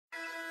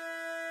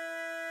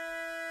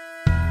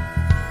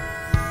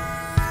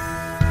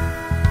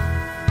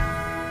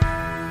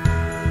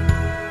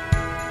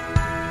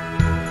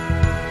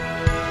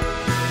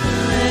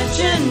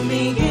fun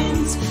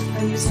begins.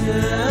 Find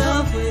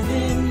yourself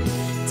within.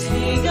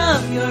 Take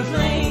up your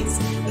plates,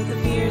 let the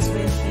fears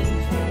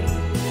within fade.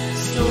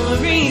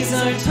 Stories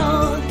are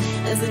told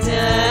as the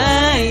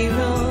die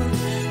roll.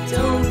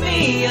 Don't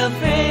be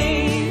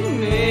afraid,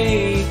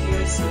 make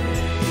your say.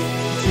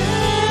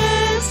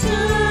 Destiny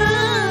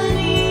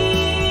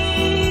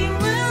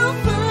will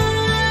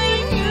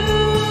find you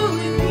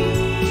in me.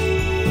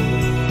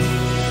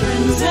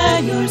 Friends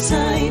at your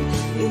side,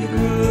 lead a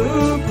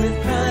group with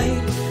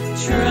pride.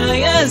 Try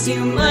as you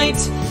might,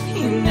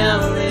 you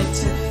now live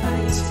to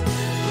fight.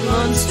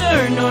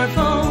 Monster nor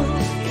foe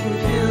can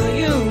fill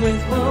you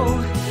with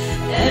woe.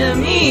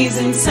 Enemies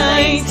in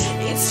sight,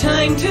 it's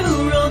time to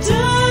roll dice.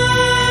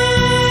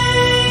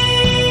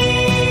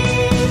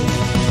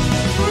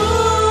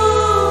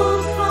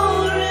 Roll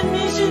for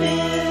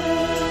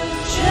initiative.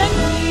 Check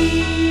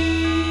please.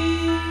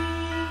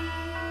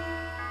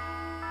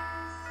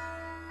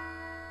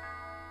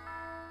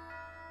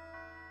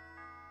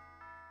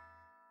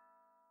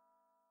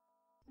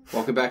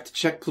 Welcome back to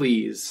Check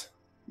Please.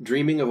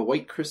 Dreaming of a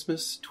White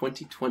Christmas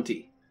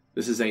 2020.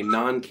 This is a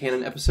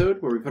non-canon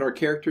episode where we put our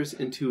characters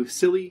into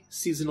silly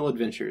seasonal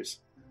adventures.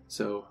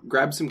 So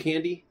grab some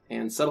candy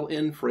and settle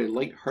in for a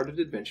light-hearted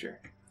adventure.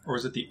 Or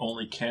is it the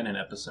only canon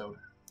episode?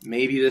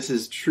 Maybe this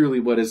is truly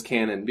what is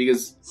canon,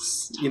 because,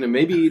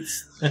 maybe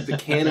it's the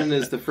canon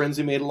is the friends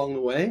we made along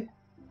the way?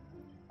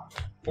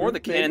 Or the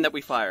cannon that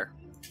we fire.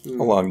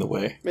 Along the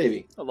way.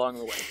 Maybe. Along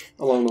the way.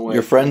 Along the way.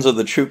 Your friends are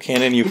the true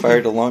canon you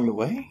fired along the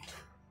way?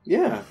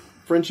 Yeah.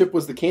 Friendship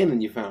was the canon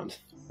you found.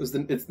 It's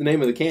the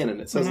name of the canon.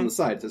 It says on the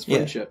side, it says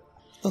friendship.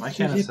 My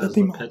canon says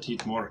Le Petit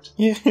Mort.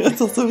 Yeah,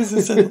 that's also what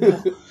it said.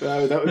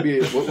 That would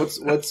be...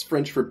 What's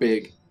French for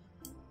big?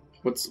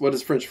 What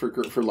is French for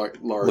large?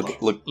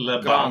 Le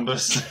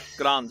Bambus.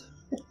 Grand.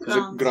 Is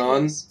it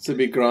grand? So it'd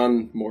be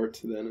Grand Mort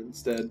then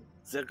instead.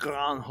 The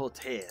Grand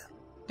Hotel.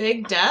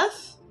 Big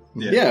death?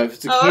 Yeah, if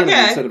it's a cannon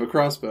instead of a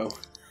crossbow.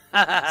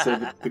 So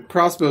the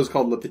crossbow is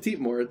called Le Petit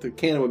Mort. The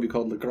cannon would be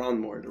called Le Grand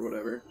Mort or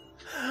whatever.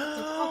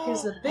 The fuck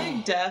is a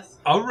big death?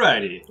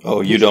 Alrighty. Oh,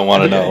 you don't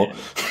want to know.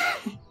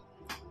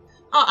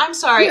 Oh, I'm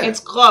sorry. Yeah. It's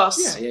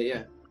gross.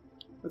 Yeah.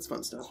 That's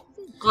fun stuff.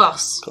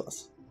 Gross.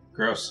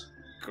 Gross.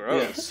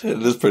 Gross.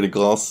 It is pretty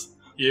close.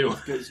 You.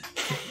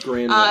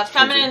 Grand.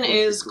 Feminine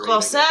is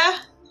grosse.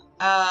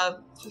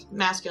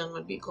 Masculine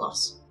would be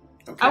gross.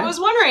 Okay. I was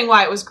wondering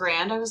why it was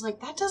grand. I was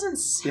like, that doesn't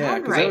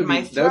sound right in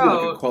my that would be like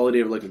a throat. quality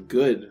of like a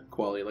good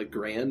quality, like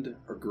grand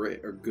or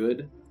great or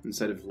good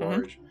instead of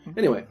large.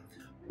 Anyway,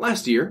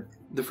 last year,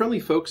 the friendly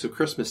folks of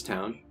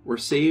Christmastown were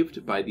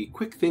saved by the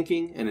quick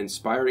thinking and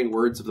inspiring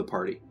words of the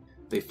party.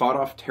 They fought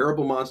off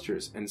terrible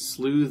monsters and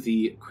slew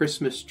the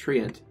Christmas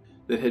treant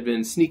that had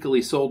been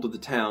sneakily sold to the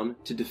town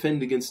to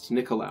defend against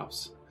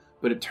Nikolaus.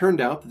 But it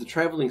turned out that the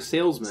traveling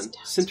salesman,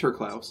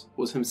 Sinterklaas,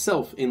 was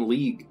himself in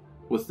league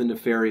with the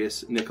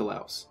nefarious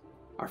Nikolaus.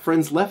 Our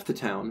friends left the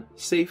town,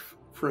 safe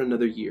for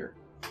another year.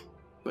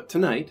 But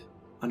tonight,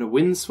 on a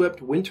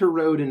windswept winter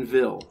road in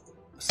Ville,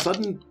 a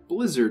sudden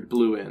blizzard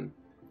blew in,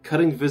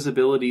 cutting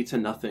visibility to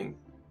nothing.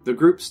 The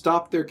group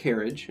stopped their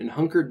carriage and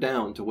hunkered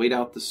down to wait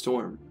out the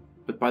storm.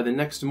 But by the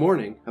next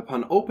morning,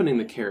 upon opening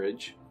the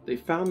carriage, they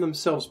found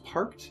themselves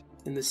parked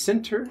in the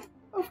center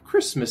of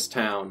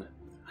Christmastown.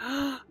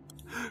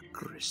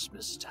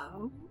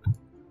 Christmastown?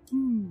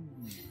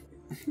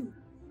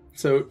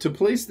 So, to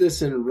place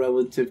this in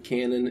relative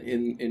canon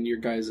in your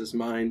guys'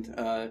 mind,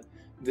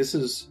 this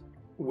is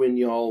when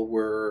y'all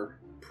were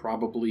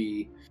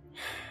probably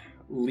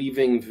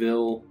leaving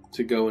Ville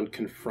to go and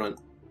confront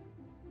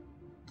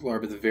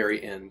Larb at the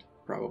very end,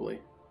 probably.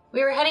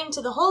 We were heading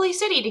to the Holy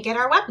City to get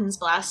our weapons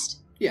blessed.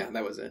 Yeah,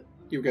 that was it.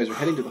 You guys are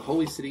heading to the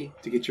Holy City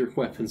to get your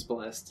weapons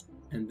blessed,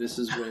 and this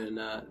is when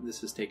this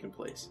has taken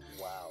place.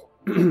 Wow.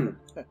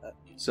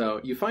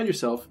 So, you find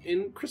yourself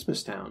in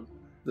Christmastown.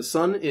 The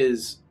sun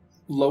is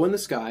low in the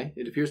sky.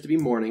 It appears to be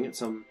morning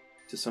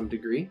to some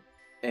degree.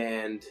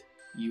 And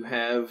you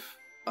have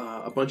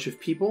a bunch of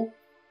people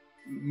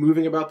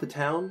moving about the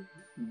town,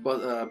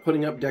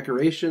 putting up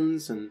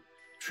decorations and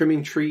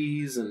trimming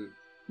trees and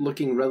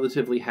looking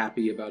relatively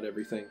happy about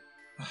everything.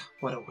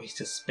 What a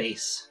waste of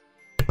space.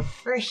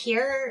 We're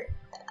here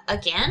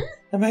again?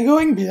 Am I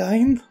going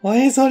blind? Why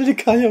is all the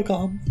color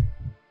gone?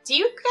 Do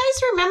you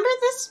guys remember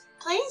this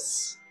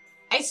place?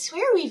 I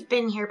swear we've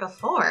been here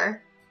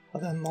before. I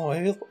don't know.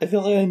 I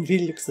feel like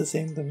Ville looks the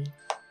same to me.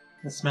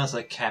 It smells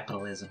like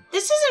capitalism.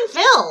 This isn't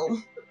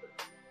Ville.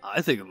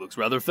 I think it looks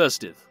rather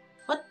festive.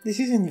 This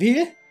isn't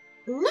Ville?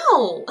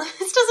 No,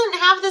 this doesn't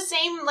have the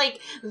same,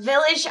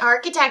 village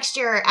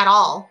architecture at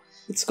all.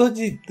 It's got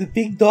the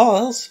big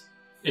doors.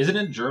 Isn't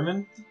it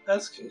German?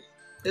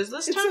 Is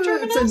this town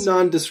German? It's a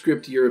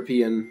nondescript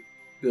European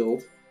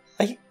build.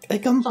 I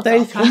can't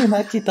tell from an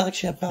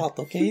architecture part,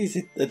 okay?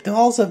 The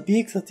doors are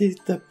big,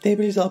 the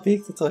tables are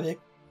big, that's all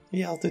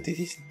yeah, this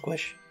is the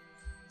question.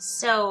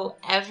 So,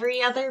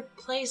 every other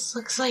place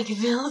looks like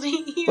Ville to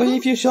you? Well,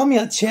 if you show me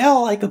a chair,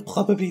 I could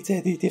probably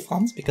tell the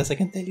difference, because I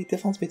can tell the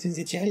difference between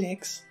the chair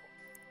legs.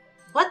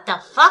 What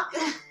the fuck?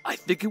 I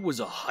think it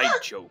was a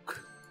height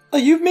joke. Are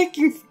you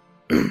making...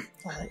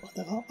 Alright,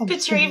 whatever.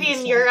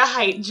 Petravian, you're a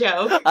height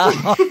joke.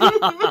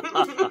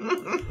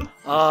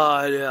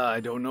 Yeah, I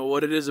don't know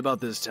what it is about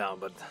this town,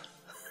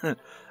 but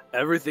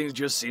everything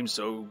just seems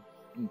so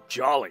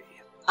jolly.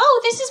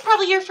 Oh, this is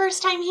probably your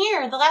first time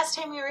here. The last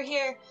time we were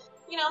here,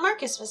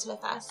 Marcus was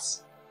with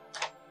us.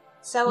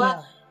 So,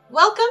 Yeah.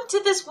 welcome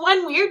to this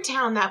one weird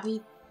town that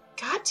we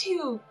got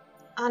to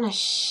on a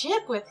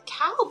ship with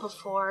Cal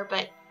before,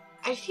 but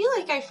I feel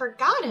like I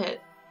forgot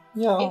it.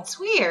 Yeah. It's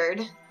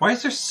weird. Why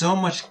is there so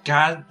much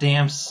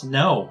goddamn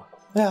snow?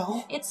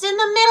 Well, It's in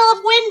the middle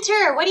of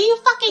winter. What do you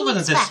There fucking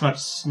wasn't expect? this much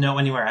snow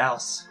anywhere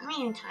else. I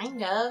mean,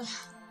 kind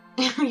of.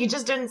 You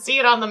just didn't see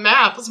it on the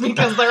maps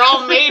because they're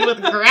all made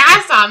with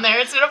grass on there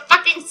instead of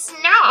fucking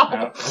snow.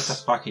 What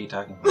the fuck are you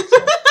talking about? So,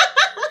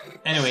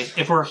 anyways,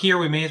 if we're here,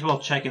 we may as well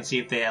check and see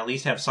if they at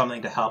least have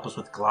something to help us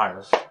with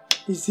Glarv.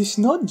 is this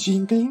not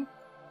jingling?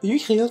 Do you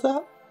hear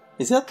that?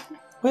 Is that...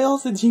 Where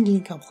else the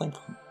jingling comes from?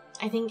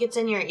 I think it's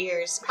in your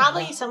ears.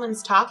 Probably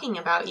someone's talking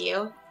about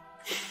you.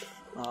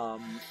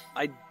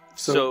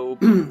 So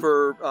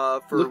for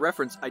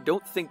reference, I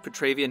don't think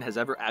Petravian has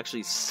ever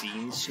actually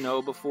seen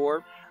snow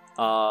before.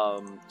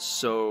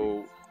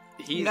 So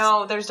he's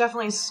No, there's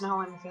definitely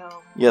snow in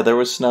Phil. Yeah, there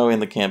was snow in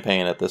the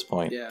campaign at this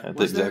point. Yeah, At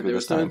was exactly there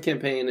this was no time.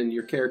 campaign, and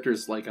your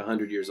character's like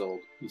 100 years old.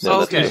 You Yeah,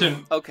 that's okay.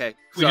 true. Okay,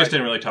 We sorry. just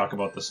didn't really talk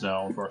about the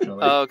snow,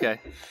 unfortunately. Okay.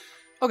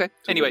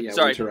 Anyway, yeah,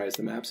 sorry. winterize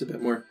the maps a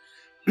bit more.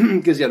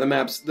 Because the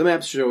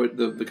maps show it,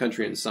 the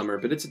country in summer,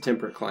 but it's a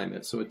temperate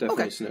climate, so it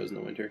definitely Okay. snows in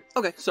the winter.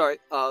 Okay, sorry.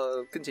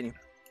 Continue.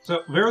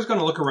 So Vera's going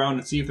to look around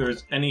and see if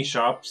there's any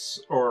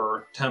shops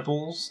or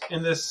temples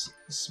in this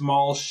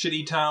small,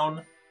 shitty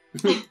town,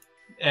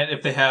 and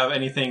if they have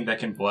anything that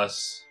can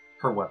bless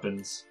her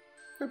weapons.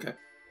 Okay.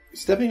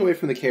 Stepping away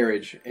from the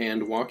carriage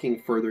and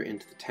walking further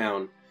into the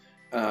town,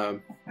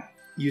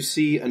 you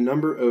see a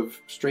number of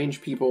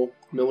strange people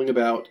milling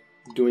about,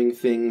 doing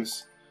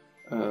things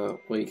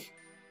like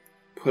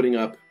putting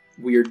up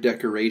weird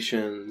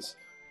decorations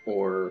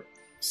or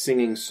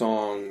singing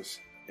songs.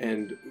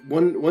 And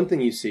one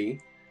thing you see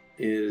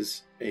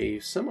is a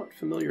somewhat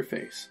familiar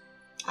face.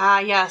 Ah,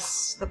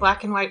 yes. The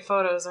black and white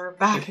photos are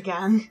back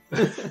again.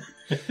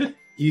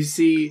 You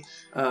see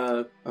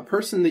a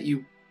person that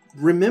you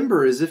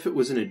remember as if it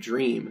was in a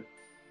dream.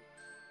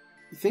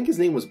 You think his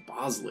name was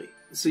Bosley.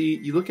 So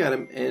you look at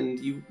him and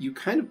you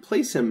kind of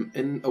place him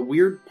in a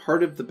weird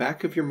part of the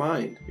back of your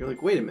mind. You're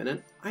like, wait a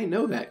minute, I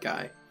know that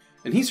guy.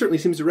 And he certainly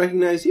seems to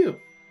recognize you.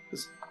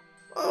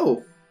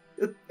 Oh,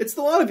 it's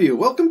the lot of you.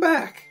 Welcome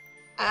back.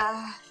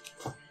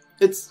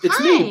 It's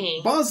Hi.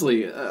 me,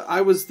 Bosley.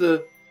 I was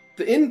the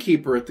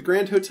innkeeper at the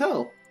Grand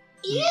Hotel.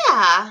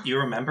 Yeah. You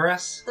remember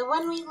us? The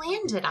one we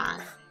landed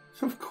on.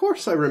 Of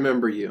course I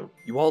remember you.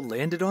 You all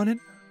landed on it?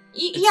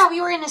 Yeah,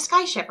 we were in a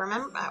skyship,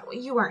 remember?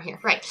 You weren't here,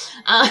 right.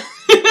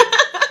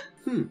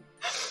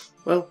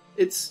 Well,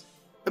 it's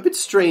a bit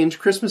strange.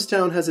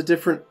 Christmastown has a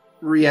different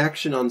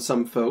reaction on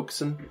some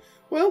folks, and,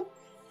 well,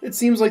 it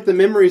seems like the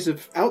memories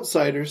of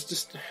outsiders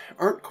just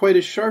aren't quite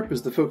as sharp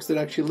as the folks that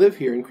actually live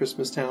here in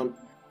Christmastown.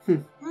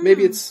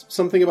 Maybe it's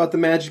something about the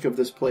magic of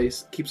this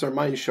place that keeps our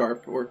minds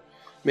sharp, or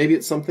maybe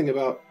it's something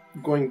about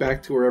going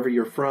back to wherever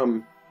you're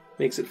from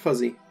makes it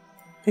fuzzy.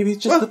 Maybe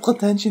it's just the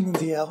pretension in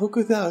the air. Who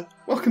could tell?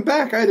 Welcome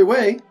back, either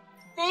way.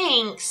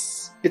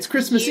 Thanks. It's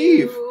Christmas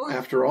You- Eve,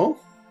 after all.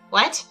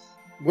 What?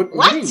 What?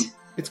 What? do you mean?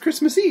 It's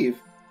Christmas Eve.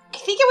 I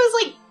think it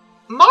was like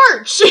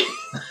March.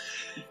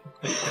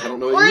 I don't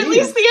know or what at you mean.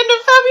 least the end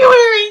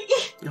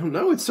of February. Oh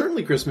no, it's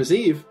certainly Christmas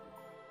Eve.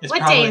 It's What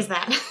probably, day is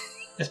that?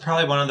 It's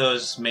probably one of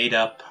those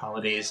made-up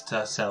holidays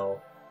to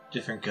sell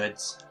different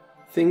goods.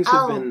 Things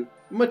have Oh. been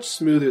much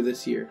smoother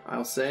this year,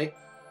 I'll say.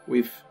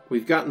 We've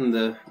gotten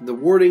the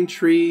warding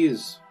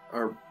trees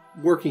are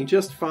working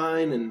just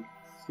fine, and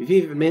we've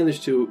even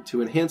managed to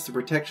enhance the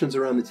protections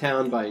around the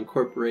town by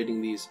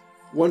incorporating these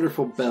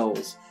wonderful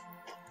bells.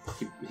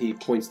 He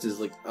points to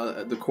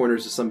the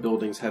corners of some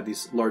buildings have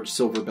these large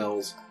silver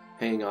bells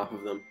hanging off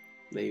of them.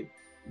 They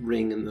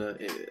ring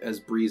as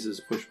breezes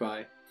push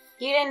by.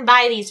 You didn't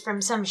buy these from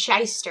some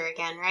shyster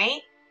again,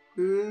 right?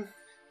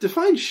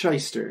 Define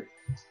shyster.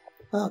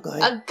 Oh, God.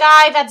 A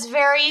guy that's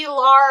very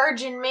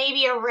large and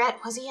maybe a red...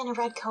 Was he in a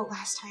red coat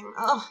last time?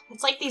 Oh,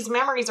 it's like these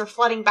memories are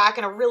flooding back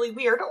in a really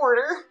weird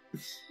order.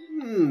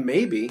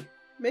 Maybe.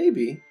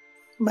 Maybe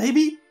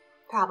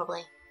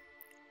Probably.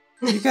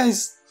 you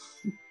guys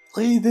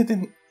really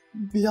didn't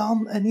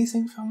beyond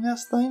anything from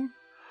last time?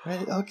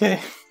 Right, okay.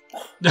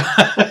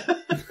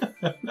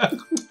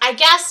 I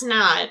guess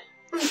not.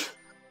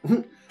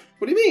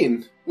 What do you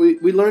mean?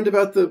 We learned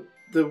about the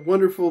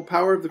wonderful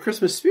power of the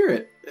Christmas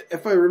spirit.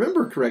 If I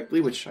remember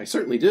correctly, which I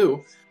certainly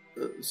do,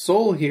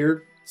 Sol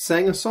here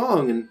sang a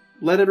song and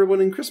led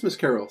everyone in Christmas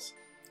carols.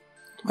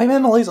 My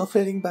memories are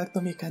fading back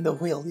to me kind of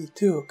weirdly,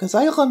 too, because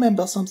I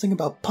remember something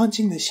about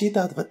punching the shit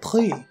out of a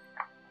tree.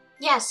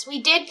 Yes,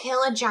 we did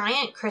kill a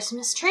giant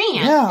Christmas tree.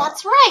 Yeah,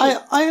 That's right.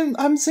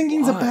 I'm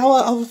thinking the Why? power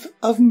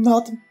of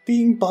not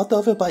being bought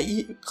over by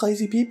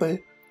crazy people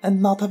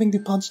and not having to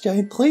punch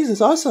giant trees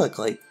is also a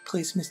great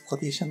Christmas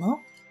tradition, no?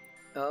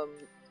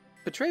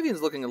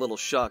 Petravian's looking a little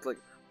shocked. Like,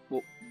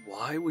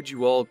 Why would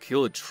you all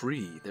kill a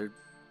tree? They're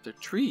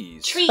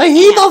trees. Tree I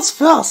hate ants. us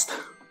first!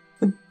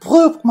 And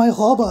blew up my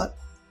robot.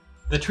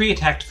 The tree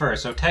attacked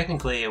first, so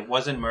technically it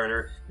wasn't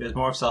murder. It was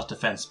more of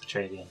self-defense,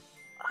 Petravian.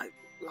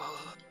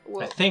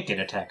 I think it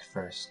attacked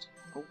first.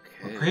 Okay.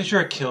 I'm pretty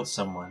sure it killed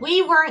someone.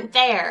 We weren't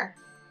there.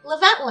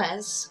 Lovette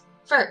was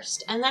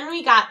first, and then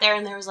we got there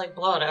and there was like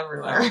blood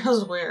everywhere. It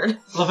was weird.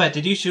 Lovette,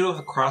 did you shoot with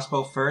a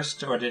crossbow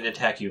first, or did it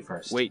attack you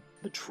first? Wait,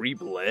 the tree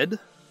bled?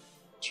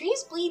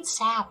 Trees bleed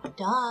sap,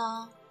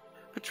 duh.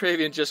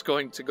 Petravian just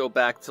going to go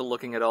back to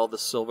looking at all the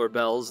silver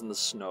bells in the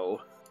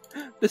snow.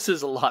 This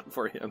is a lot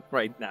for him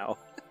right now.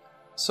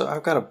 So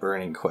I've got a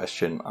burning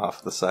question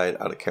off the side,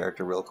 out of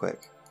character real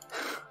quick.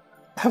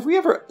 Have we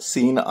ever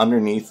seen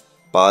underneath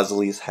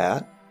Bosley's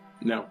hat?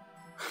 No.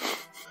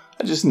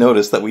 I just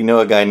noticed that we know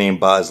a guy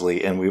named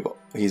Bosley, and we've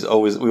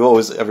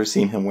always ever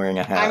seen him wearing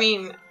a hat. I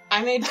mean,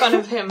 I made fun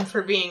of him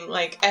for being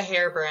like a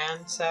hair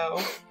brand, so.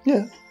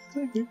 Yeah,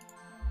 thank you.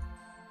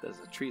 There's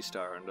a tree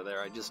star under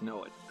there, I just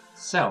know it.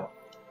 So,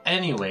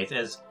 anyways,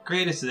 as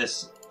great as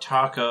this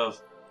talk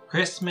of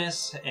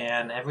Christmas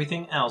and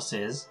everything else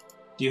is,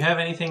 do you have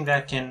anything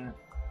that can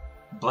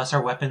bless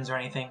our weapons or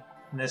anything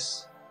in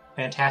this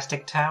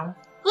fantastic town?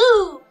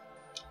 Woo!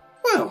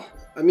 Well,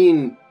 I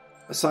mean,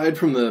 aside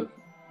from the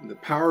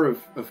power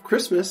of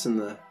Christmas and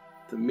the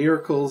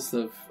miracles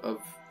of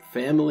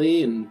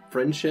family and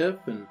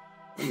friendship and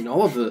I mean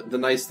all of the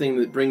nice thing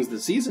that brings the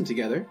season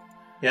together.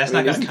 Yeah, that's I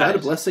mean, not isn't gonna cut that a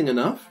it. blessing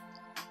enough?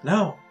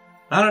 No,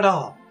 not at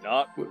all.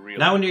 Not really.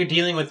 Not when you're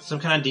dealing with some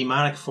kind of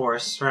demonic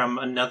force from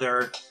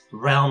another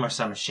realm or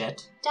some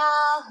shit.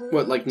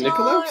 What, like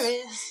Nicholas?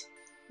 Doris.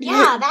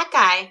 Yeah, that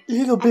guy.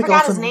 You go I big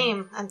forgot off his and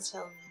name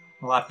until.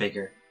 A lot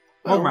bigger.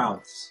 More Oh.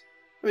 mouths.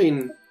 I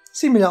mean,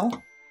 similar.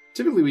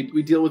 typically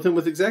we deal with him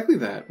with exactly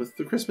that, with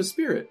the Christmas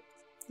spirit.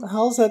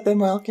 How's that been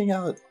working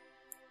out?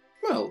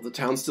 Well, the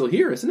town's still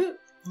here, isn't it?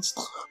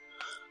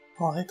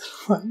 Alright,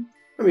 fine.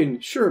 I mean,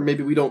 sure,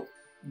 maybe we don't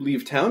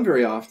leave town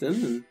very often,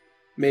 and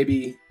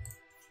maybe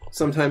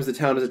sometimes the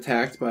town is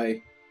attacked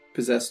by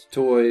possessed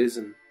toys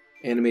and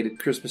animated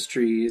Christmas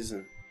trees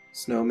and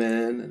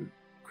snowmen and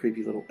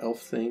creepy little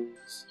elf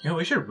things. You know,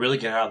 we should really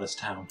get out of this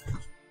town.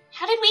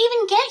 How did we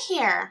even get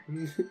here?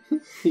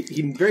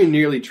 He very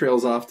nearly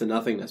trails off to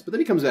nothingness, but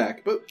then he comes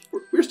back. But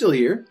we're still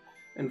here,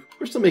 and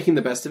we're still making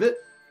the best of it.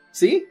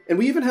 See? And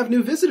we even have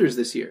new visitors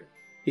this year.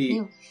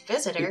 New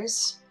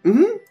visitors.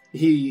 Mm-hmm.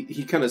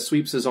 He kind of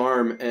sweeps his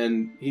arm,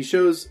 and he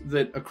shows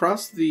that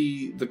across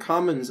the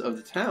commons of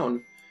the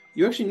town,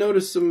 you actually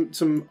notice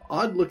some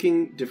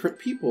odd-looking different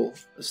people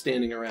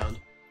standing around.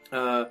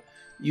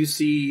 You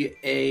see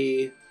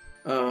a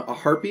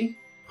harpy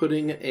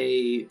putting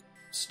a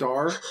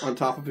star on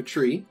top of a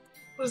tree.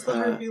 What does the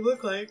harpy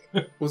look like?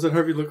 What does that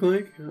harpy look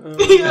like?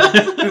 Yeah.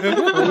 I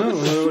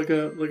don't know,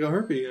 like a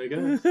harpy, I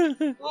guess.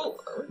 Well,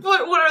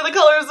 what are the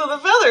colors of the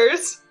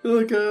feathers?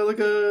 Like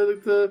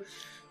the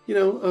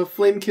a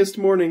flame-kissed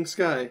morning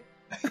sky.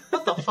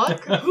 What the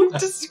fuck? Who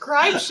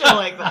describes shit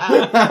like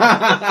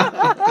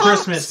that?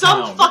 Christmas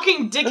Some town.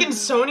 fucking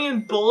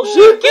Dickinsonian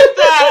bullshit. Get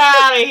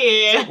that out of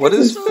here. What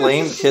does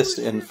flame-kissed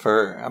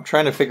infer? I'm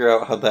trying to figure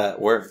out how that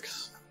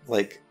works.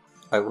 Like,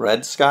 a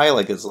red sky?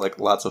 Like, it's like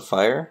lots of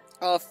fire?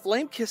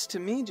 Flame kiss to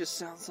me just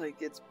sounds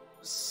like it's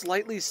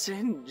slightly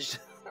singed.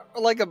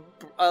 Or like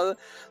a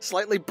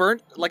slightly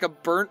burnt, like a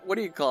burnt, what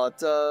do you call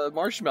it,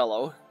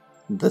 marshmallow.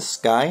 The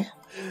sky?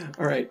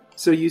 Alright,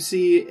 so you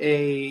see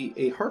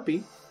a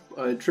harpy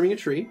trimming a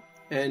tree,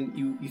 and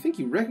you think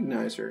you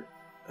recognize her.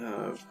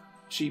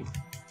 She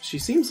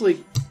seems like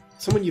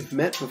someone you've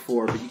met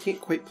before, but you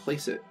can't quite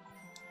place it.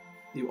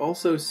 You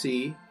also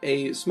see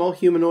a small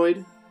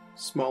humanoid,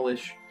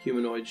 smallish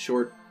humanoid,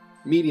 short,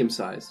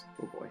 medium-sized,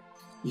 oh boy.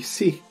 You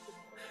see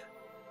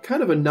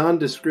kind of a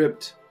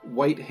nondescript,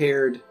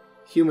 white-haired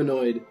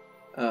humanoid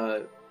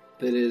that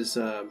is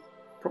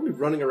probably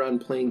running around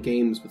playing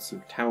games with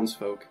some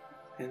townsfolk.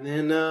 And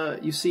then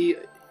you see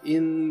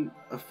in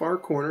a far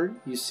corner,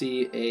 you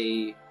see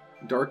a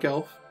dark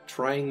elf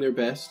trying their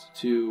best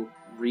to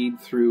read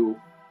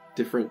through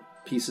different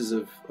pieces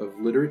of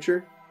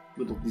literature,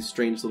 these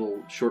strange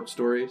little short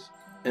stories.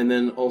 And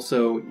then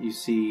also you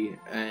see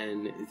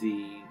in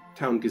the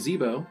town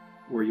gazebo,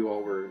 where you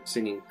all were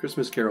singing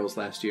Christmas carols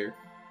last year,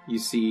 you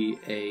see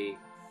a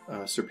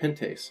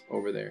Serpentes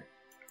over there.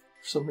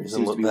 For some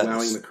reason, Seems to be that's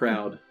wowing the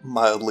crowd.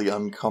 mildly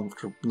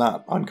uncomfortable.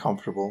 Not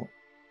uncomfortable,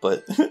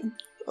 but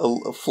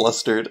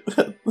flustered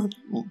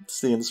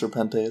seeing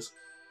Serpentes.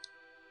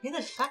 Who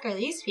the fuck are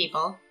these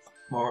people?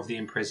 More of the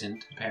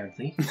imprisoned,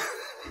 apparently.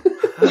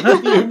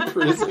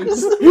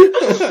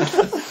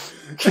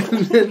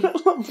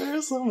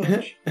 There's so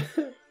much.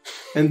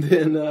 And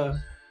then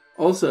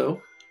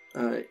also,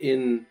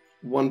 in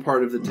one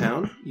part of the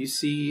town, you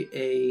see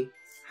a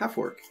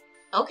half-orc.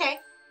 Okay.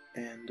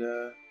 And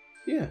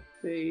yeah,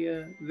 they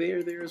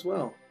are there as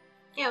well.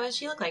 Yeah, what does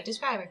she look like?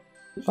 Describe her.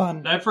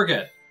 Fun. I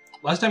forget.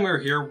 Last time we were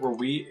here, were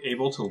we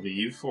able to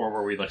leave, or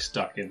were we, like,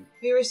 stuck in?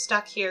 We were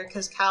stuck here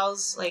because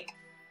Cal's, like,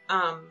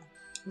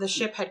 the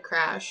ship had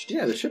crashed.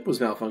 Yeah, the ship was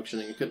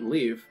malfunctioning and couldn't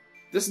leave.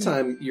 this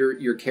time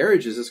your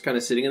carriage is just kind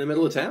of sitting in the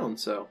middle of town.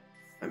 So,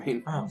 I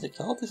mean, The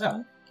cult is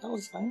fine. Cult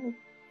is fine.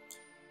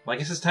 Well, I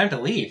guess it's time to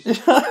leave.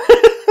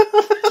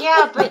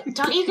 Yeah, but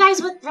don't you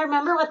guys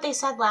remember what they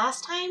said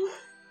last time?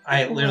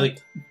 I literally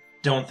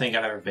don't think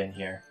I've ever been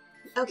here.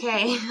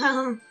 Okay,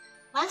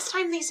 last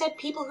time they said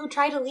people who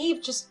try to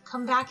leave just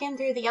come back in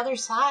through the other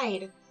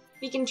side.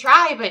 We can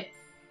try, but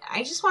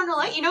I just want to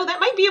let you know that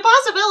might be a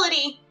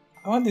possibility.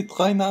 I want to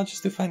try now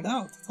just to find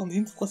out. It sounds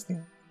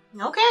interesting.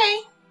 Okay.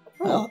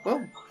 well,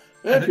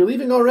 if you're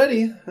leaving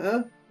already,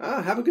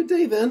 have a good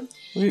day then.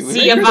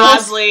 See ya,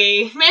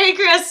 Bosley. Merry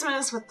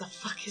Christmas. What the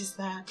fuck is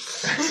that?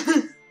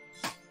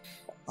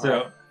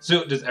 So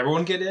does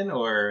everyone get in,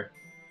 or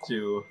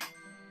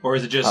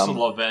is it just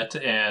Lovette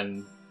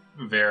and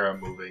Vera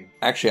moving?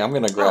 Actually, I'm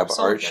going to grab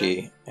so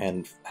Archie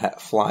and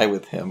fly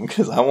with him,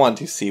 because I want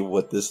to see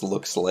what this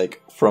looks like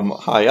from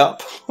high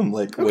up. I'm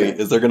like, wait,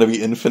 is there going to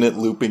be infinite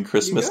looping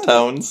Christmas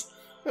towns?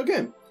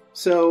 Okay,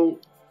 so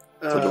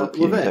like a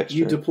repeating Lovette, texture.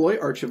 you deploy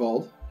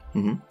Archibald,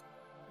 Mhm.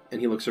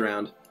 and he looks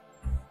around.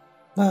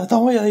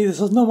 Don't worry,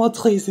 there's no more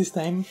trees this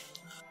time.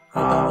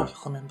 I don't know if you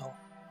remember.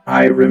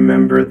 I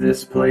remember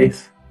this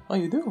place. Oh,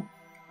 you do?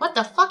 What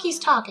the fuck he's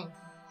talking?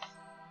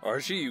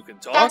 Archie, you can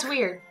talk? That's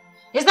weird.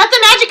 Is that the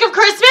magic of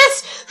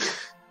Christmas?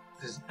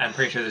 I'm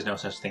pretty sure there's no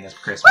such thing as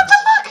Christmas. What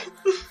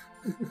the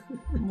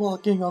fuck?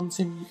 Working on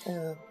some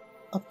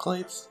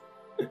upgrades.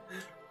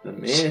 The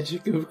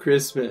magic of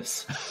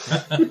Christmas.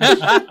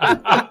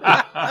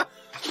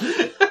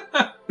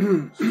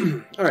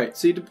 All right,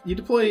 so you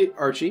deploy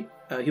Archie.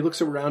 He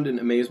looks around in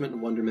amazement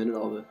and wonderment at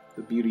all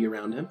the beauty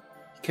around him.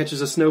 He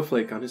catches a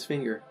snowflake on his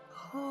finger,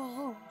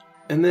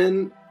 and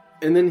then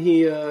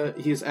he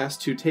is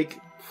asked to take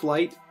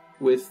flight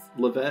with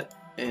Lovette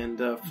and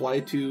fly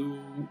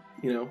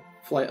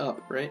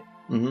up, right?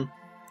 Mm-hmm.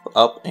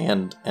 Up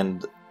and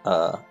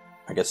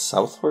I guess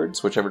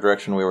southwards, whichever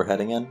direction we were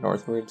heading in,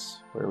 northwards,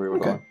 where we were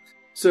going.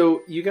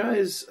 So you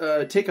guys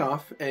take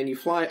off and you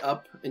fly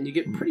up and you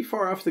get pretty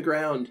far off the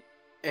ground.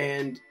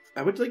 And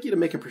I would like you to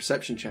make a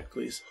perception check,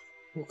 please.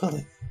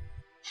 Okay.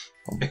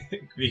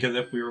 Because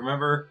if we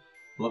remember,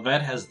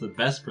 Lovette has the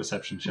best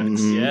perception checks.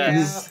 Mhm.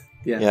 Yes.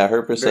 Yeah,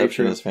 her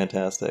perception true. is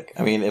fantastic.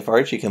 I mean, if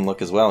Archie can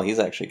look as well, he's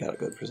actually got a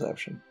good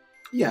perception.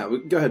 Yeah,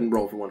 go ahead and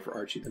roll for one for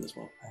Archie then as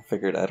well. I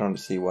figured I don't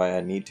see why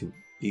I need to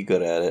be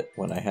good at it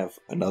when I have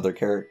another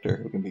character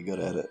who can be good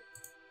at it.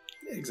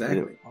 Yeah,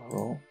 exactly. I'll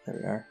roll. There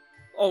we are.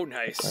 Oh,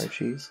 nice.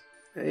 Archie's.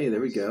 Hey,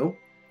 there we go.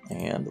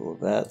 And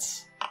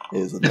Lovette's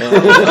is a man.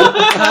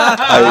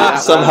 I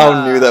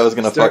somehow knew that was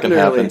going to Starting fucking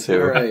happen early.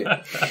 too. All right.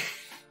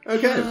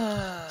 Okay.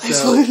 It's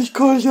So, really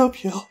cold up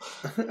here. all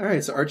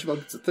right, so Archibald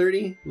gets a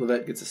 30.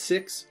 Lovette gets a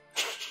 6.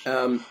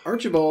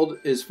 Archibald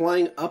is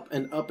flying up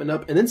and up and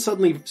up, and then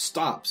suddenly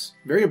stops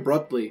very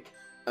abruptly,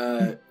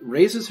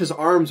 raises his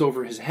arms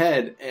over his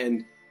head,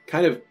 and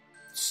kind of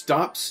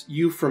stops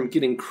you from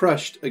getting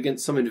crushed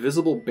against some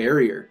invisible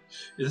barrier.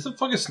 Is this a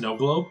fucking snow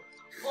globe?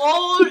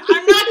 Oh,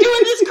 I'm not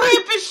doing this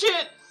Krampus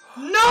shit!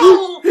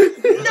 No! No!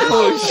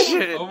 Oh,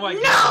 shit. Oh my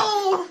god.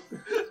 No!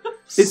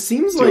 It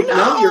seems like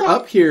now that you're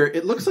up here,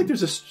 it looks like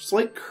there's a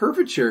slight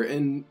curvature,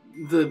 and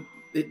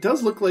it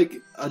does look like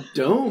a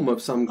dome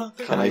of some I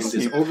kind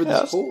see is over this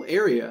past? whole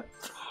area.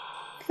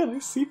 Can I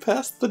see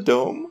past the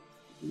dome?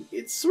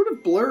 It's sort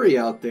of blurry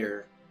out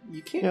there.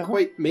 You can't Yeah.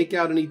 quite make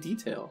out any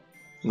detail.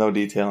 No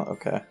detail.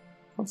 Okay,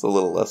 that's a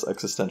little less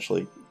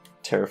existentially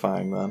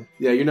terrifying then.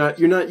 Yeah,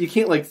 you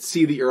can't like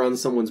see that you're on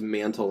someone's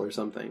mantle or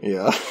something.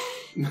 Yeah,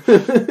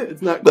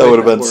 It's not. that quite would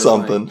have been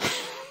horrifying. something.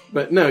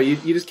 But no, you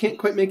just can't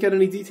quite make out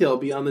any detail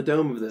beyond the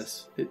dome of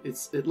this.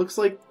 It looks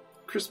like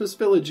Christmas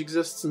Village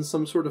exists in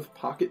some sort of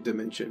pocket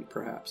dimension,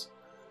 perhaps.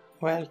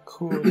 Well,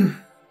 cool.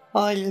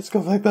 Alright, let's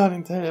go back down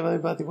and tell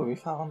everybody what we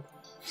found.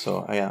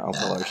 So yeah, I'll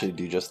tell Archie to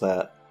do just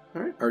that.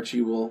 All right,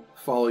 Archie will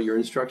follow your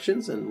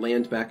instructions and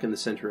land back in the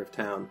center of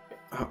town.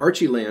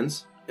 Archie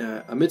lands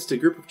amidst a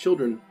group of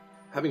children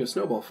having a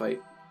snowball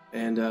fight,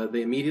 and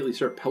they immediately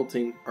start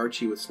pelting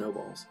Archie with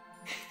snowballs.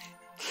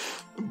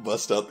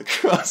 Bust out the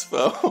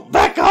crossbow.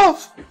 Back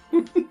off!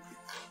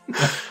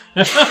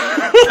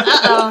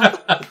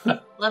 Uh-oh.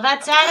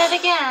 Lovette's at it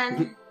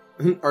again.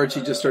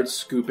 Archie just starts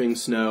scooping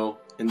snow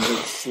and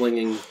just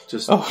slinging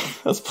just... Oh,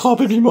 that's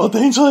probably more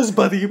dangerous,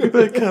 buddy. You be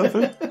very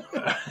careful.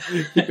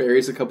 He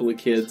buries a couple of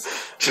kids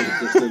in the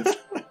distance.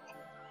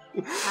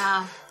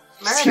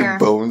 See your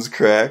Murder. bones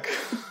crack.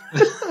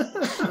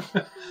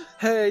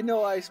 Hey,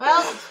 no ice.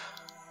 Well,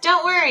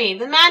 don't worry.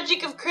 The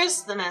magic of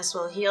Christmas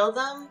will heal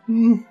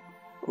them.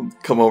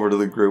 Come over to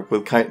the group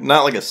with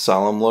not like a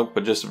solemn look,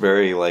 but just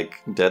very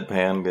like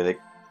deadpan. Be like,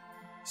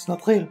 It's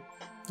not real.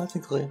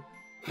 Nothing's real.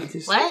 It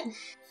is, What?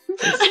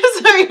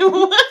 I'm sorry,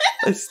 what?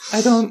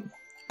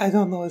 I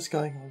don't know what's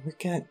going on. We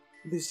can't.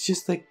 It's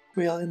just like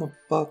we are in a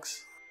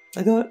box.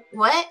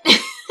 What?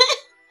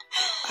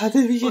 How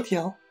did we get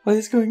here? What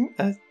is going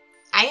on?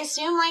 I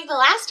assume like the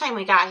last time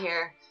we got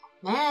here.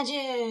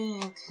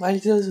 Magic. Why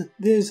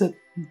there's a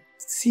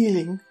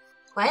ceiling.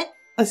 What?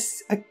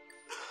 It's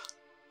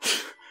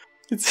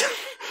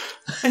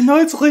I know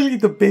it's really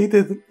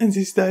debated in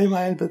this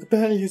timeline, but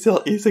apparently there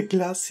is a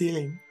glass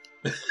ceiling.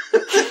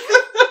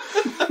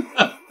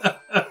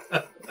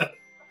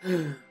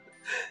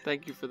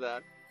 Thank you for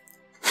that.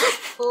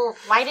 Well,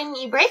 why didn't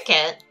you break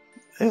it?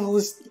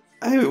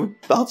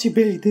 Archie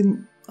Billy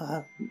didn't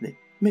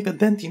make a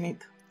dent in it.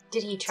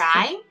 Did he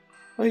try?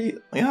 We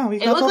It got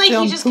looked off like there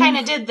he on just two. kind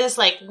of did this,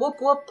 like,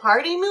 whoop-whoop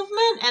party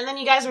movement, and then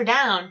you guys were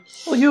down.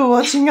 Well, you were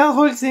watching our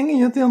whole thing and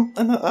you didn't...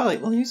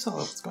 Alright, well, you saw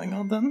what's going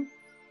on then.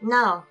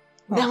 No.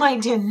 No, I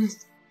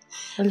didn't.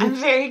 I'm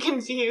very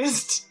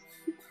confused.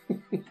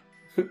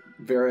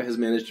 Vera has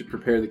managed to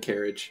prepare the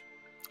carriage.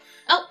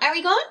 Oh, are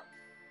we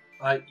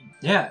going?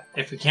 Yeah,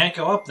 if we can't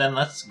go up, then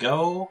let's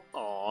go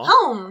Aw.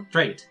 Home.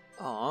 straight.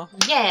 Aw.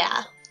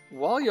 Yeah.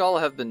 While y'all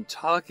have been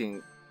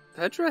talking,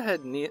 Petra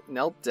had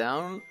knelt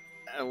down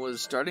and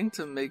was starting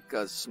to make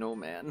a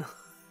snowman.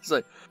 It's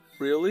like,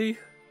 really?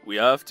 We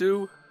have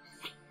to?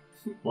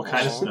 What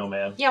kind of Aw.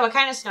 snowman? Yeah, what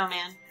kind of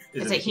snowman?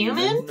 Is it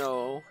human?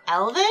 No.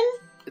 Elven?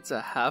 It's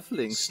a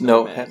halfling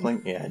Snow snowman.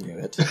 halfling? Yeah, I knew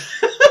it.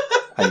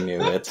 I knew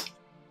it.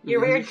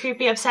 Your weird,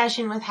 creepy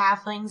obsession with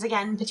halflings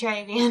again,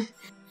 Petravian.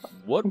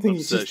 What I think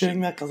he's just doing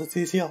obsession? that because it's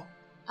easier.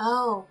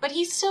 Oh, but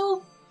he's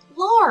so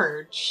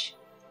large.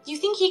 Do you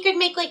think he could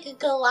make, like, a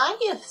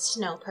Goliath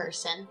snow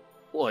person?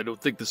 Well, I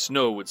don't think the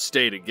snow would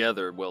stay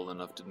together well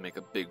enough to make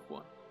a big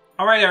one.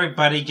 Alright,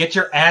 everybody, get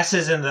your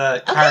asses in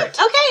the Okay, cart.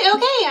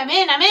 okay,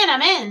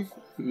 I'm in.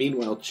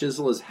 Meanwhile,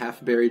 Chisel is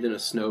half buried in a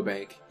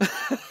snowbank.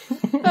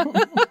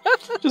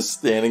 Just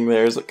standing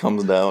there as it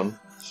comes down.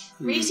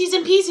 Reese's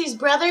and Pieces,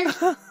 brother.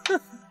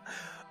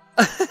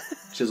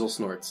 Chisel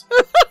snorts.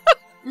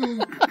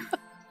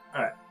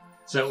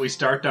 So we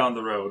start down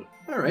the road.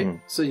 Alright,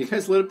 so you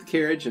guys load up the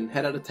carriage and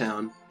head out of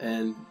town,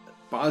 and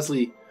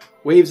Bosley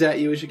waves at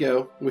you as you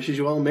go, wishes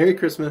you all a Merry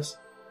Christmas,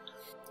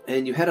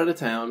 and you head out of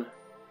town,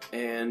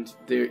 and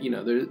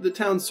the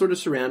town's sort of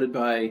surrounded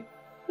by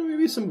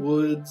maybe some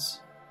woods,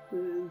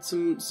 and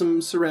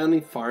some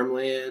surrounding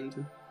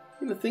farmland.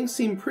 Things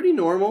seem pretty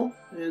normal,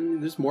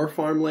 and there's more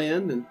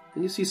farmland, and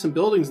then you see some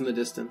buildings in the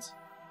distance.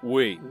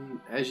 Wait. And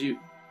as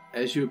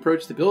you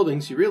approach the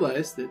buildings, you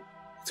realize that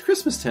it's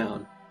Christmas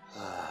Town.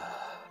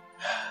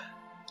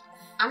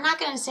 I'm not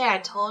gonna say I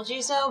told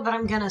you so, but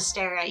I'm gonna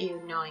stare at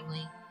you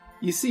knowingly.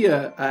 You see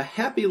a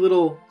happy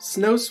little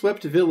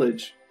snow-swept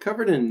village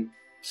covered in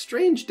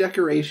strange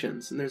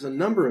decorations, and there's a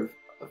number of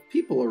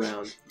people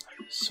around.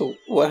 So,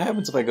 what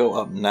happens if I go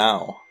up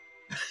now?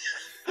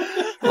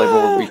 Like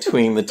when we're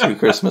between the two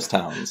Christmas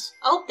towns.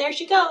 Oh, there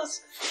she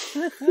goes.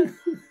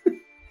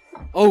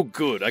 Oh,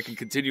 good. I can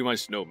continue my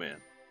snowman.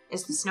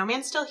 Is the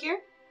snowman still here?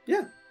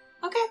 Yeah.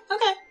 Okay.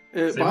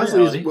 Same Bosley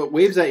reality.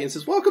 waves at you and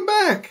says, "Welcome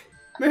back!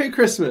 Merry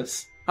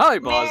Christmas!" Hi, Merry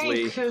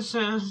Bosley.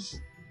 Christmas.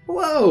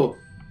 Hello!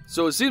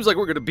 So it seems like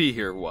we're going to be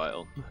here a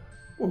while.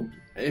 Well,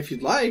 if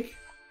you'd like.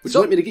 Would So-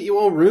 you like me to get you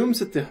all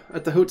rooms at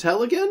the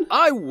hotel again?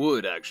 I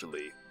would,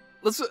 actually.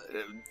 Let's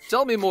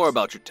tell me more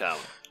about your town.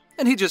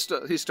 And he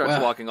starts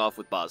Wow. walking off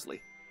with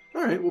Bosley.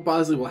 Alright, well,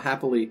 Bosley will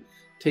happily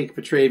take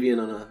Petravian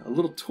on a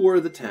little tour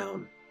of the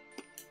town.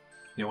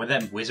 When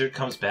that wizard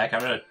comes back, I'm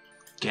gonna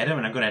get him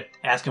and I'm gonna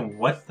ask him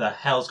what the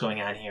hell's going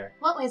on here.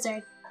 What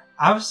wizard?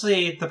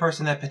 Obviously, the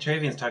person that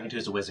Petravian's talking to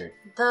is a wizard.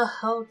 The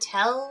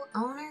hotel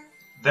owner?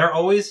 They're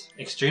always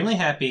extremely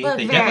happy. Look,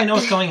 They Vera, definitely know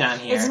what's going on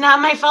here. It's not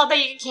my fault that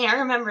you can't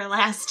remember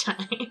last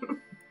time.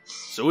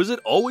 So is it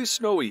always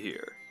snowy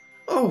here?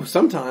 Oh,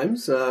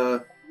 sometimes.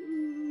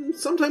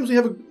 Sometimes we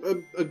have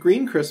a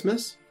green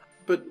Christmas,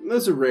 but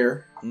those are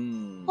rare.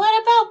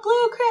 What about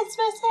blue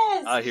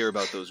Christmases? I hear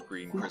about those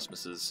green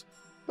Christmases.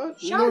 But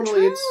Chartreuse.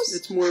 normally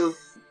it's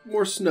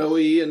more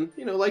snowy and,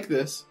 like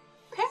this.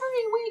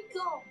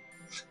 Periwinkle.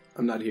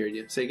 I'm not hearing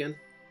you. Say again?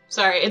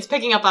 Sorry, it's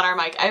picking up on our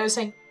mic. I was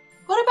saying,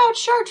 what about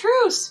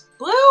chartreuse?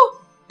 Blue?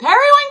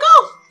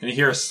 Periwinkle? And you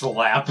hear a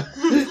slap.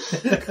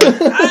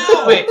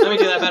 Ow! Wait, let me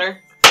do that better.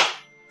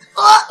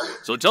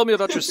 So tell me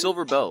about your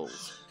silver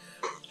bells.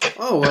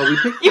 Oh, well, we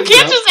picked You these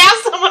can't up. just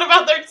ask someone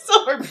about their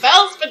silver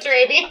bells,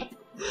 Petravian.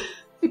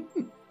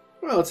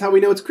 Well, it's how we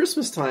know it's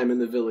Christmas time in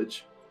the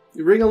village.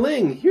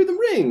 Ring-a-ling, hear the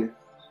ring.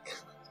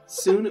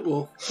 Soon it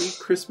will be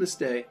Christmas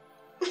Day.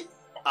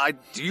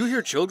 Do you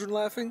hear children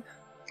laughing?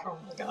 Oh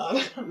my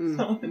god.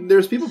 And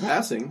there's people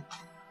passing,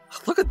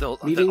 Look at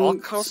those. meeting all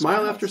kind of smile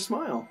smiles. after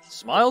smile.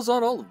 Smiles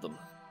on all of them.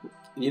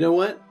 You know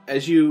what?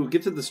 As you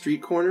get to the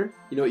street corner,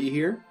 you know what you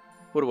hear?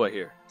 What do I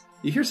hear?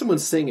 You hear someone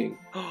singing.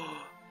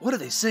 What are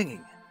they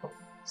singing?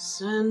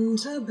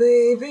 Santa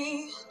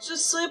baby,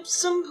 just slip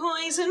some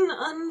poison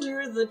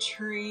under the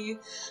tree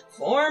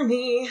for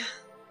me.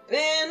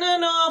 Been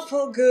an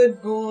awful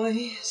good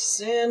boy,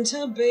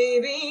 Santa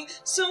baby,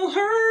 so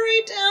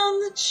hurry down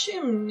the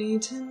chimney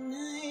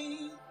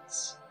tonight.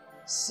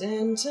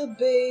 Santa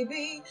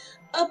baby,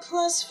 a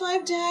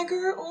 +5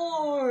 dagger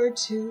or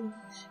 2,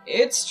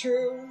 it's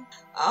true.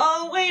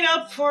 I'll wait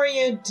up for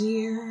you,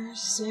 dear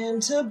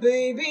Santa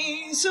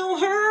baby, so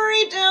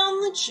hurry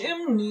down the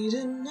chimney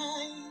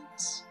tonight.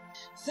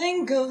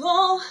 Think of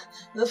all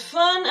the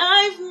fun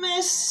I've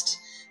missed.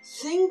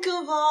 Think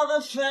of all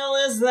the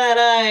fellas that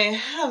I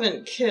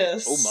haven't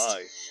kissed. Oh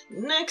my.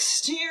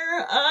 Next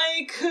year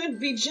I could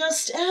be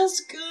just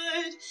as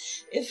good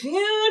if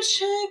you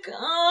check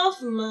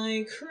off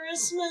my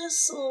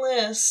Christmas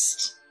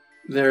list.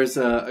 There's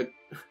a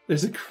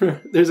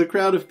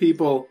crowd of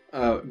people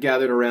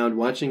gathered around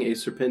watching a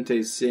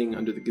Serpentes sing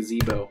under the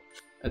gazebo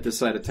at the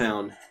side of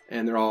town,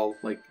 and they're all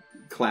like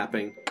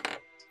clapping.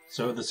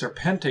 So the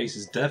Serpentes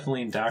is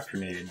definitely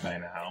indoctrinated by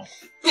now.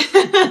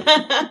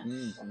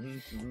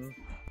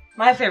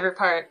 My favorite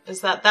part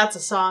is that that's a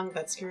song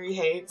that Skrewy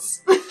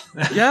hates.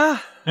 Yeah.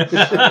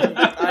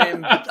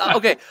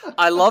 Okay.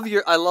 I love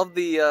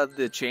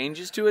the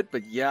changes to it,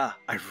 but yeah,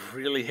 I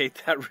really hate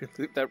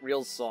that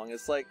real song.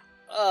 It's like,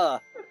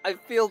 I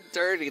feel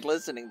dirty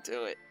listening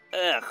to it.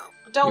 Ugh.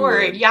 Don't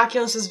worry,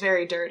 Yakulos is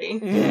very dirty.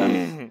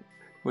 Yeah.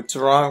 What's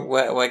wrong?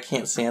 Why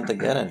can't Santa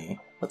get any?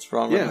 What's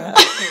wrong with that?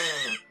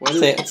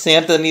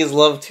 Santa needs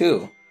love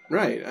too.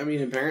 Right. I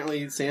mean,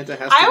 apparently Santa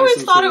has to I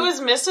always thought it was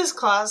Mrs.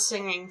 Claus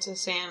singing to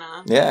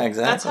Santa. Yeah,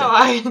 exactly. That's how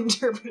I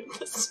interpreted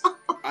the song.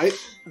 I've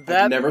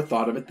never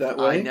thought of it that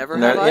way. I never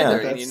have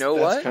either. Yeah. And you know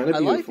what? Kind of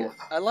beautiful.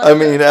 I like it. I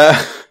mean,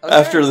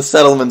 after the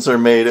settlements are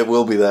made, it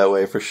will be that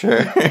way for sure.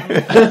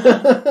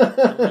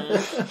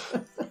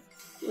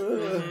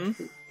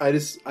 I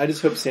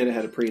just hope Santa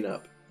had a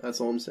prenup. That's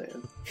all I'm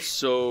saying.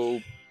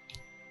 So,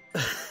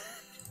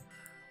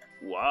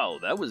 wow,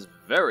 that was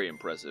very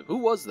impressive. Who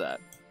was that?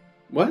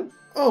 What?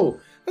 Oh,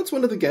 that's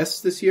one of the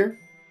guests this year.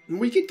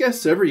 We get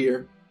guests every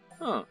year.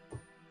 Huh.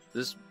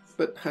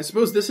 But I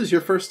suppose this is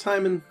your first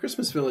time in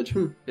Christmas Village.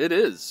 It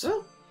is.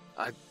 Oh.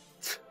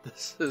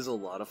 This is a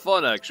lot of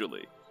fun,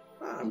 actually.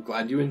 I'm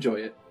glad you enjoy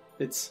it.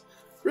 It's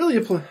really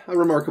a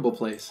remarkable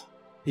place.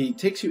 He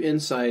takes you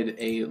inside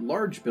a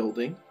large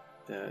building.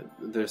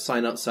 The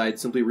sign outside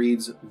simply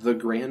reads, The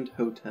Grand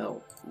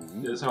Hotel.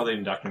 This is how they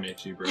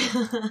indoctrinate you, bro.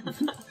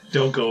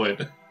 Don't go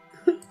in.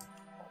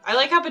 I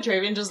like how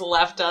Petravian just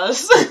left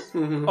us.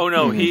 Oh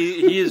no,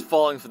 he is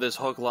falling for this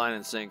hook, line,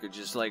 and sinker,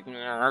 just like...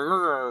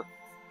 I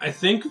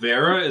think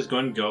Vera is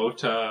going to go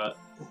to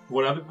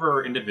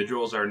whatever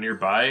individuals are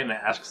nearby and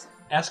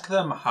ask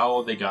them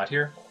how they got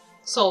here.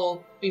 So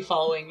we'll be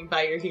following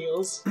by your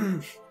heels.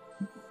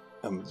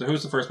 So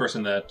who's the first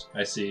person that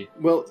I see?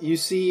 Well, you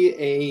see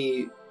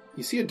a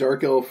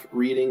dark elf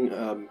reading,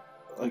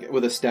 like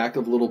with a stack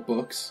of little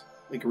books,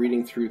 like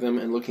reading through them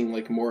and looking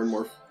like more and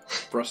more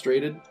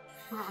frustrated.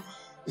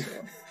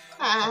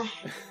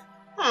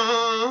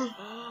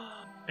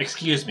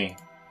 Excuse me.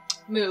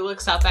 Moo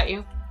looks up at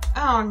you.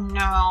 Oh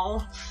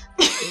no.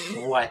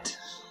 What?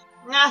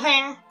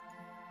 Nothing.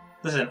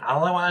 Listen,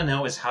 all I want to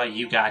know is how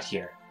you got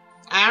here.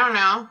 I don't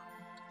know.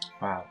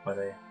 Wow, what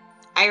a...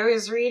 I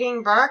was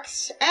reading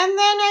books, and then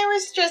I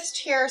was just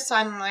here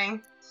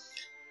suddenly.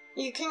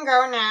 You can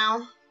go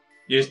now.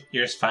 You're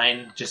just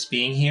fine just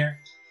being here?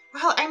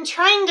 Well, I'm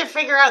trying to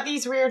figure out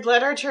these weird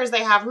literatures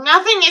they have.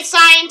 Nothing is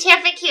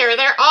scientific here.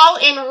 They're all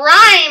in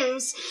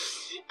rhymes.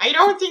 I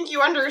don't think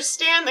you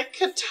understand the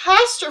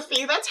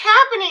catastrophe that's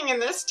happening in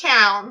this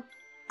town.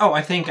 Oh,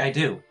 I think I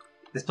do.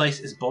 This place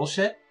is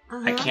bullshit.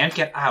 I can't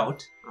get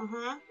out.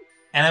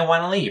 And I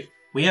want to leave.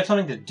 We have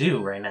something to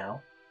do right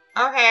now.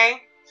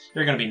 Okay.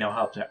 You're going to be no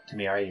help to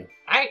me, are you?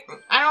 I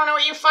don't know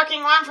what you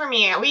fucking want from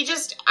me.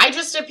 I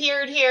just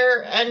appeared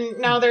here, and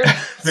now there's...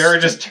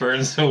 Vera just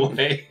turns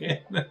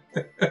away.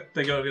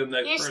 They go to the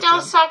next person. You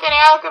still suck at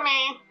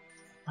alchemy.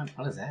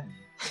 What does that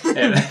mean?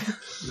 And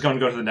he's going to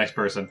go to the next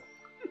person.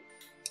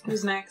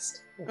 Who's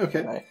next?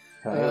 Okay.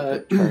 Have I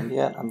returned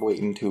yet? I'm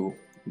waiting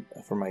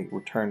for my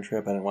return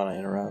trip. I didn't want to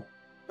interrupt.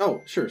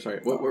 Oh, sure. Sorry.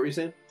 What were you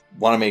saying?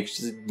 Want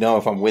to know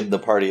if I'm with the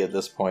party at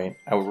this point.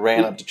 I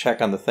ran up to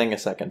check on the thing a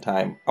second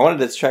time. I wanted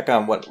to check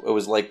on what it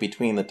was like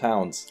between the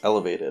towns,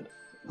 elevated.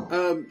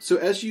 So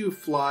as you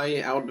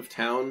fly out of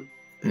town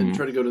and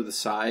try to go to the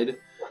side,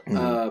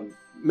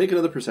 make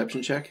another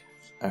perception check.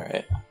 All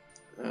right.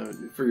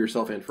 For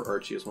yourself and for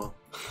Archie as well.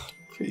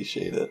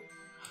 Appreciate it.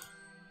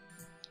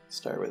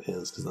 Start with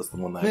his, because that's the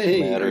one that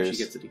Hey, matters. Archie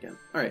gets it again.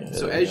 All right, Yeah,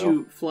 so there as we go.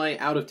 you fly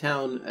out of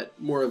town at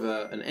more of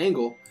an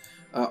angle,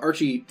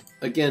 Archie,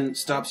 again,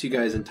 stops you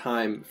guys in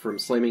time from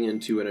slamming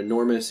into an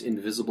enormous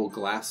invisible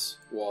glass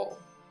wall.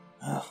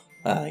 Oh,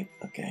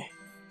 okay.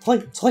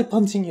 It's like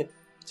punching it.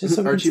 Just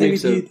so Archie we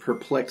makes can a say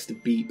perplexed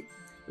beep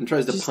and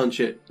tries to punch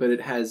it, but it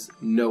has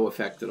no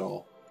effect at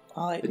all.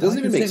 It doesn't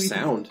even make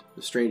sound,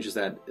 as strange as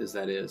that is.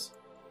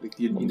 Like,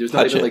 there's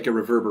not even like a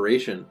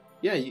reverberation.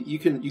 Yeah, you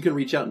can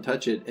reach out and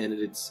touch it, and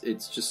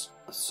it's just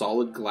a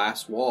solid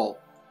glass wall,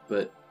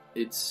 but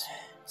it's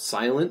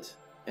silent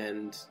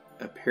and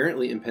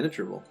apparently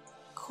impenetrable.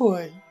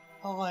 Cool.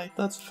 Alright,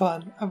 that's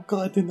fun. I'm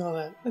glad to know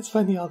that. It's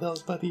funny how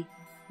those, buddy.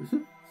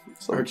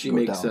 So Archie go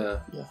makes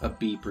down. a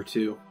beep or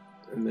two,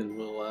 and then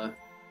we'll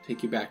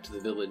take you back to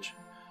the village.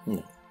 Yeah.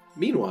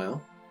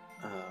 Meanwhile,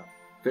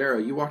 Vera,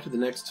 you walk to the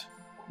next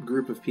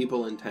group of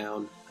people in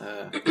town.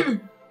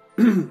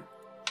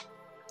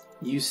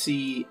 You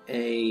see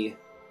a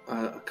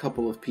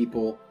couple of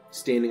people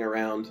standing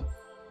around.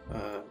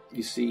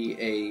 You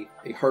see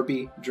a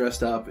harpy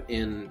dressed up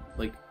in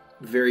like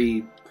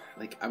very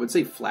like, I would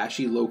say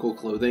flashy local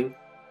clothing.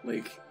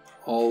 Like,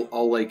 all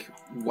like,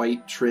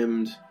 white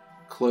trimmed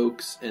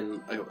cloaks and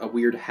a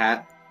weird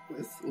hat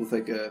with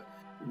like a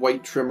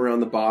white trim around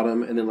the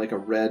bottom and then like a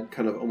red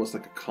kind of almost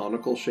like a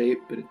conical shape,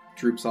 but it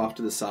droops off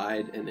to the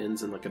side and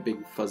ends in like a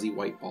big fuzzy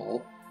white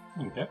ball.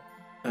 Okay.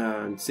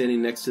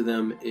 Standing next to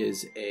them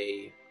is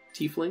a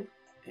tiefling,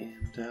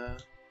 and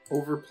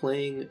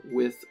overplaying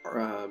with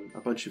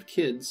a bunch of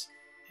kids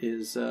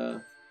is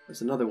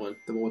there's another one,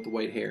 the one with the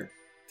white hair,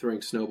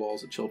 throwing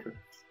snowballs at children.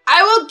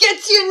 I will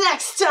get you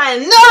next time!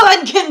 No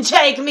one can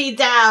take me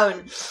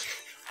down!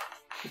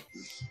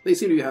 They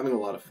seem to be having a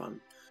lot of fun.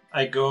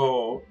 I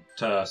go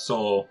to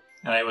Soul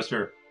and I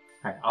whisper,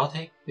 "Alright, I'll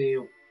take the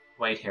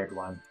white-haired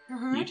one.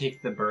 Mm-hmm. You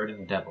take the bird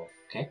and the devil,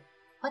 okay?"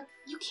 But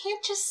you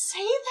can't just say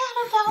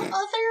that about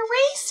other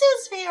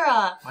races,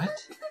 Vera! What?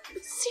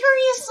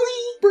 Seriously?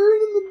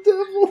 Bird and the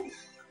devil!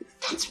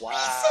 That's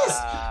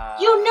racist!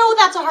 You know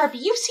that's a harpy.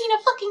 You've seen a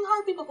fucking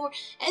harpy before.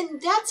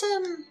 And that's,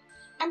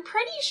 I'm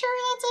pretty sure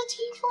that's a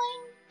tiefling.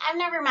 I've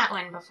never met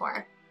one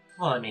before.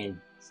 Well, I mean,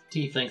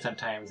 tiefling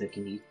sometimes they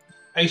can eat.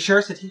 Are you sure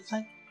it's a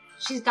tiefling?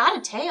 She's got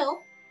a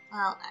tail.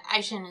 Well, I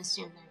shouldn't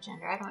assume their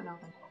gender. I don't know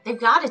them. They've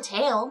got a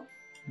tail.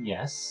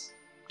 Yes.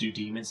 Do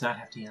demons not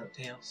have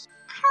tails?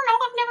 I don't know.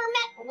 I've never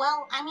met.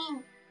 Well, I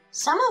mean,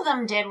 some of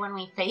them did when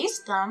we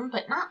faced them,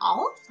 but not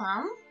all of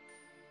them.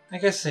 I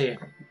guess they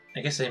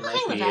might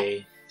with be that.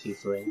 a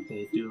tiefling.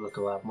 They do look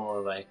a lot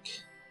more like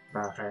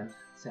our friend.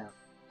 So.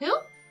 Who?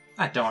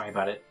 Don't worry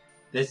about it.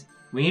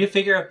 We need to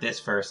figure out this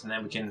first, and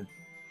then we can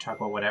talk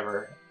about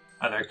whatever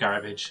other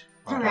garbage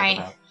we'll talk Right.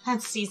 about.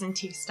 That's season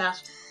 2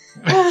 stuff.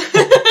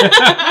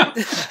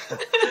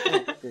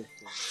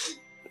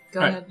 Go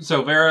Alright, ahead.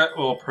 so Vera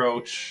will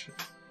approach,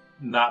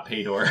 not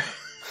Paydor.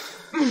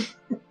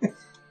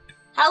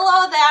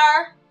 Hello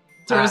there.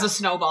 Throws Ah. a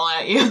snowball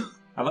at you.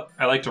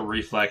 I like to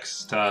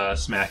reflex to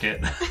smack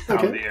it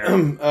out of the air.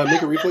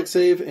 Make a reflex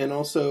save, and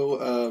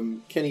also,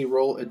 Kenny,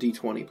 roll a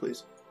d20,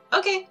 please.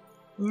 Okay.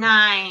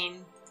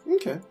 9.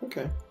 Okay.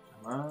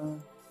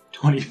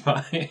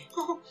 25.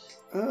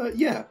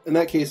 Yeah. In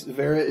that case,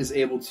 Vera is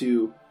able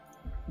to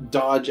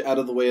dodge out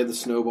of the way of the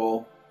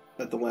snowball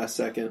at the last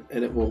second,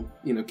 and it will,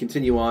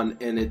 continue on,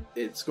 and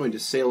it's going to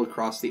sail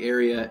across the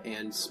area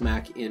and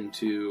smack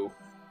into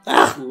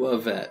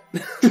Lovette.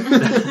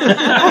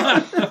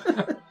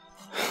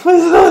 Who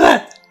threw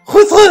that?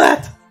 Who threw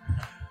that?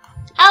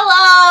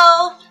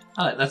 Hello!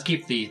 Alright, let's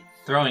keep the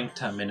throwing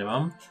to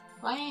minimum.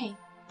 Wait,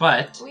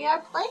 But, we are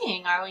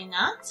playing, are we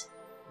not?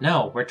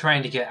 no, we're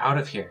trying to get out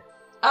of here.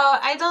 Oh,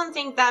 I don't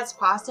think that's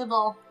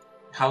possible.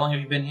 How long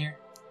have you been here?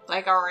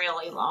 Like a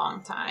really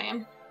long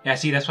time. Yeah,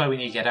 see, that's why we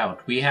need to get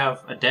out. We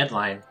have a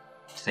deadline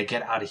to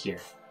get out of here.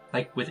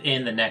 Like,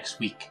 within the next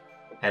week,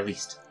 at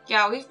least.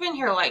 Yeah, we've been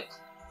here like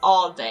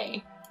all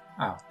day.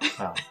 Oh,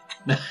 well.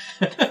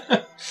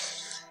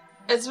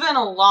 It's been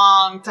a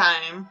long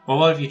time. Well,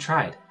 what have you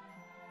tried?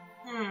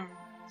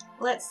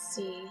 Let's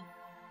see.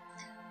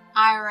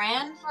 I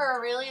ran for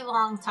a really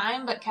long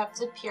time, but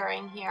kept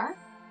appearing here.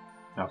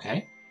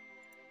 Okay.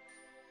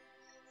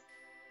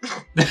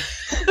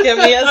 Give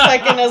me a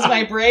second as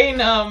my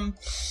brain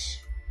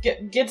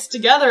gets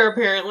together,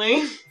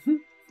 apparently.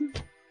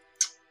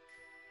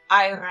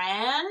 I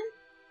ran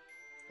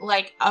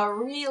like a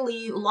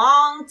really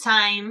long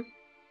time.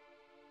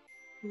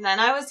 And then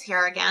I was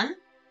here again.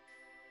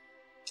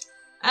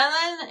 And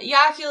then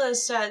Yaculus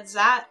said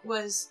that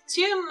was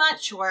too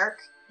much work.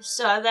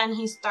 So then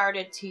he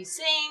started to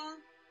sing.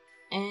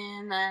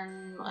 And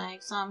then,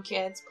 like, some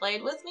kids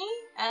played with me.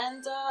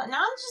 And now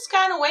I'm just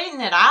kind of waiting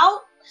it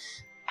out.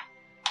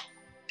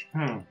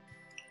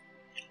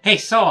 Hey,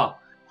 Saul,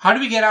 how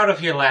did we get out of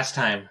here last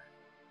time?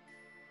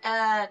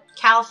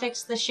 Cal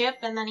fixed the ship,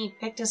 and then he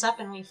picked us up,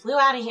 and we flew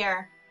out of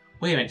here.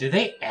 Wait a minute, did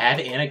they add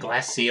in a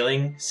glass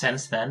ceiling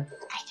since then?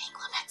 I think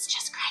Lovette's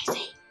just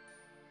crazy.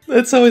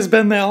 It's always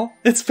been now.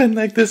 It's been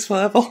like this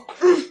forever.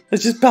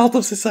 It's just part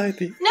of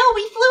society. No,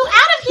 we flew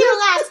out of here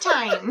last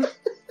time!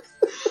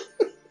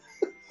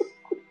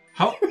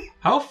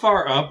 How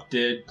far up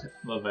did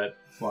Lovette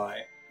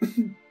fly?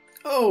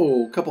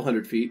 Oh, a couple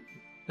 100 feet.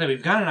 Now,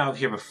 we've gotten out of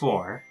here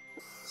before,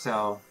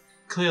 so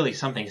clearly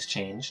something's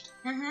changed.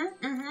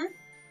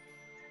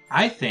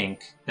 I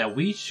think that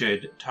we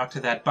should talk to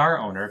that bar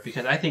owner,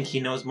 because I think he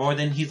knows more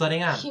than he's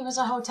letting on. He was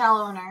a hotel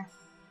owner.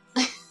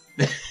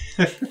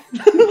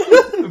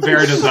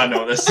 Vera does not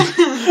know this.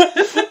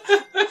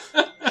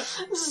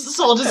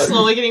 Soul just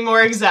slowly getting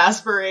more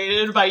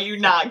exasperated by you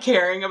not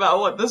caring about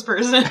what this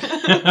person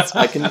is.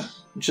 I can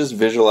just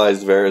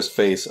visualize Vera's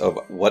face of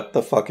what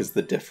the fuck is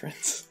the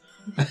difference?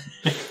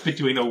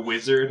 Between a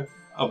wizard,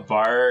 a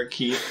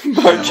barkeep, and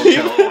a Barkeep.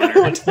 hotel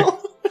owner.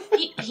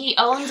 He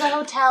owns a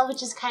hotel,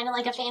 which is kind of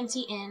like a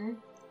fancy inn.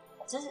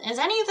 Is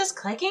any of this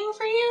clicking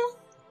for you?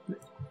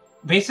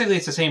 Basically,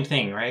 it's the same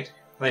thing, right?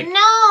 Like,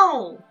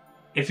 No!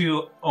 if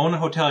you own a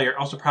hotel, you're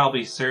also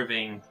probably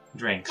serving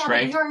drinks, Yeah,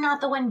 right? but you're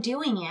not the one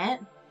doing it.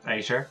 Are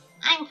you sure?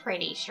 I'm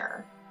pretty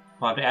sure.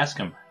 We'll have to ask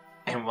him.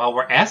 And while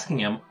we're asking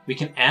him, we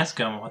can ask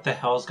him what the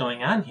hell's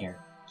going on here.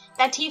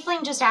 That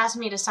tiefling just asked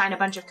me to sign a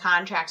bunch of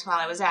contracts while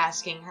I was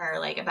asking her,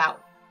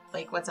 about,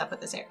 what's up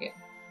with this area.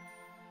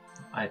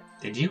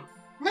 Did you?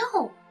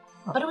 No,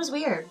 but it was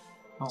weird.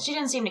 Oh. She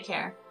didn't seem to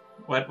care.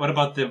 What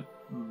about the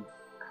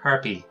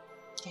harpy?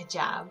 Good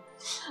job.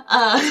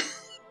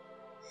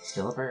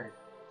 Still a bird.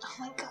 Oh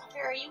my god,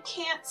 Vera, you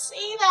can't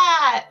say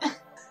that!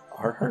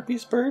 Are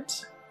harpies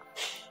birds?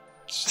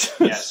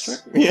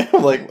 Yes. Yeah,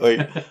 I'm like, wait.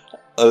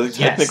 Are they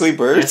technically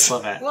birds? Yes,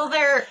 Lovette. Well,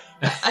 they're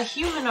a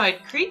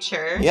humanoid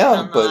creature.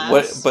 Yeah, but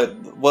nonetheless.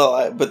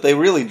 but they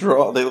really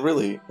draw. They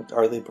really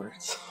are they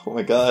birds? Oh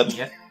my god!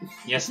 Yeah.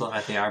 Yes,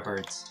 Lovette, they are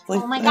birds.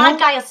 Oh my god,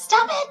 Gaia,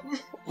 stop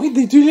it! Wait,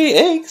 they do lay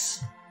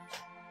eggs.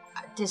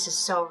 This is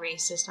so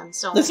racist on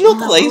so That's many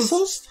not levels.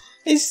 racist.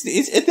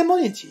 It's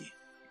etymology.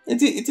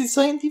 It's a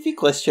scientific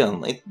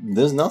question.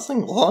 There's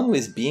nothing wrong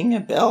with being a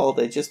bird.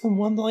 I just am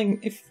wondering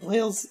if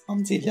whales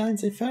on the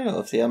lines they follow,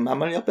 if they are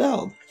mammal or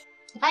bird.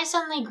 If I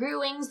suddenly grew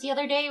wings the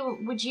other day,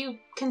 would you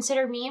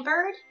consider me a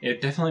bird?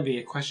 It'd definitely be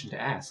a question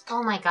to ask.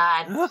 Oh my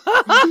god.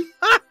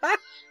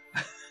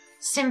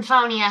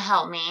 Symphonia,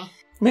 help me.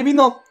 Maybe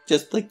not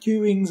just like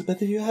 2 wings,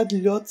 but if you had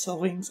lots of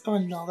wings, oh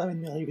no, that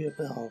would really be a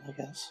bird, I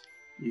guess.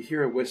 You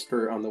hear a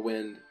whisper on the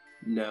wind.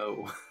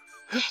 No.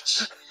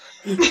 Bitch.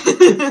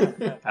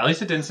 At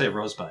least it didn't say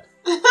rosebud.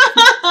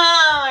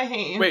 I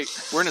hate you. Wait,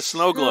 we're in a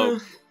snow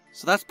globe.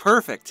 So that's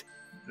perfect.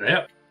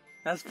 Yep.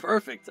 That's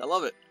perfect. I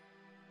love it.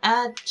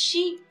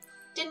 She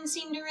didn't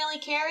seem to really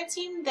care, it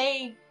seemed.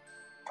 They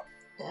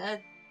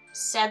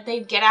said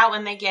they'd get out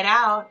when they get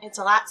out. It's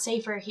a lot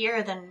safer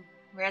here than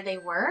where they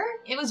were.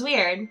 It was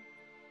weird.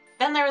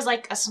 Then there was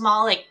a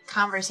small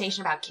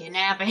conversation about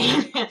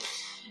kidnapping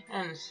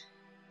and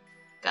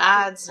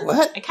gods. And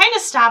What? I kind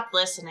of stopped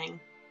listening.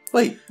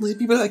 Wait, these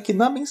people are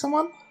kidnapping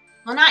someone?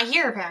 Well, not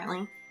here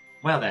apparently.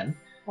 Well then.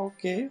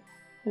 Okay.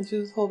 I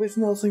just hope it's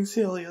nothing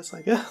serious,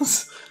 I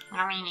guess.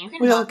 I mean, you can.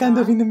 We are talk kind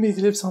more. of in the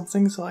middle of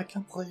something, so I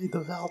can't really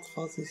devout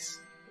for this.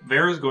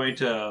 Vera's going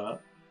to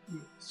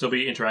still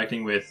be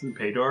interacting with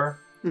Paydor.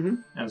 Mm-hmm.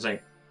 And it's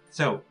like,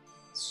 so,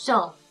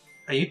 So,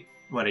 are you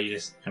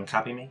just going to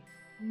copy me?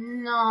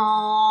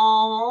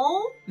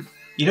 no.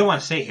 You don't want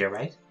to stay here,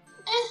 right?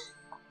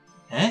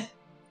 Eh?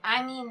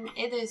 I mean,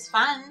 it is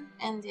fun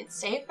and it's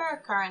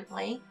safer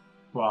currently.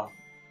 Well,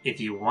 if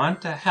you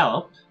want to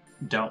help,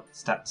 don't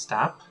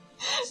stop.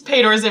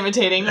 Paydor's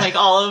imitating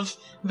all of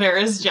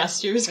Vera's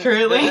gestures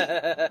currently.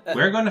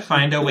 We're going to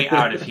find a way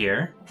out of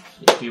here.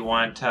 If you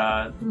want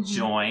to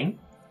join,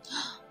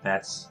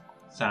 that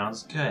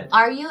sounds good.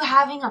 Are you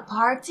having a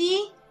party?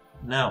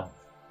 No.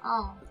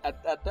 Oh.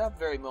 At that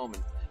very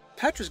moment,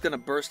 Petra's gonna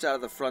burst out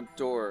of the front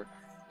door,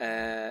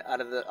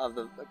 out of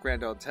the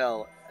Grand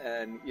Hotel,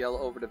 and yell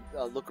over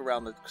to look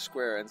around the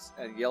square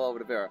and yell over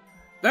to Vera.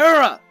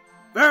 Vera,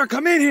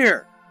 come in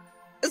here!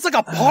 It's like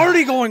a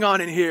party going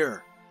on in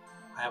here.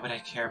 Why would I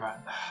care about...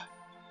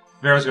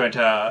 Vera's going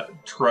to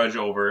trudge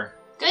over.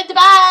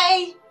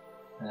 Goodbye!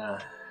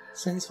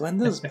 Since when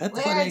does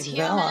Petra Where like is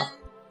Vera? human?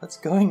 What's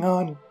going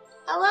on?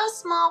 Hello,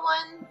 small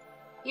one.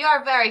 You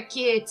are very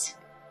cute.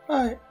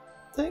 Alright,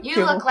 thank you.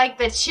 You look like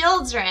the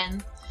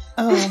children.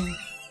 I'm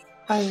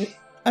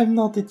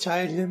not a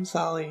child, I'm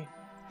sorry.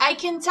 I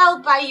can tell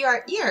by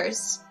your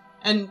ears.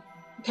 And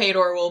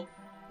Paydor will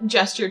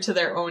gesture to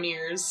their own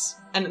ears,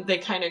 and they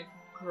kind of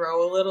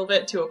grow a little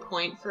bit to a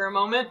point for a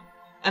moment,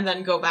 and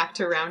then go back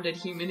to rounded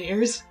human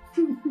ears.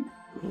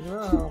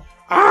 Wow.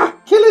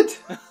 Kill it!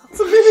 It's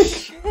a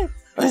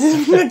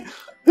mimic!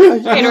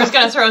 Paydor's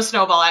gonna throw a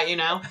snowball at you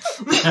now.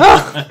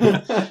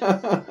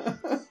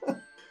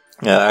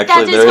 Yeah, That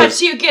actually, is what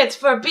you get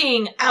for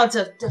being out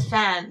of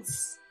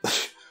defense.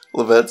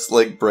 Lovette's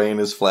brain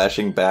is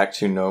flashing back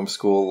to Gnome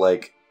School,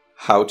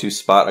 how to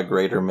spot a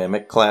greater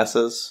mimic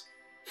classes.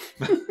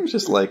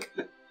 Just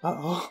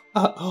Uh-oh.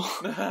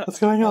 What's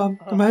going on?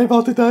 Am I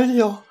about to die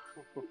here?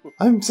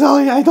 I'm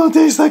sorry, I don't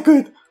taste that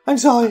good. I'm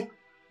sorry.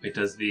 Wait,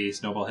 does the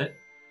snowball hit?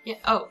 Yeah.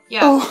 Oh,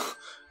 yeah. Oh.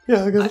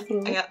 Yeah, I gotta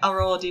throw it. I'll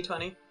roll a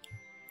d20.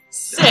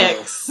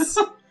 6.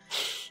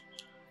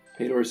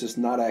 Paydor's just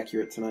not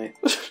accurate tonight.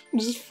 I'm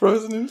just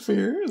frozen in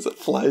fear as it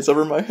flies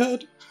over my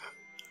head.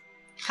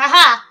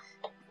 Haha!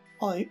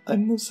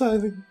 I'm not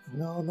sorry.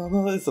 No.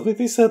 That's what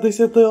they said. They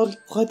said they'll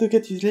try to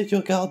get you to let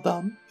your guard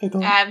down.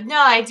 I have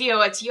no idea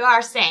what you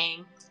are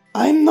saying.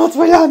 I'm not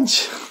for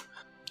lunch.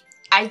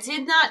 I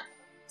did not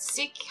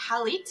sick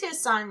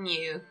Halitis on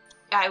you.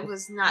 I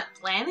was not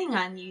planning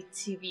on you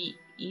to be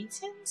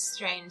eaten,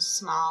 strange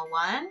small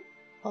one.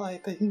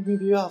 Alright, I think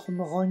maybe you are from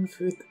the wrong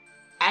food.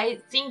 I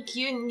think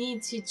you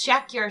need to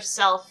check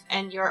yourself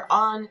and your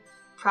own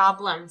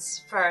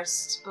problems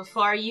first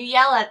before you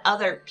yell at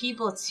other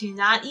people to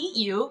not eat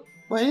you.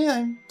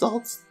 Well,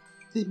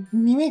 the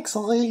mimics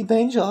are really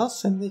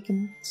dangerous and they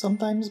can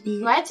sometimes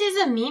be... What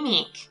is a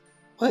mimic?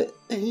 What?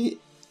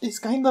 It's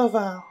kind of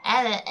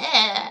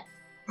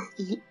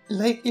it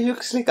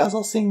looks like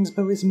other things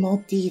but with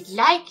more teeth.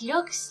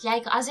 Looks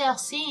like other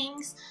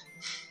things.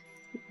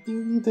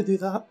 You need to do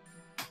that.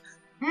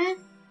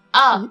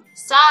 Oh,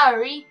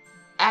 sorry.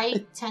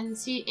 I tend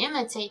to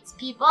imitate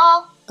people.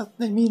 I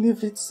mean,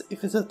 if it's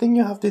a thing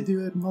you have to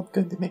do, I'm not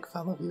going to make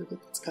fun of you, but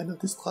it's kind of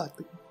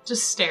distracting.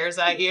 Just stares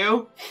at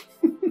you.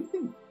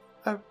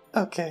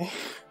 Okay.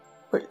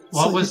 Wait,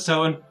 What was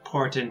so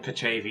important,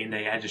 Petravian,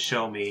 they had to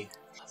show me?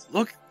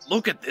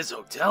 Look at this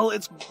hotel.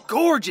 It's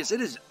gorgeous.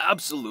 It is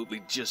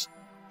absolutely just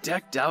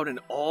decked out in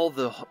all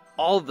the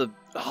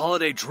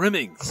holiday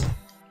trimmings.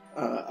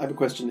 I have a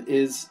question.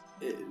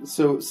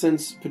 So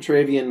since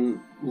Petravian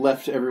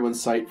left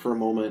everyone's sight for a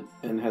moment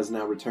and has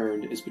now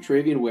returned, is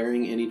Petravian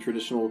wearing any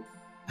traditional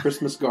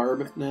Christmas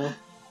garb now?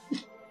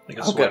 Like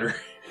a sweater.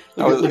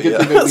 Like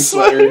a big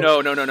sweater?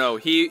 No.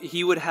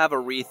 He would have a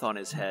wreath on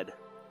his head.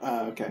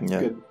 Okay.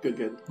 Yeah.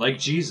 Good. Like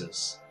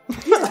Jesus.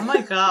 Oh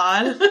my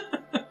god.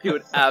 He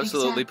would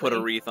absolutely put a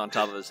Exactly. wreath on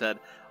top of his head,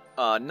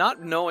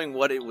 not knowing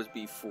what it would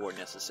be for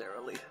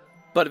necessarily,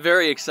 but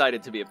very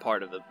excited to be a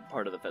part of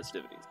the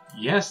festivities.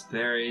 Yes,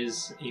 there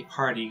is a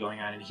party going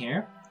on in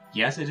here.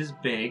 Yes, it is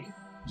big.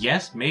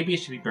 Yes, maybe it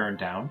should be burned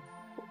down.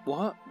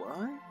 What?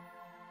 Why?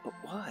 But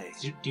why?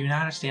 Do you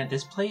not understand?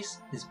 This place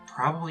is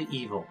probably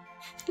evil.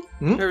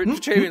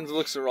 Petravian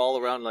looks her all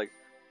around like,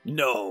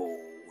 no,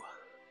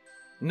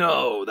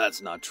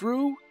 that's not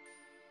true.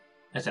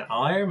 Listen,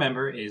 all I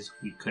remember is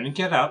we couldn't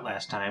get out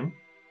last time,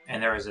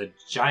 and there was a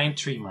giant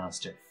tree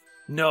monster.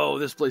 No,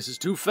 this place is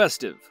too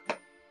festive.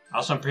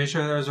 Also, I'm pretty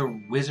sure there was a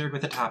wizard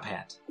with a top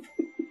hat.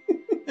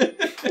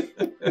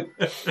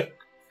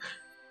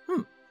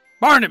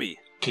 Barnaby!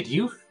 Could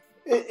you?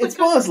 It's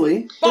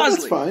Bosley. Bosley!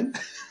 That's fine.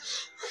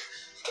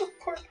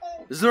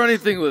 Is there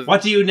anything with...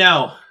 What do you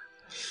know?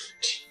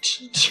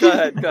 Go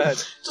ahead.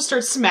 Just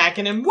start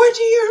smacking him. What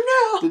do you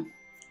know?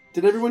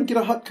 Did everyone get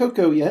a hot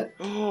cocoa yet?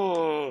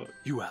 Oh,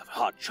 you have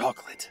hot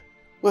chocolate.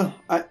 Well,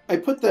 I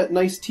put that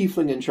nice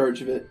tiefling in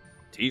charge of it.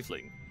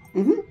 Tiefling?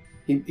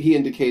 Mm-hmm. He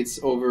indicates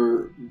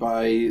over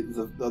by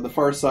the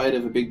far side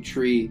of a big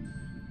tree.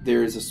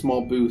 There's a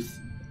small booth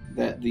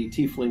that the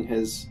tiefling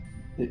is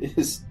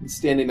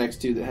standing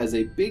next to that has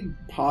a big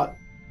pot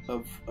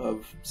of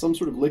some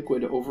sort of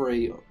liquid over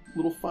a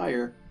little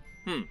fire.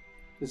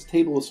 There's a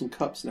table with some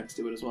cups next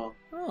to it as well.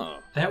 Oh.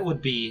 That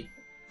would be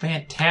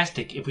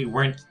fantastic if we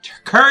weren't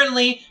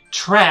currently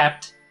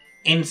trapped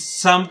in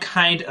some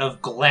kind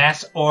of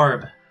glass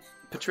orb.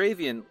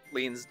 Petravian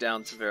leans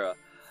down to Vera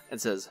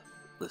and says,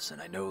 listen,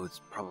 I know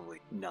it's probably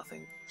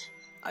nothing.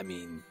 I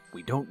mean,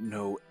 we don't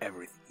know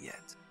everything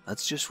yet.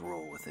 Let's just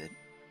roll with it.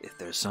 If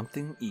there's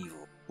something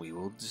evil, we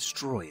will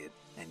destroy it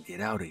and get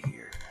out of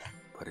here.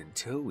 But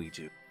until we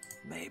do,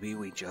 maybe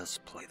we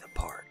just play the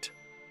part.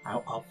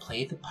 I'll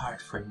play the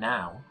part for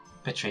now,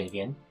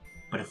 Petravian.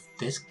 But if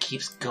this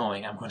keeps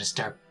going, I'm going to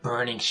start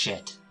burning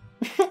shit.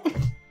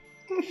 I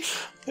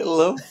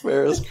love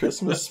Vera's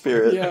Christmas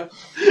spirit. Yeah.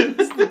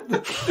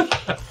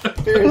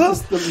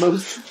 Vera's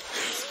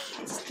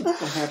just the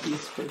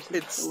happiest person.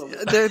 It's I love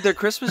it. their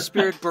Christmas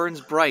spirit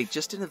burns bright,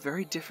 just in a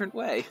very different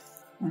way.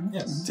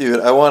 Yes. Dude,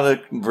 I want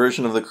a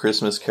version of the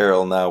Christmas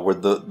Carol now where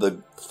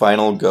the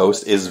final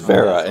ghost is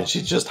Vera and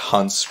she just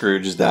hunts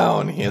Scrooge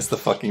down. He has to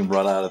fucking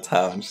run out of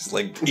town. She's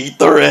like, eat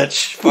the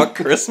rich! Fuck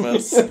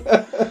Christmas!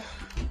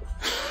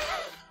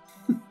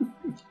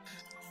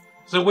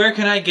 So where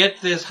can I get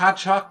this hot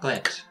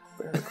chocolate?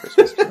 Vera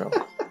Christmas Carol.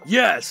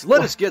 Yes,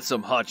 let us get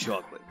some hot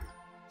chocolate.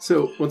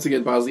 So, once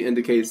again, Bosley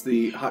indicates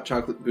the hot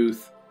chocolate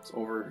booth is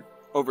over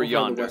Over on the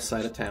yonder. west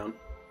side of town.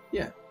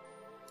 Yeah.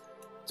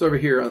 It's over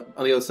here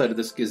on the other side of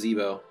this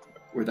gazebo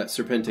where that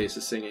Serpentes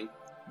is singing.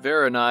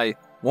 Vera and I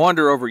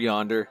wander over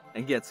yonder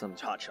and get some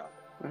hot chocolate.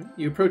 All right.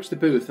 You approach the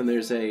booth and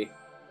there's a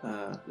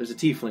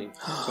tiefling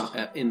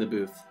in the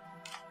booth.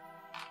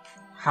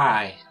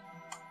 Hi.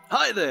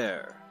 Hi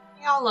there!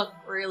 Y'all look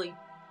really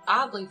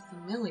oddly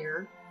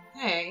familiar.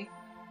 Hey.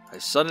 I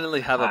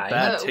suddenly have a Hi.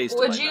 bad taste in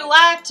Would my you mouth.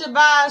 like to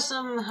buy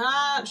some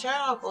hot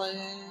chocolate?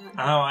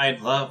 Oh,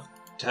 I'd love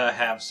to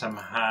have some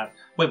hot...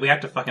 Wait, we have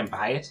to fucking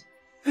buy it?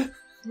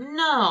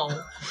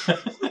 No.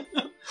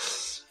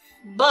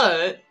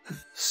 But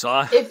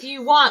Saw? if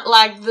you want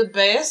like the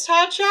best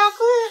hot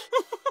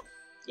chocolate,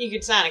 you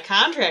could sign a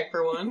contract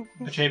for one.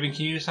 Petravian,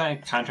 can you sign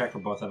a contract for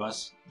both of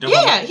us? Here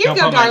you don't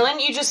go, put my- darling.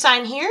 You just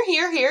sign here,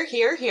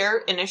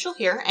 initial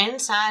here, and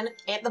sign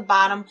at the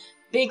bottom.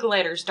 Big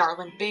letters,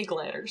 darling, big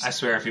letters. I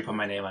swear if you put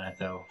my name on it,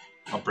 though,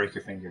 I'll break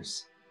your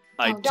fingers.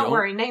 Don't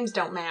worry, names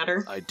don't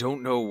matter. I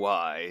don't know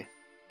why,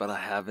 but I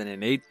have an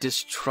innate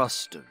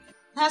distrust of you.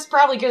 That's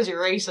probably because you're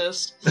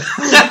racist.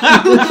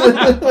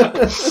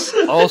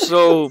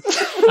 Also,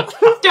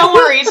 Don't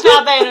worry, it's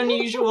not that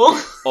unusual.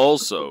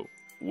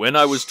 when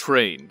I was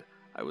trained,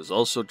 I was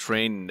also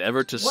trained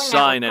never to We're never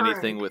sign current.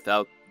 anything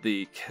without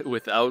the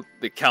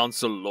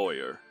council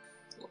lawyer.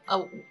 A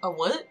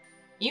what?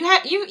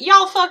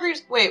 Y'all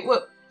fuckers. Wait,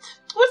 what?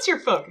 What's your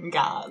fucking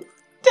god?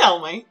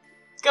 Tell me.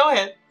 Go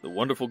ahead. The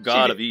wonderful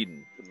god of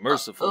Eden, the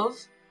merciful. Of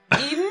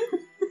Eden?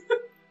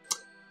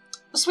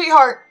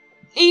 Sweetheart,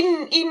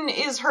 Eden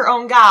is her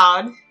own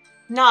god,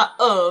 not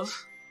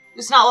of.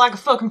 It's not like a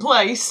fucking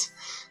place.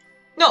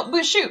 No,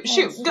 but shoot.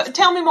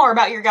 Tell me more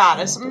about your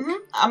goddess.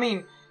 I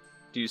mean,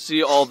 Do you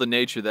see all the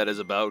nature that is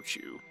about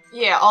you?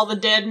 Yeah, all the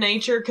dead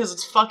nature because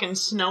it's fucking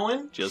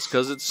snowing. Just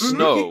because it's Mm-hmm.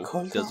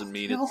 snow doesn't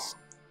mean it's...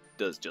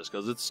 Just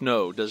because it's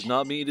snow does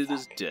not mean it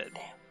is dead.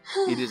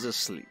 It is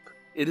asleep.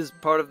 It is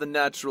part of the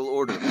natural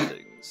order of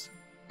things.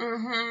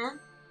 Mm-hmm.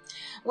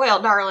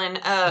 Well, darling,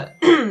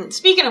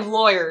 speaking of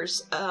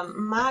lawyers,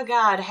 my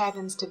god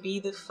happens to be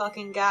the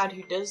fucking god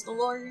who does the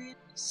lawyering.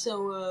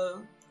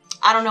 So,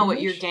 I don't know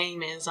what your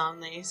game is on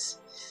this.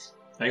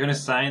 Are you going to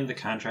sign the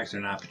contracts or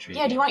not, Petravian?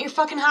 Yeah, do you want your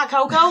fucking hot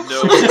cocoa?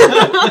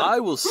 No, I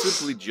will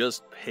simply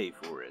just pay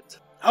for it.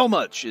 How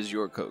much is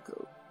your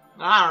cocoa?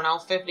 I don't know,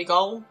 50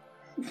 gold?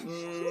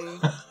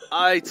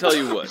 I tell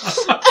you what.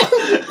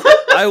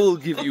 I will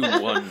give you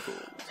 1 gold.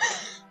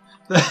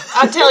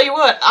 I tell you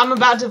what, I'm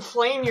about to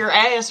flame your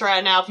ass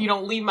right now if you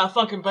don't leave my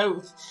fucking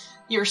booth.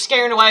 You're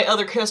scaring away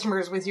other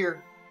customers with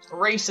your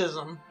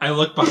racism. I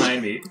look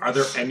behind me. Are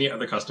there any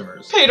other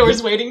customers?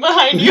 Pedor's waiting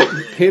behind you.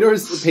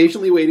 Pedor's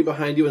patiently waiting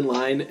behind you in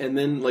line, and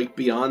then, like,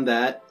 beyond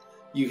that,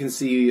 you can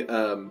see,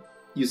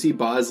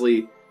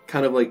 Bosley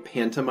kind of, like,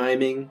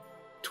 pantomiming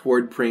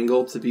toward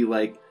Pringle to be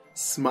like,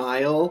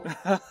 smile.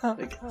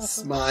 Like,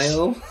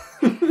 smile.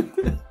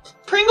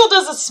 Pringle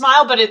does a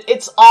smile, but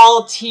it's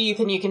all teeth,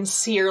 and you can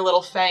see her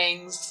little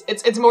fangs.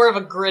 It's more of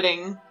a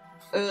gritting.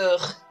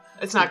 Ugh.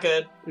 It's not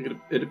good.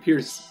 It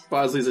appears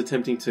Bosley's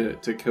attempting to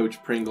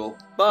coach Pringle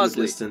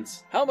Bosley,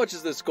 distance. how much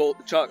is this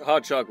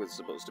hot chocolate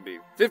supposed to be?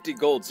 50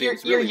 gold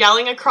seems You're really...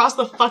 yelling across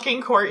the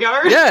fucking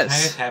courtyard? I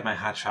Yes! just had my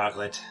hot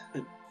chocolate.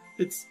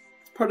 It's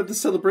part of the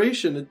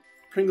celebration.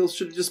 Pringle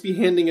should just be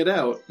handing it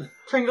out.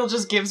 Pringle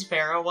just gives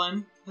Vera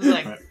one. He's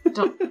like,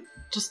 don't, can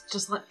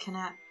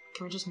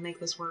we just make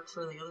this work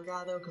for the other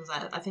guy, though? Because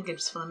I think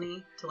it's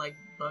funny to, like,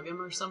 bug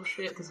him or some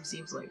shit, because he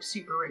seems, like,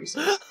 super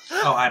racist.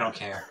 Oh, I don't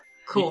care.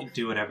 Cool. You can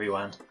do whatever you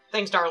want.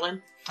 Thanks,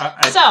 darling.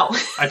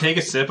 I take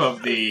a sip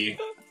of the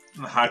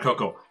hot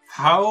cocoa.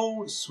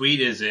 How sweet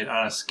is it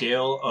on a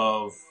scale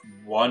of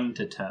 1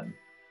 to 10?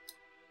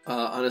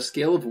 On a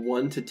scale of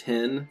 1 to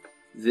 10,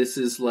 this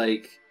is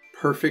like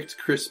perfect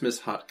Christmas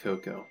hot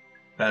cocoa.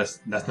 That's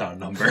not a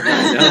number.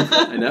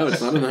 I know,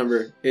 it's not a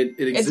number. It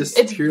exists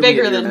it's purely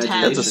bigger in your than 10.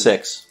 imagination. That's a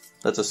 6.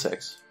 That's a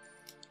 6.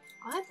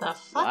 What the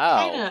fuck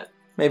Wow. kind of...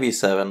 Maybe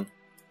 7.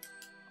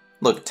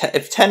 Look,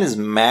 if 10 is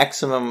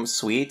maximum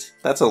sweet,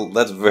 that's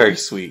very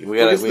sweet.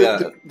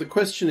 The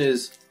question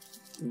is,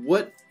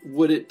 what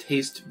would it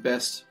taste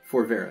best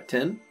for Vera?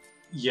 10?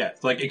 Yeah,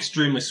 like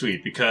extremely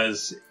sweet,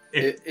 because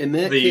if In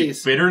that the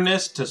case,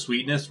 bitterness to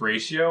sweetness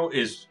ratio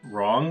is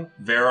wrong,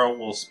 Vera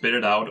will spit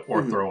it out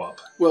or throw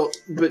up. well,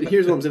 but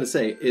here's what I'm going to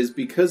say, is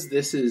because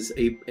this is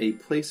a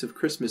place of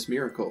Christmas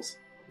miracles,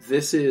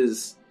 this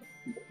is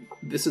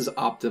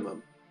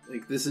optimum.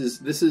 Like, this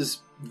is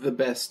the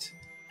best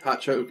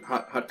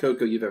hot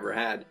cocoa you've ever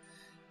had,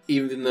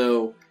 even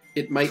though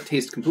it might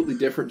taste completely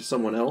different to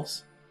someone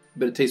else,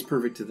 but it tastes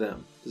perfect to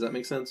them. Does that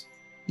make sense?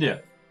 Yeah.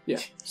 Yeah.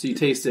 So you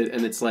taste it,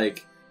 and it's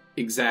like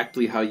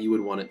exactly how you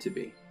would want it to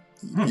be.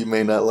 You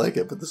may not like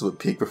it, but this is what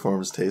peak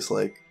performance tastes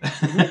like.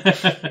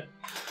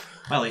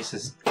 Well, at least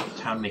this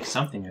town makes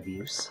something of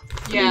use.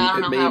 Yeah, I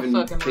don't it may know how even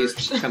it fucking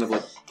taste works. kind of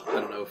like, I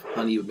don't know if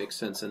honey would make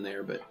sense in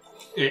there, but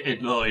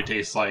It literally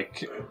tastes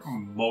like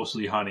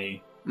mostly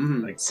honey.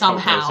 Like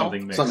Somehow. cocoa,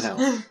 something mixed.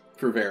 somehow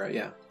for Vera,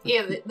 yeah.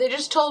 Yeah, they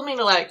just told me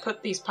to, like,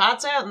 put these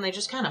pots out, and they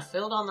just kind of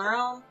filled on their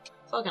own.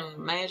 Fucking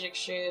magic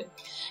shit.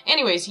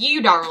 Anyways,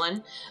 you,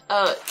 darling,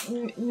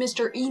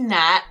 Mr.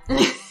 E-Nat, tell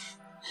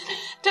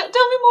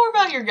me more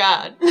about your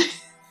god. Do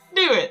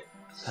it.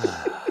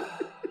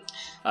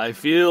 I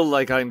feel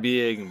like I'm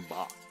being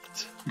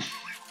mocked.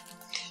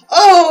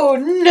 Oh,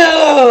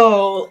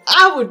 no!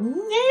 I would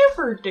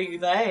never do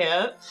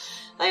that.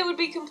 They would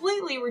be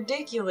completely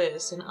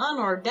ridiculous and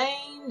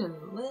unordained and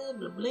blah,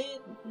 blah, blah,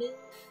 blah.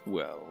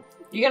 Well,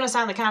 You gonna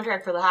sign the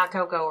contract for the hot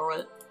cocoa or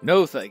what?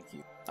 no thank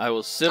you. I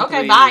will simply...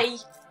 Okay, bye.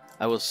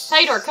 I will...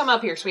 Tater, come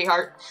up here,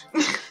 sweetheart.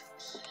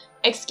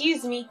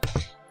 Excuse me.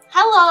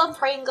 Hello,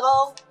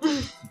 Pringle.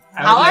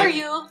 How are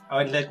you?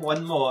 I would like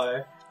one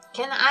more.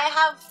 Can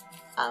I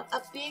have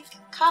a big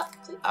cup?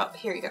 Oh,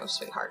 here you go,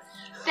 sweetheart.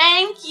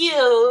 Thank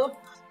you.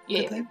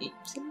 Yeah. Could I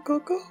some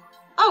cocoa?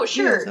 Oh,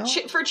 sure.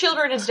 Yes, For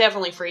children, it's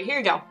definitely free. Here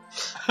you go.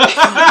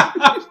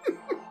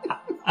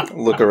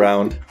 Look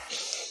around.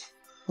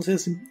 Was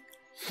this?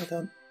 I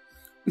don't.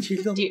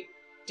 Children.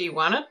 Do you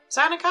want to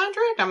sign a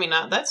contract? I mean,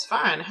 that's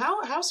fine.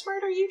 How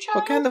smart are you, child?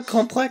 What kind of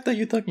contract are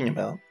you talking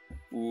about?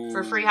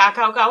 For free hot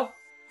cocoa?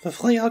 For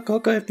free hot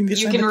cocoa, I have to You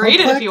sign can a read it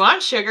if contract? you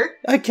want, sugar.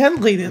 I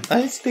can read it.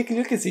 I speak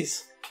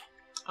Lucasese.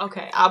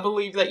 Okay, I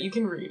believe that you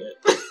can read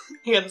it.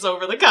 Hands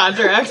over the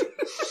contract.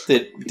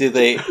 Did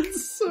they?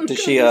 So Does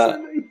she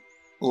condescending.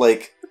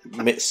 like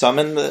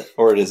summon the,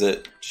 or does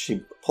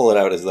she pull it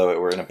out as though it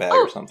were in a bag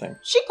Oh. or something?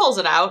 She pulls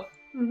it out.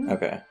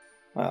 Okay,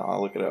 well,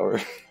 I'll look it over.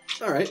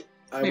 All right.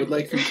 I would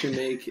like you to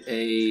make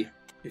a.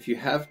 If you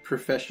have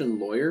profession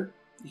lawyer,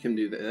 you can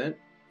do that.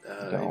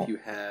 Don't. If you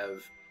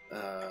have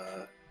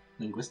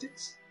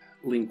Linguistics?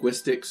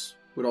 linguistics,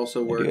 would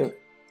also I work. do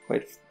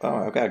quite. Oh,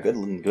 I've got a good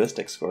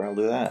linguistics score. I'll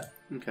do that.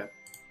 Okay.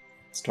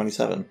 It's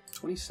 27.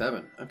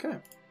 27. Okay.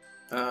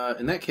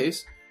 In that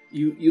case,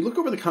 You look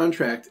over the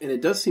contract, and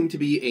it does seem to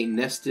be a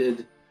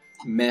nested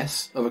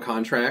mess of a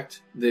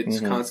contract that's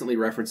constantly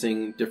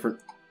referencing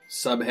different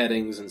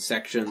subheadings and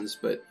sections,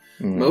 but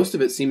most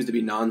of it seems to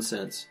be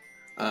nonsense.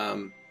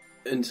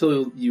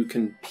 Until you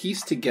can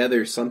piece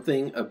together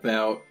something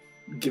about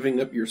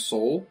giving up your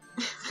soul.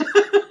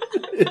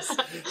 It's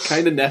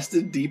kind of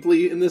nested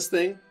deeply in this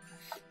thing.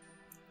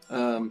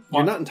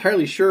 You're not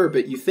entirely sure,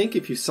 but you think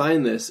if you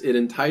sign this, it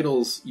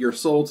entitles your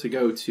soul to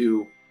go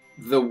to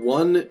the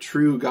one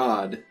true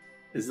God.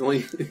 Is the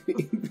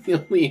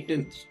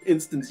only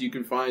instance you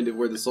can find of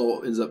where the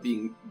soul ends up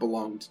being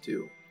belonged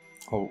to.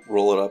 I'll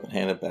roll it up and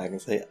hand it back and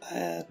say,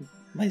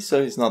 my soul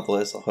is not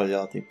less a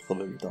hoyati,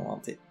 probably don't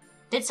want it.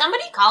 Did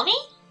somebody call me?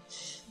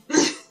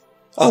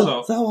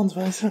 Oh, that one's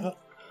nice.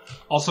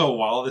 Also,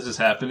 while this is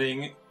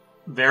happening,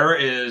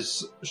 Vera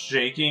is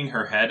shaking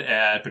her head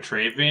at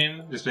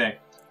Petravian, just being,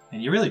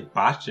 and you really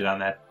botched it on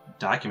that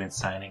document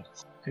signing.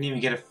 Couldn't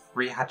even get a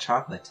free hot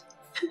chocolate.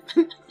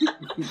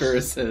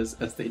 Vera says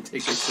as they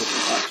take a sip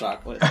of hot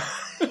chocolate.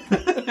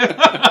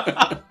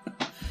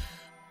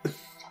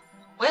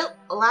 Well,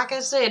 like I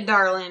said,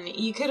 darling,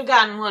 you could have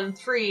gotten one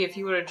free if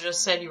you would have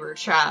just said you were a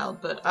child,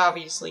 but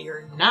obviously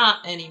you're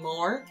not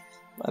anymore.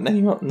 Not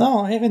anymore? No,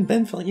 I haven't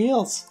been for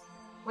years.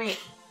 Wait,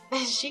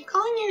 is she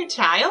calling you a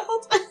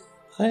child?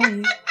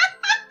 Hey.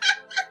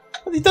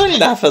 What are you doing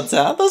that for,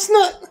 Dad? That's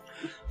not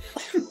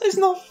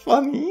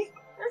funny.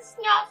 That's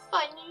not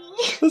funny.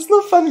 That's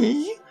not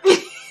funny.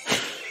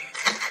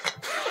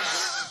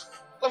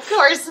 Of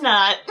course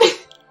not.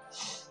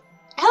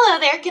 Hello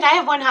there, could I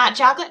have one hot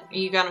chocolate? Are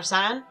you gonna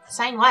sign?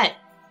 Sign what?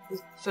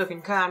 This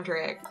fucking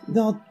contract.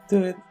 Don't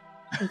do it.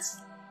 It's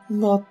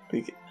not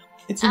big.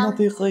 It's not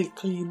really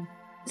clean.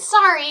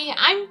 Sorry,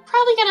 I'm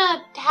probably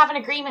gonna have an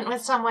agreement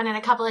with someone in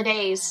a couple of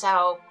days,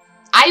 so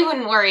I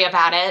wouldn't worry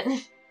about it.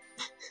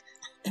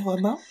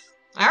 What now?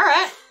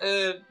 Alright,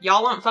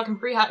 y'all want fucking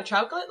free hot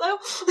chocolate, though?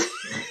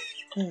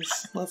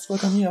 Yes, let's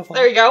look on here.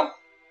 There you go.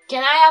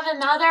 Can I have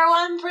another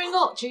one,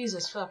 Pringle?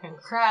 Jesus fucking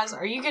Christ,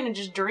 are you gonna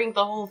just drink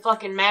the whole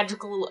fucking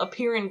magical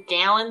appearing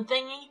gallon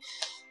thingy?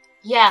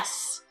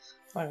 Yes.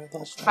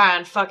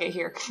 Fine, fuck it,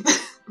 here.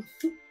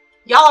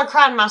 Y'all are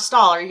crowding my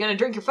stall. Are you gonna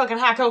drink your fucking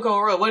hot cocoa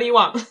or what do you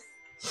want?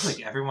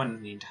 Like everyone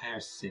in the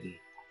entire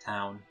city,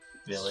 town,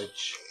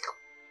 village.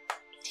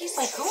 Tastes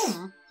like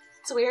home.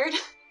 It's weird.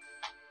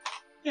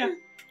 Yeah.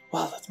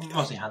 Wow, that's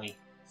mostly honey.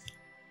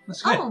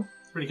 That's good. Oh.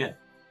 It's pretty good.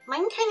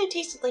 Mine kind of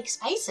tasted like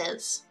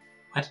spices.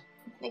 What?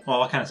 Like well,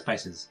 what kind of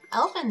spices?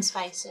 elfin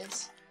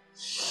spices.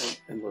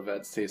 And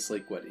Lovette's tastes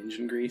like what?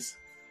 Engine grease?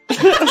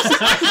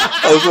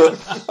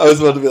 I was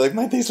about to be like,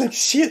 mine tastes like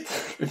shit.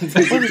 It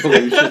tastes like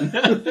pollution.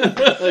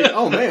 Like,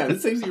 oh man,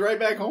 this takes you right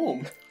back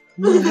home.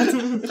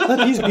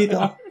 That is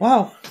bitter.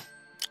 Wow.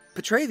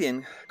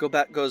 Petravian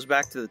goes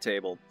back to the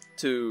table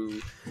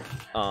to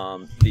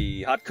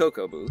the hot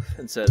cocoa booth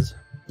and says,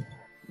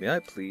 "May I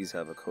please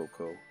have a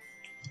cocoa?"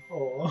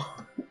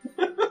 Oh.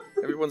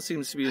 Everyone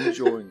seems to be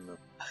enjoying them.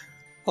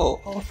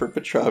 I'll offer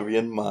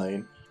Petravian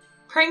mine.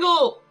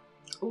 Pringle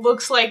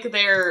looks like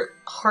their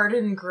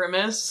hardened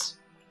grimace.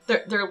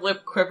 Their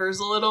lip quivers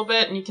a little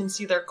bit, and you can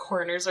see their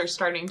corners are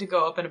starting to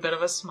go up in a bit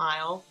of a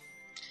smile.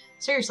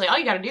 Seriously, all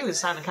you gotta do is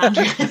sign the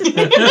contract.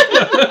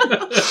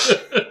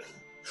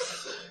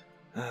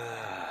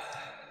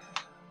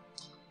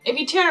 If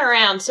you turn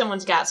around,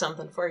 someone's got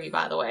something for you,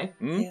 by the way.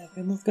 Yeah,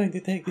 I'm not going to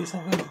take this.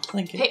 I'm going to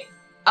drink it.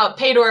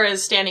 Pedor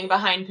is standing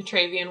behind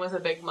Petravian with a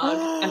big mug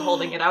and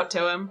holding it out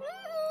to him.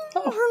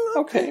 Oh,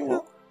 okay,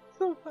 well.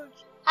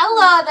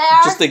 Hello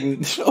there! Just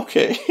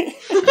okay.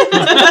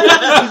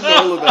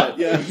 Lovette,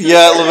 yeah.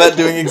 Yeah, Lovette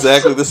doing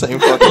exactly the same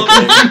fucking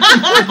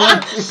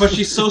thing. But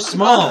she's so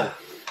small.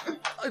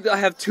 I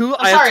have two.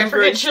 I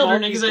forget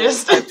children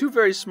exist. I have two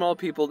very small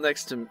people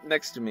next to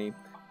me.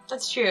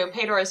 That's true.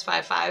 Pedor is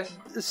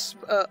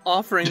 5'5".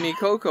 Offering me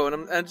cocoa,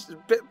 and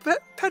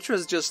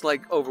Petra's just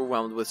like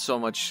overwhelmed with so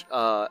much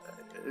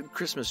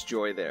Christmas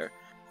joy there.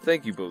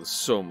 Thank you both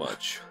so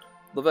much,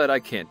 Lovette. I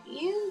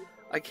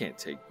can't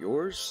take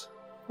yours.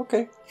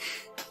 Okay.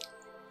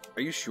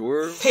 Are you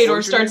sure?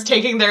 Pedor starts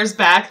taking theirs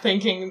back,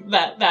 thinking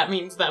that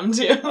means them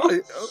too.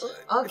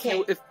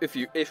 Okay.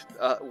 If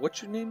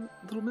what's your name,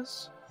 little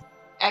miss?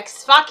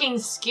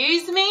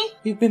 Excuse me?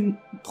 We've been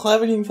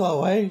traveling for a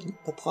while,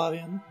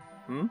 Petravian.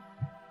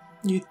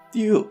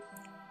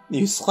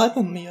 You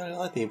threatened me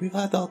already.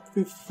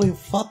 We've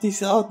fought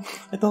this out.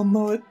 I don't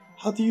know it.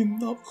 How do you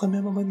not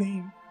remember my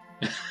name?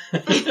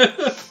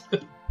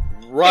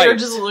 Right. Pedor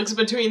just looks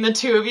between the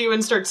two of you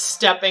and starts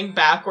stepping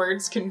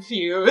backwards,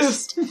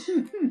 confused.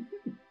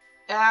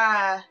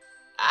 I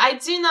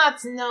do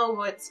not know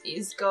what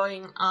is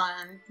going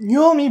on.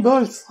 You and me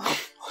both.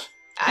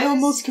 I You're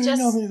was not going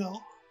just on me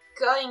though.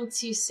 going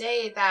to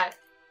say that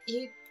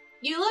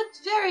you looked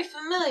very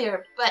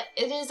familiar, but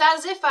it is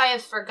as if I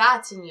have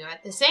forgotten you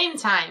at the same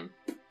time,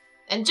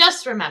 and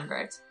just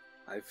remembered.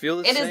 I feel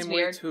the same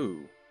way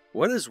too.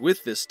 What is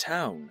with this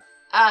town?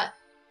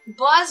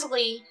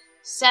 Bosley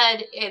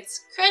said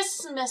it's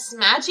Christmas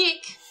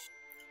magic.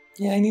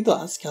 Yeah, I need to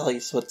ask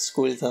Alice what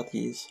school that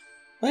is.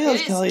 Well, Who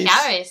is guys,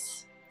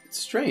 Garrus? It's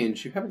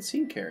strange. You haven't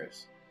seen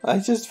Karis. I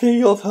just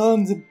figured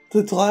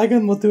the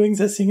dragon was doing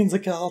the thing in the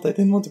cart. I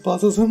didn't want to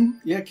bother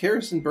them. Yeah,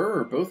 Karis and Burr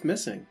are both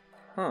missing.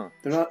 Huh.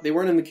 They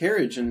weren't in the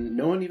carriage, and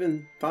no one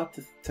even thought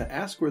to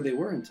ask where they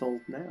were until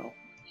now.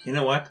 You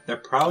know what? They're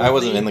probably... I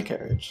wasn't in the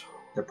carriage.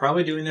 They're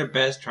probably doing their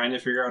best trying to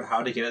figure out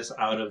how to get us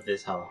out of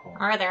this hellhole.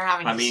 Or they're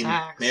having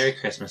sex. Merry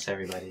Christmas,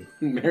 everybody.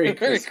 Merry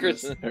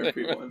Christmas,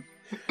 everyone.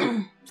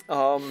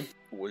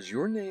 Was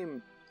your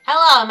name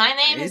Hello, my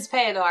name is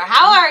Pedor.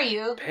 How are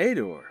you?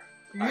 Pedor?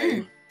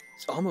 I'm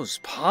almost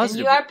And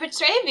positive. you are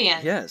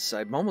Petravian. Yes,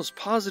 I'm almost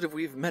positive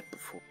we've met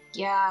before.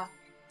 Yeah.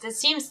 That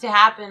seems to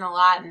happen a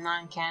lot in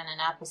non-canon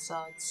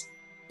episodes.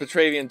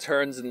 Petravian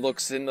turns and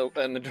looks in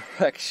the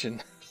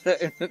direction,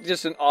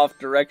 just an off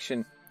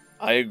direction.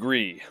 I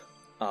agree.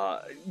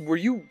 Were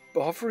you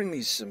offering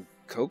me some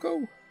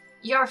cocoa?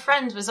 Your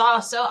friend was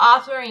also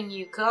offering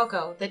you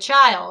Coco, the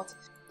child.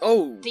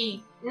 Oh, The,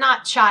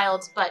 not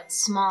child, but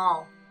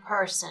small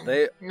person.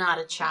 Not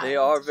a child. they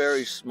are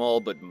very small,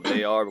 but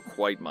they are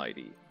quite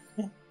mighty.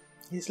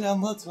 He's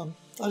learned that one.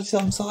 Also,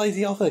 I'm sorry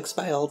the offer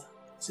expired.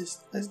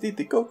 Let's did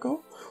the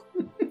cocoa.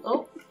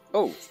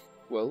 Oh,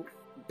 well,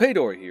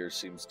 Pedor here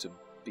seems to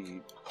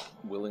be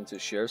willing to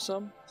share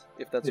some,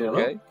 if that's Yeah.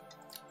 okay.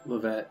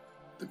 Lovette,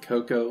 the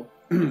cocoa,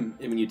 and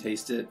when you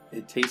taste it,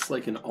 it tastes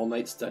like an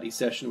all-night study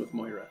session with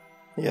Moira.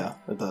 Yeah,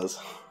 it does.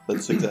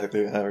 That's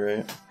exactly how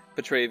right.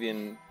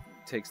 Petravian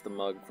takes the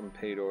mug from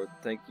Pedor.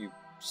 Thank you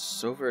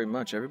so very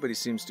much. Everybody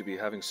seems to be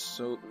having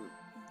so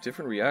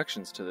different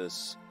reactions to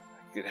this.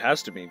 It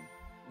has to be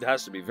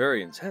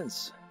very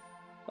intense.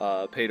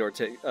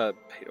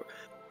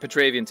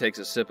 Petravian takes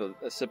a sip of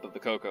the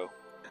cocoa.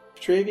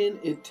 Petravian,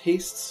 it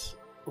tastes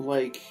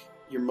like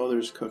your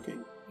mother's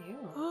cooking.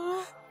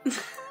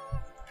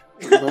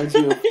 It reminds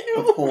you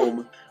of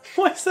home.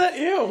 Why's that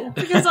ew?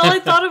 Because all I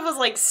thought of was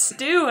like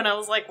stew, and I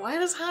was like, why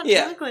does hot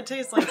Yeah. chocolate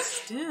taste like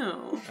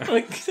stew?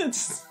 Like,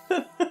 it's...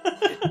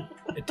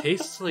 It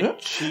tastes like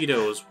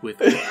Cheetos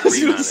with I was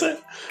cream gonna on say,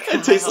 it.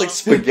 It tastes like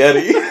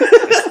spaghetti.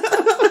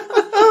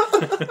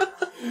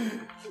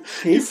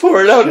 You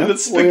pour it out and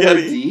it's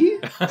spaghetti. Is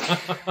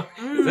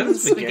that a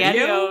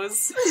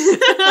SpaghettiOs.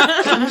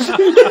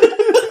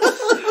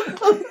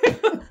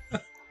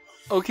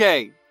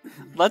 Okay,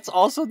 let's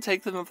also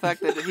take the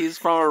fact that he's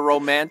from a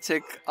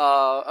romantic,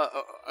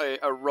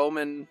 a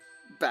Roman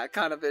back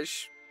kind of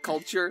ish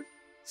culture.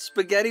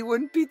 Spaghetti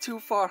wouldn't be too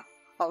far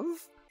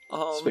off.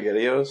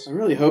 SpaghettiOs? I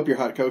really hope your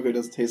hot cocoa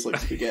doesn't taste like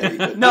spaghetti.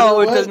 But No, you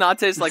know it what? does not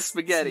taste like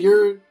spaghetti.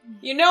 You're...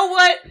 You know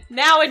what?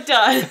 Now it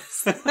does.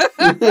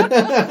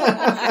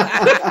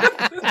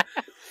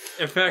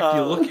 In fact,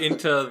 you look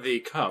into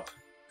the cup.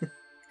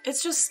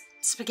 It's just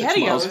It's mom's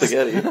SpaghettiOs.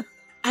 spaghetti.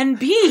 And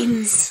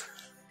beans.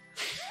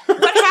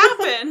 What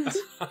happened?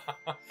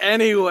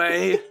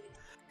 Anyway,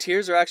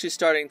 tears are actually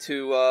starting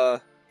to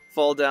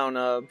fall down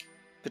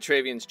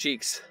Petravian's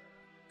cheeks.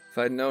 If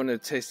I'd known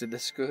it tasted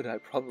this good, I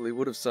probably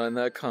would have signed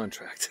that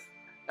contract.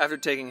 After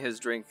taking his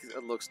drink,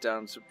 looks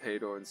down to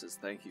Pedor and says,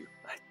 "Thank you."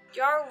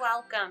 You're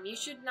welcome. You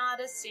should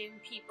not assume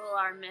people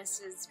are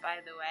misses, by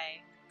the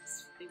way.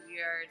 It's really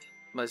weird.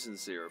 My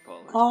sincere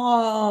apologies.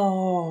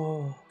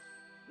 Oh.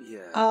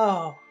 Yeah.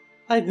 Oh.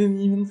 I didn't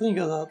even think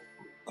of that.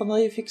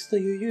 Honorifics do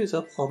you use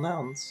are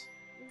pronouns?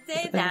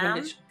 They,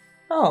 them.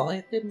 Oh,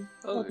 I didn't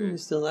Okay.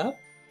 use that.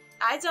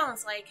 I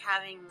don't like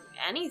having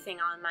anything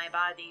on my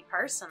body,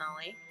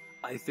 personally.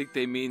 I think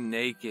they mean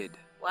naked.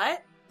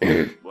 What?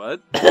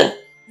 What?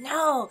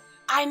 No,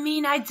 I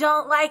mean I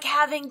don't like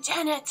having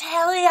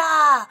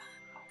genitalia!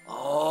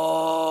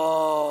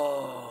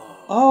 Oh.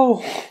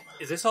 Oh.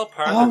 Is this all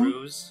part of the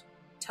ruse?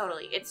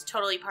 Totally. It's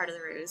totally part of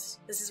the ruse.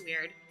 This is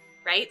weird.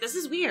 Right? This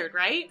is weird,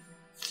 right?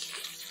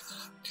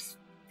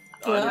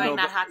 Enjoying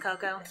that hot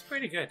cocoa. It's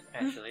pretty good,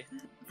 actually.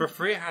 For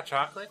free hot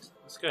chocolate,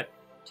 it's good.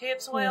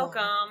 Tips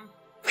welcome.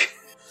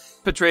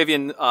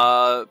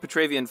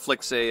 Petravian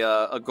flicks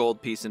a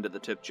gold piece into the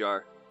tip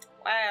jar.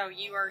 Wow,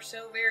 you are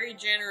so very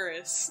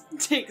generous.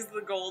 Takes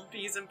the gold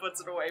piece and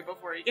puts it away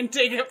before he can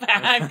take it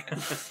back.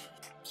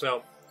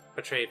 So,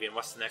 Petravian,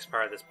 what's the next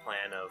part of this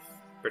plan of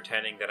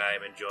pretending that I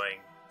am enjoying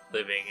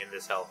living in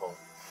this hellhole?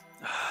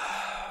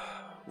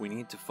 We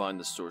need to find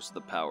the source of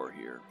the power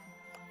here.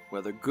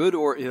 Whether good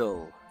or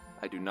ill,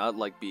 I do not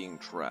like being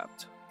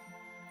trapped.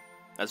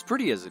 As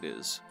pretty as it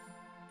is,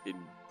 it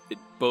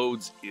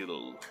bodes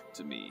ill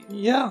to me.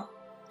 Yeah.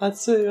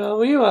 That's where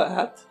we were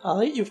at.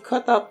 Alright, you've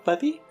caught up,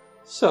 buddy.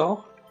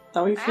 So,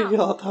 now we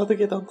figure out how to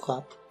get on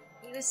top.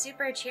 He was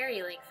super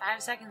cheery like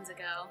 5 seconds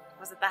ago.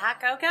 Was it the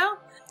hot cocoa?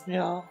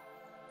 Yeah.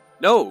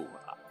 No!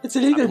 It's a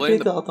little I blame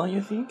bitter, don't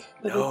you think?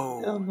 But No.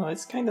 I don't know,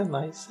 it's kind of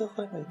nice. I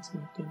like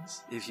some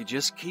things. If you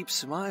just keep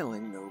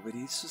smiling,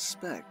 nobody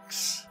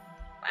suspects.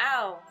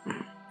 Wow.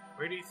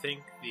 Where do you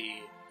think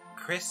the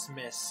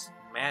Christmas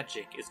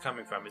magic is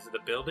coming from? Is it the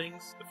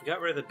buildings? If we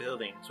got rid of the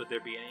buildings, would there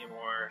be any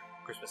more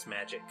Christmas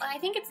magic? I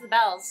think it's the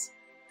bells.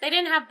 They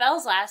didn't have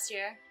bells last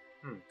year.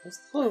 That's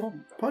true.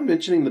 Upon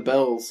mentioning the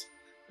bells,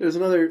 there's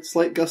another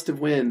slight gust of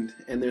wind,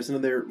 and there's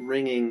another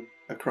ringing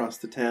across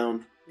the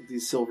town of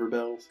these silver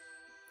bells.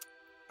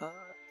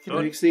 It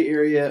makes the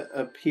area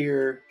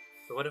appear...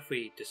 So what if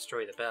we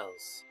destroy the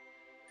bells?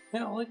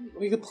 Yeah,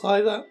 we could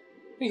try that.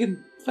 We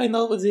can find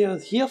out what they are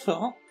here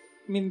for.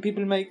 I mean,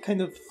 people might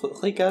kind of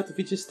freak out if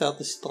we just start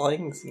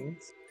destroying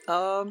things.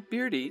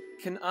 Beardy,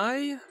 can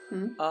I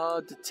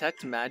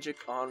detect magic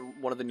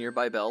on one of the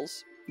nearby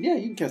bells? Yeah,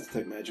 you can cast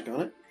Detect Magic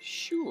on it.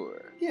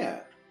 Sure.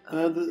 Yeah.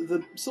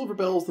 The silver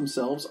bells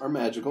themselves are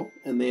magical,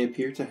 and they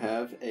appear to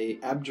have a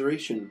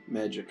abjuration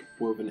magic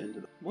woven into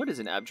them. What is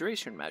an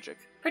abjuration magic?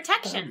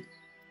 Protection.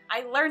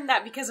 I learned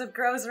that because of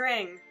Gro's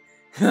ring.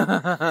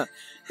 Huh.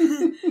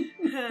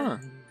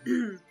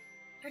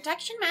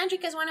 Protection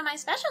magic is one of my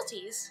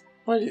specialties.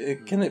 Well,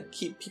 can it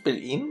keep people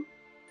in?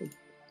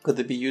 Could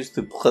it be used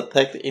to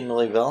protect in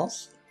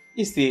reverse?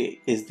 Is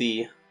the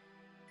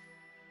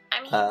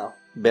I mean,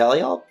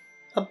 barrier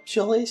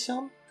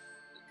abjuration?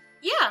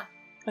 yeah.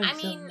 I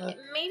Thanks, mean,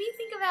 maybe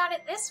think about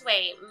it this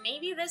way.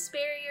 Maybe this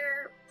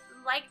barrier,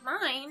 like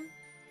mine,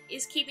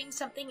 is keeping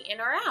something in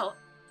or out.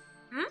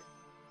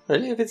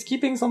 Really, if it's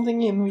keeping something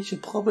in, we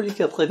should probably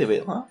get rid of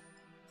it, huh?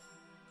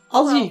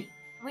 Algie,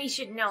 We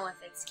should know if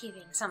it's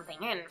keeping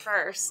something in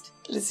first.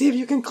 let's see if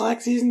you can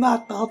crack these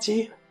nuts,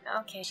 Algie.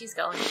 Okay, she's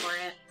going for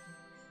it.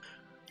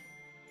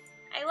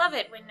 I love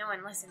it when no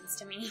one listens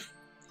to me.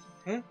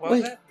 What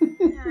was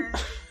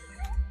that?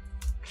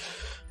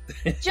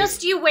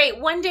 Just you wait.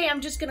 One day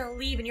I'm just gonna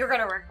leave and you're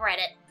gonna regret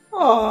it.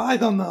 Oh, I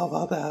don't know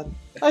about that.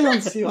 I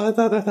don't see why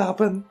that would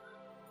happen.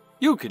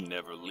 You can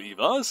never leave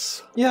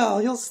us. Yeah,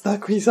 you're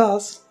stuck with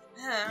us.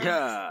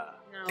 Yeah.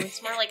 No,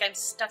 it's more like I'm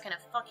stuck in a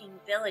fucking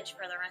village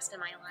for the rest of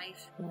my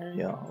life.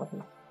 Yeah.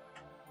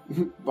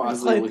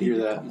 Bosley will hear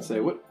that and say,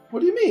 What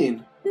do you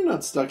mean? You're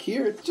not stuck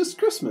here. It's just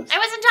Christmas. I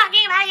wasn't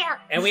talking about you!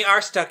 And we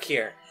are stuck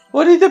here.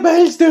 What did the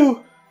bells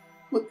do?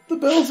 But the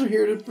bells are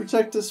here to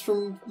protect us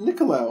from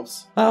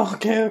Nikolaus. Oh,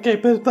 okay,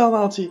 put it down,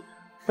 Algie.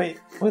 Wait,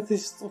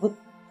 is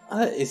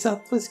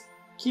that what's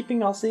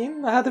keeping us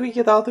in? How do we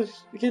get out of...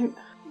 We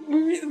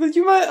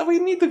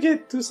need to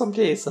get to some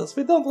places.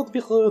 We don't want to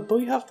be rude, but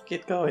we have to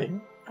get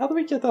going. How do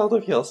we get out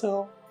of here,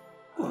 so?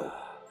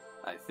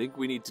 I think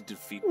we need to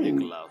defeat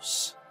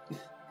Nikolaus.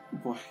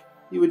 Boy,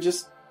 you would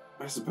just...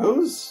 I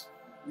suppose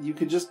you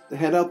could just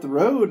head out the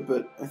road,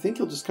 but I think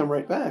you'll just come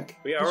right back.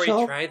 We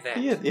already tried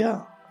that.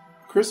 Yeah.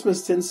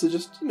 Christmas tends to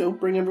just,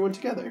 bring everyone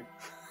together.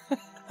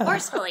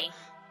 Forcefully.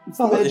 It's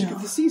the magic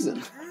of the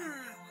season.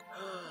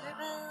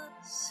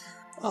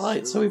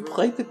 Alright, so we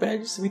break the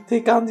bells, we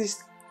take on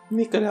this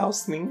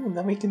Nikolaus thing, and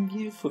then we can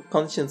give for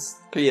conscience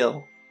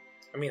clear.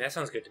 I mean, that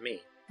sounds good to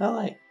me.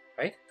 Alright.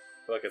 Right?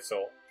 Look at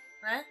Soul.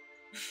 What?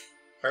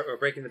 We're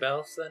breaking the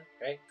bells then,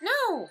 right?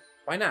 No!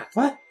 Why not?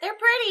 What? They're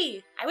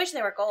pretty! I wish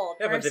they were gold.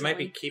 Yeah, but they might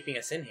personally. be keeping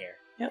us in here.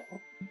 Yeah, there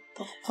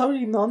are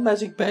probably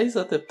non-magic bells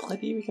that are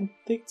pretty. We can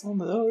take some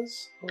of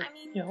those. Or, I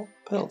mean,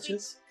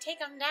 purchase. Take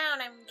them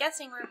down. I'm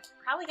guessing we're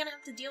probably gonna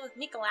have to deal with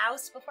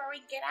Nikolaus before we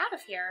get out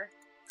of here.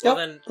 Well,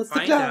 Yep, then that's the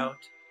find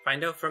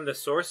plan. out from the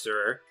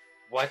sorcerer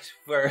what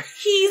we're.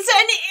 He's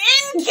an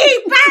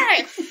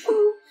innkeeper!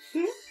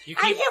 You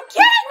Are keep. you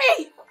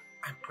kidding me?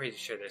 I'm pretty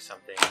sure there's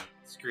something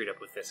screwed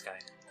up with this guy.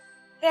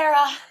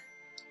 Vera,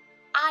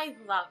 I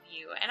love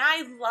you, and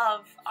I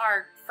love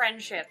our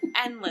friendship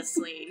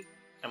endlessly.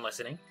 I'm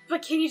listening.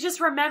 But can you just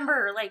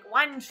remember,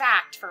 one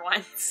fact for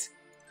once?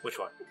 Which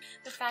one?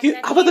 The fact How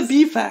that about the he's-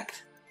 bee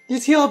fact?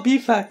 Let's hear a bee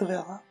fact,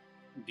 Vera.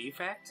 B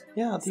fact?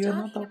 Yeah, do you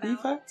know Talking the bee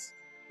about- facts?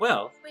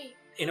 Well, Wait,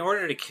 in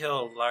order to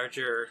kill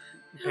larger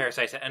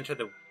parasites that enter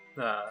the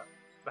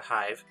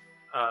hive,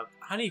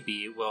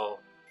 honeybee will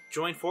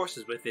join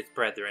forces with its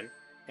brethren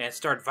and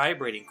start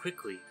vibrating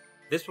quickly.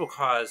 This will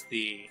cause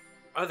the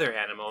other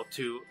animal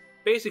to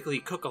basically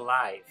cook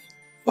alive.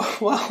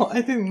 Wow,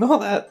 I didn't know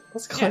that.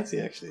 That's crazy,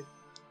 actually.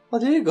 Well,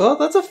 there you go.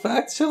 That's a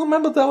fact. She'll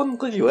remember that one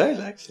really well,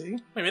 actually.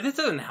 Wait a minute, this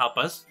doesn't help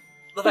us.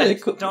 Well, Lovette,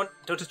 it could- don't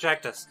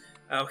distract us.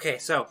 Okay,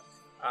 so,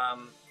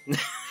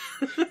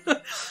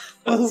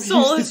 Well,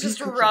 Soul here's is the just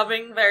bee fact.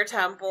 rubbing their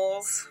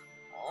temples.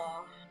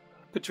 Aw.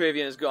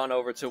 Petravian has gone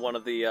over to one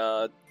of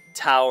the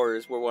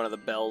towers where one of the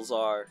bells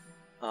are,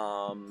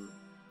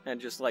 and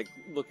just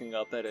looking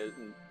up at it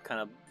and kind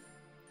of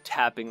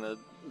tapping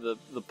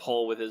the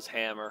pole with his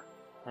hammer.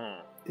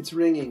 It's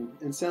ringing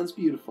and sounds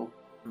beautiful.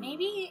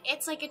 Maybe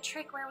it's like a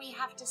trick where we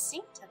have to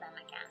sync to them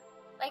again.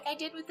 Like I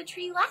did with the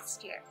tree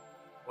last year.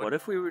 What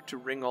if we were to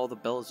ring all the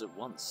bells at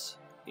once,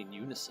 in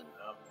unison?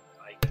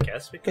 I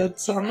guess we could. That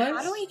sounds nice.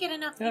 How do we get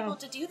enough people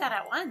to do that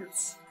at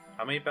once?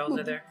 How many bells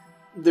are there?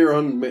 They're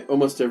on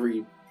almost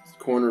every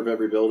corner of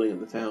every building in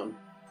the town.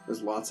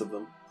 There's lots of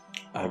them.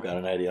 I've got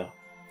an idea.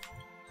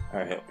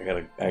 Alright, I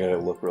gotta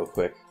look real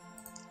quick.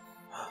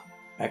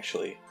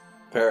 Actually,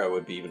 Vera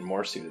would be even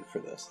more suited for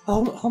this.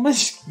 How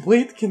much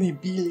weight can a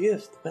bee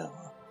lift,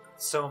 Bella?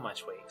 So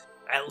much weight.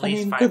 At I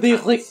least mean, 5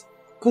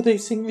 could tons. a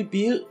single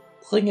bee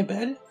ring a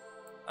bell?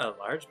 A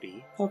large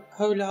bee?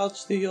 How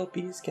large do your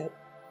bees get?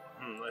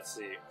 Let's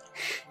see.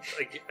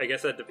 I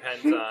guess that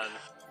depends on.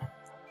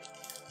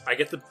 I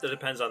guess that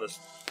depends on the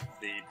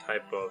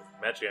type of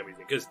magic I'm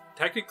using. Because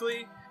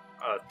technically,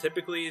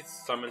 Typically,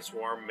 Summon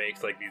Swarm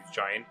makes like these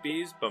giant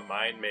bees, but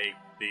mine make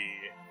the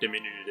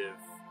diminutive,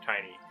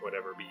 tiny,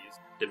 whatever bees.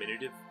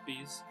 Diminutive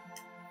bees.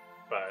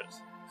 But,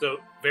 so,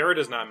 Vera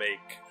does not make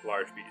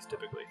large bees,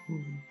 typically.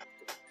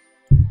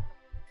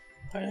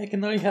 I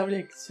can only have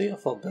like 3 or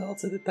 4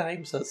 birds at a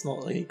time, so it's not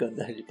really going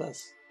to help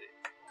us.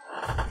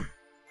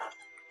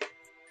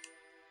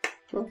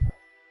 Well,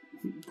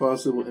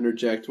 Bosley will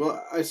interject.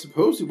 Well, I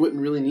suppose we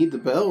wouldn't really need the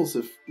bells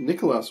if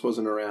Nicholas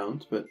wasn't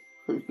around, but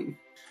I mean,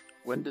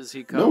 When does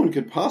he come? no one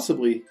could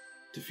possibly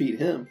defeat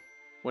him.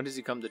 When does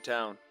he come to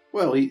town?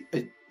 Well, he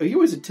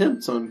always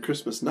attempts on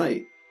Christmas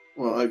night.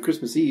 Well, on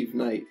Christmas Eve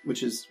night,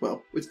 which is,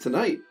 well, it's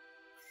tonight.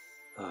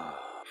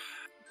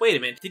 Wait a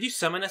minute, did you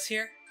summon us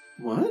here?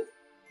 What?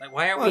 Like,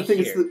 why are Well, we I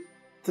think here? it's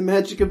the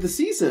magic of the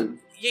season.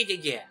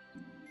 Yeah.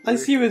 I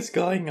see what's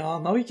going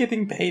on. Are we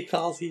getting paid for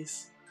all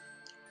these?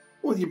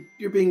 Well,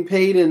 you're being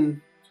paid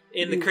in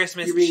In the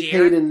Christmas You're being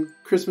cheer? paid in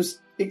Christmas.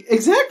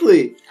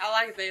 Exactly. I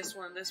like this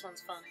one. This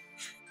one's funny.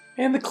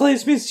 And the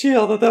Christmas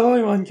cheer that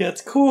everyone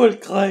gets. Cool,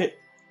 great.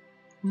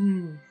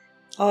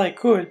 Alright,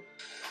 cool.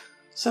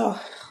 So,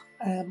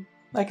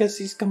 I guess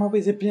he's come up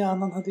with a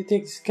plan on how to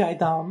take this guy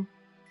down.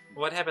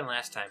 What happened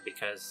last time?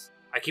 Because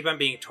I keep on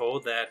being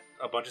told that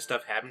a bunch of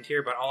stuff happened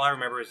here, but all I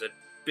remember is a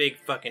big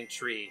fucking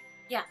tree.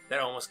 Yeah. That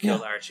almost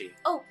killed Archie.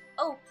 Oh,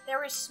 there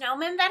were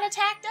snowmen that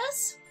attacked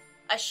us?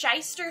 A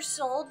shyster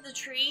sold the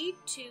tree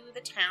to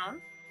the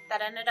town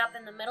that ended up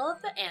in the middle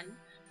of the inn,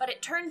 but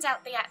it turns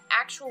out the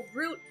actual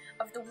root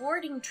of the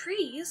warding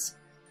trees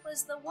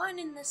was the one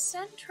in the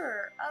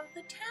center of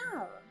the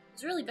town.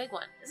 It's a really big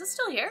one. Is it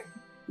still here?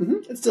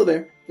 It's still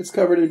there. It's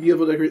covered in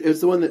beautiful decoration.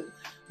 It's the one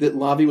that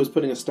Lavi was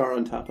putting a star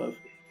on top of.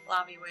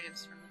 Lobby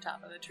waves from the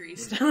top of the tree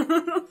still.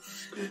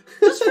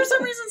 Just for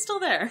some reason still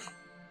there.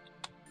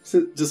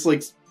 So just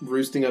like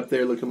roosting up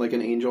there looking like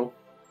an angel.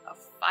 A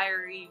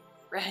fiery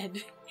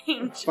red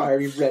angel.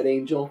 Fiery red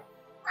angel.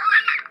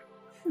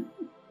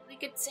 We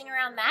could sing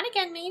around that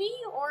again, maybe?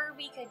 Or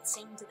we could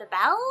sing to the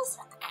bells?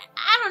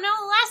 I don't know.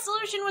 The last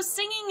solution was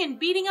singing and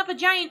beating up a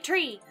giant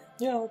tree.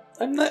 Yeah,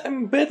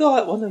 I'm better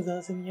at one of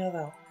those than the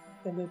other.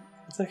 And then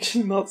it's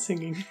actually not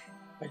singing.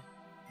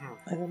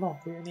 I don't know.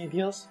 Do you have any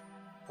ideas?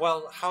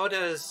 Well, how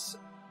does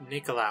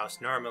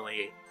Nikolaus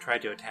normally try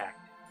to attack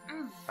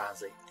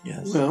Bosley?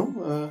 Yes.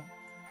 Well,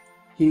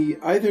 he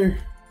either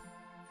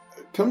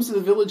comes to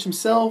the village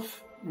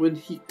himself when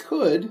he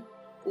could,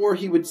 or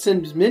he would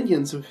send his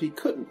minions if he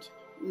couldn't.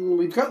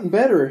 We've gotten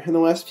better in the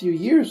last few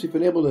years. We've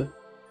been able to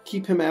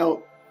keep him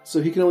out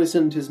so he can only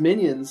send his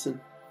minions, and,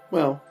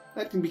 well,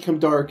 that can become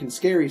dark and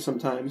scary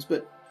sometimes,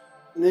 but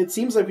it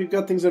seems like we've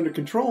got things under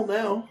control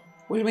now.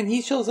 Well, when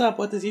he shows up,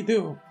 what does he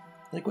do?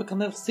 Like, what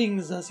kind of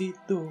things does he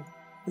do?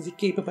 Is he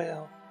capable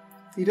of?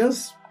 He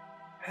does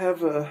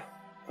have a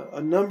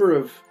number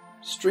of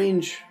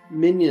strange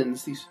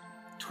minions, these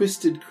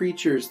twisted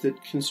creatures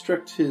that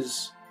construct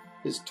his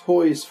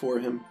toys for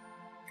him.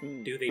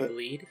 Do they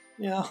bleed?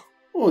 Yeah.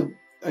 Well,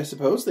 I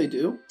suppose they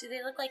do. Do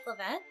they look like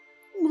Lovette?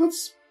 Well,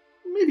 that's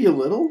maybe a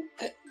little.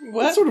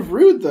 What? That's sort of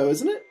rude, though,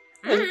 isn't it?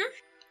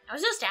 I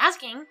was just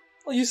asking.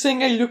 Are you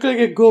saying I look like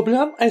a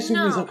goblin? I assume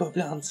No. these are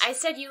goblins. I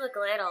said you look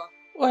little.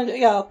 Well,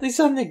 yeah, they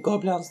sound like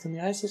goblins to me.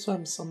 I just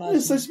want some.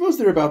 Yes, I suppose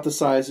they're about the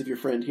size of your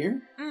friend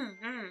here.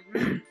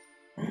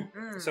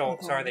 So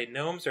are they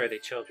gnomes or are they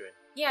children?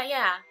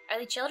 Yeah. Are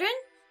they children?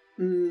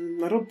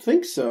 I don't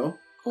think so.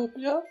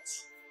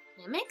 Goblins?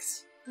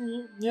 Mimics?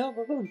 Yeah,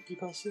 that would be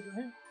possible.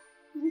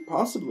 Yeah.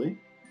 Possibly.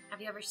 Have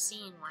you ever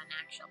seen one,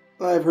 actually?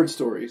 I've heard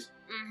stories.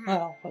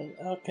 Oh, well,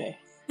 okay.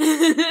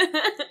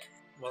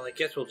 Well, I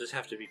guess we'll just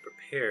have to be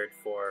prepared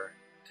for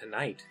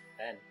tonight,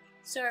 then.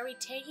 So are we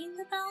taking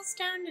the bells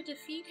down to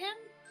defeat him?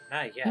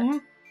 Not yet.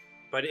 Mhm.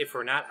 But if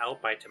we're not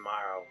out by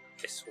tomorrow,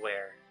 I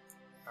swear,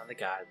 on the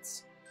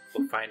gods,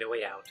 we'll find a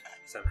way out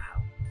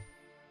somehow.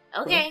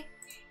 Okay.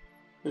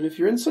 And if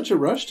you're in such a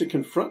rush to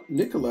confront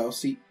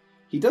Nikolaus,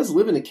 he does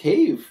live in a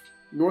cave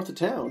north of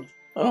town.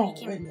 Oh,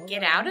 We can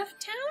get out of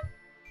town?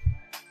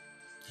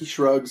 He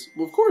shrugs.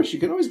 Well, of course, you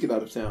can always get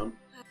out of town.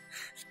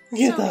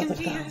 Get So out of town.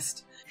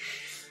 confused.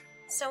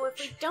 So if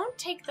we don't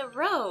take the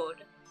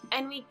road,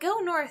 and we go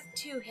north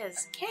to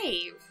his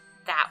cave,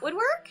 that would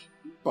work?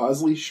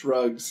 Bosley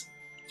shrugs.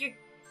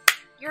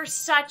 You're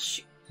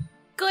such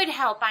good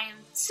help. I am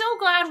so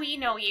glad we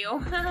know you.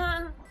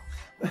 I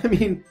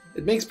mean,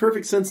 it makes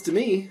perfect sense to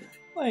me.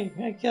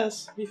 I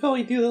guess before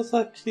we do this,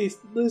 actually,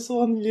 there's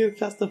one little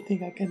festive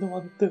thing I kind of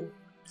want to do.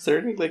 Is there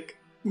any, like,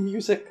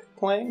 music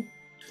playing?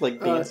 Like,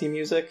 dancey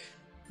music?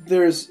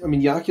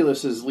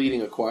 Yaculus is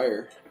leading a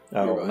choir.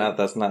 Oh,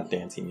 that's not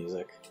dancey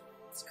music.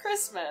 It's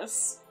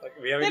Christmas. Like,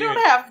 They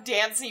don't have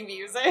dancey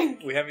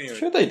music. We haven't even...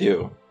 Sure they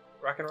do.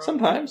 Rock and roll?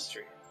 Sometimes.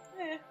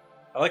 Eh.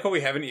 I like how we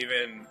haven't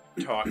even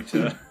talked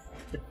to...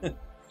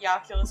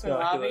 Yaculus or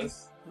Lobby.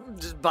 Oculus.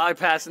 Just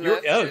bypassing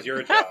That that. was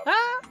your job.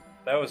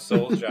 That was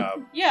Soul's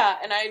job. Yeah,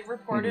 and I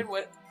reported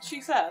what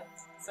she said,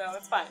 so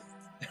it's fine.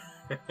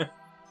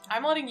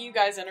 I'm letting you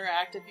guys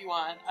interact if you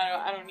want.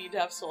 I don't need to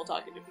have Soul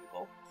talking to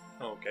people.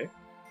 Okay.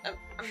 I'm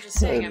just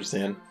saying.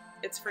 understand.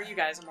 It's for you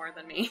guys more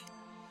than me.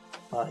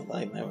 Never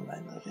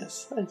mind, I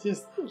guess. I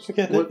just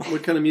forget it.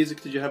 What kind of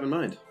music did you have in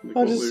mind? Like,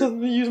 I just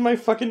suddenly use my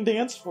fucking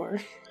dance floor.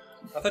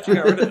 I thought you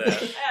got rid of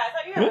that. Yeah, I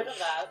thought you got rid of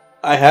that.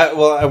 I have.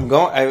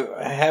 Well,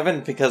 I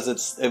haven't because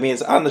it's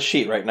on the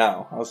sheet right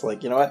now. I was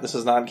like, you know what? This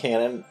is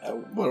non-canon.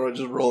 Why don't I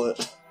just roll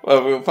it?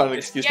 Well, we'll find an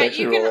excuse to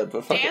actually roll it.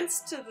 But fuck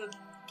dance to the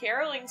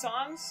caroling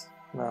songs.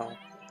 No,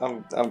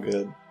 I'm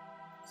good.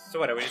 So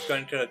what? Are we just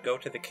going to go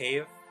to the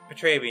cave?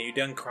 Petravian, you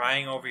done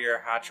crying over your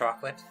hot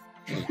chocolate?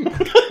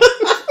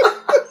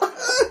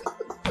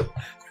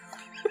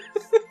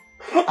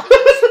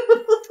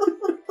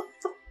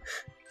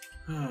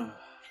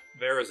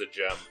 Vera's a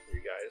gem for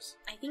you guys.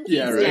 I think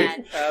he's right?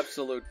 dead.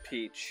 Absolute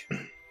peach.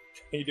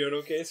 You doing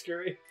okay,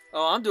 Skrewy?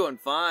 Oh, I'm doing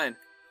fine.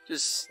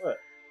 Just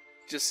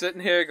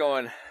sitting here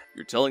going,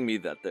 you're telling me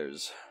that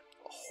there's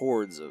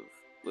hordes of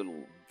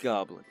little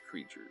goblin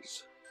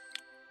creatures.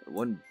 And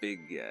one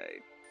big guy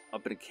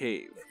up in a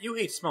cave. You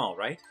hate small,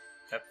 right?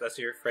 That's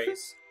your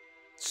phrase?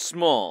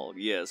 Small,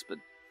 yes, but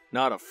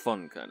not a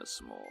fun kind of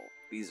small.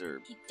 These are...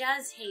 He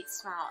does hate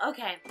small.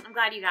 Okay, I'm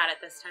glad you got it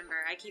this time,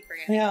 Ver. I keep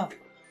forgetting. Yeah.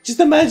 Just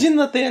imagine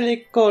that they're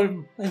like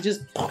calm and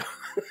just.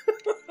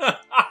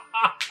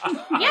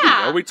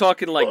 Yeah. Are we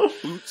talking like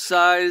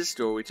boot-sized,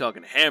 or are we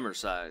talking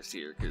hammer-sized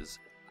here? Because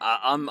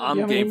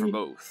I'm game for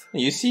both.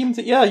 You seemed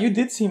you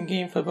did seem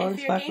game for both.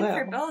 If you're game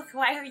for both,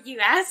 why are you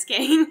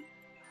asking?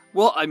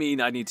 Well, I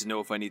mean, I need to know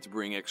if I need to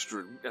bring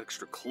extra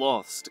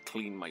cloths to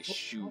clean my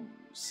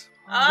shoes.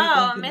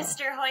 Oh,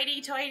 Mr.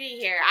 Hoity-toity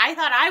here. I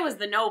thought I was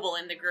the noble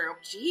in the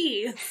group.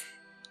 Jeez.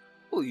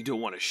 Well, you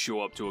don't want to show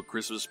up to a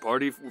Christmas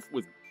party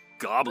with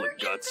goblin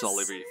guts all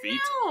over your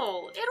feet.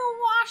 No, it'll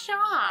wash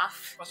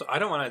off. Also, I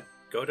don't want to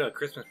go to a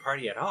Christmas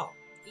party at all.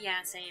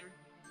 Yeah, same.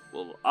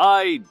 Well,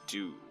 I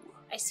do.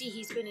 I see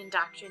he's been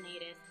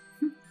indoctrinated.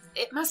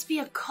 It must be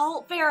a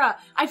cult, Vera.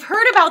 I've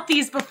heard about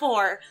these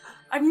before.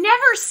 I've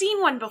never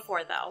seen one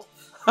before, though.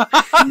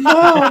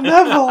 No,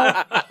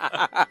 never.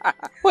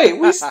 Wait,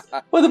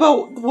 what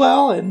about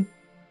Wallen?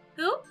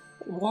 Who?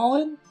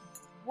 Wallen?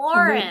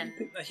 Warren.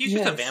 He's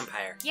just a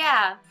vampire.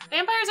 Yeah,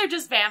 vampires are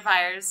just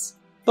vampires.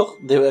 Oh,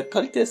 they were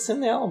cultists in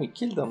there and we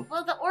killed them.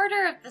 Well, the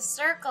Order of the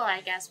Circle,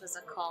 I guess, was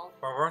a cult.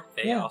 Or weren't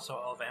they also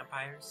all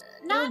vampires?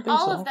 Not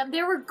all of them.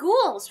 There were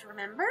ghouls,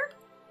 remember?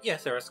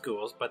 Yes, there are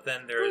schools, but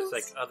then there's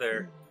like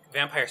other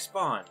vampire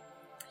spawn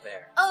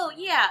there. Oh,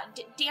 yeah.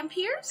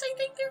 Dampiers, I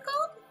think they're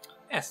called?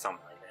 Yeah,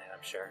 something like that,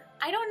 I'm sure.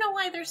 I don't know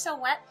why they're so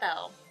wet,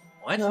 though.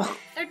 What? No.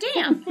 They're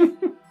damp.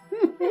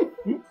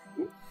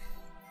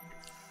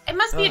 It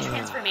must be a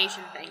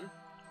transformation thing.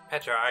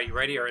 Petra, are you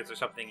ready, or is there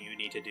something you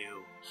need to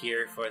do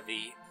here for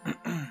the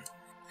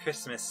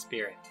Christmas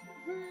spirit?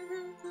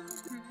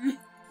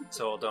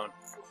 Soul,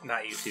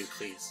 not you two,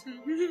 please.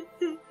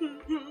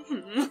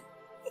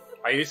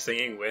 Are you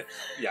singing with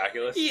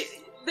Yaculus? Yeah,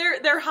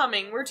 they're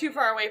humming. We're too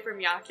far away from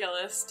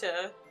Yaculus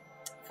to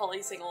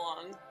fully sing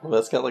along. Well,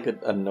 that's got like an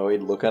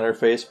annoyed look on her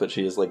face, but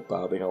she is like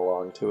bobbing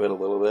along to it a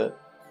little bit.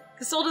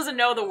 Because Soul doesn't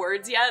know the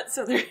words yet,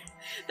 so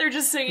they're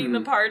just singing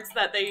the parts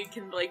that they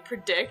can like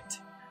predict,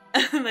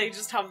 and they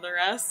just hum the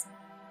rest.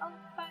 Oh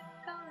my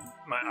god.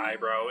 My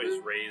eyebrow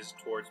is raised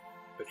towards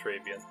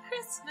Petravian.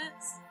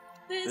 Christmas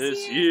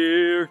This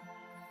year.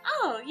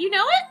 Oh, you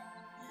know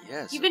it?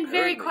 Yes. You've been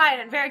very quiet,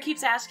 and Vera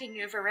keeps asking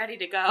you if we're ready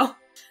to go.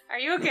 Are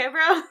you okay,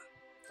 bro?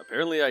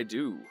 Apparently I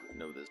do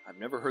know this. I've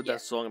never heard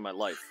that song in my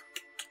life.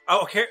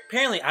 Oh,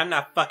 apparently I'm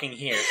not fucking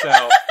here, so...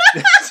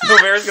 so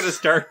Vera's gonna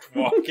start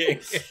walking.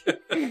 You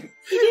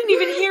didn't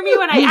even hear me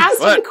when I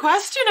asked him a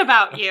question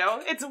about you.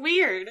 It's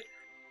weird.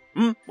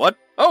 What?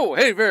 Oh,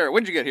 hey, Vera,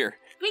 when'd you get here?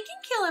 We can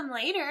kill him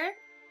later.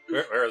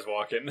 Vera's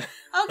walking.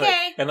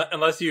 Okay.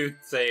 Unless you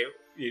say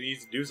you need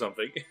to do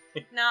something.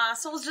 Nah,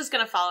 Soul's just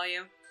gonna follow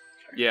you.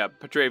 Yeah,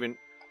 Petravian's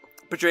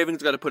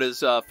got to put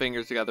his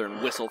fingers together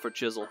and whistle for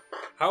Chisel.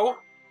 How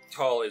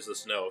tall is the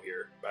snow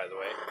here, by the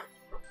way?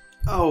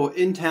 Oh,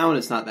 in town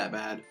it's not that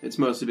bad. It's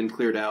mostly been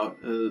cleared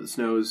out. The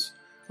snow's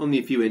only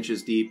a few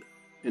inches deep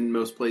in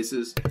most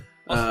places.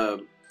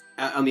 On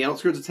the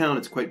outskirts of town,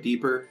 it's quite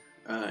deeper,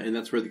 and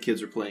that's where the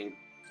kids are playing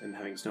and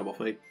having a snowball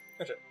fight.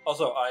 Gotcha.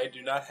 Also, I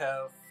do not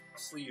have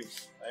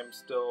sleeves. I'm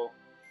still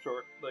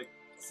short,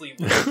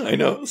 sleeveless. I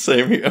know,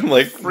 same here. I'm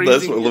like,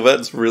 that's what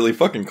Lovette's really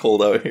fucking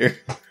cold out here.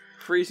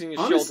 Freezing his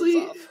Honestly,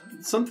 shoulders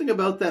off. something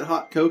about that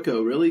hot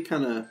cocoa really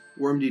kind of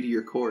warmed you to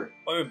your core.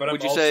 I mean, but I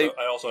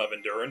also have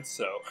endurance,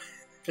 so...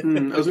 I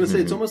was going to say,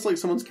 it's almost like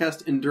someone's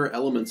cast Endure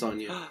Elements on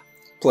you.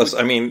 Plus,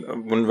 I mean,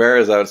 when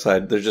Vera's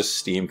outside, there's just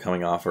steam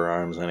coming off her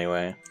arms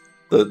anyway.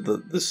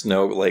 The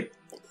snow, like,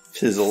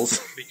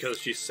 fizzles. Because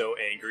she's so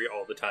angry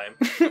all the time.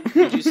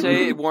 Did you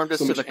say it warmed us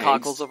So to the much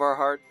cockles angst. of our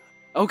heart?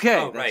 Okay,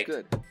 Oh, that's right.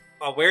 good.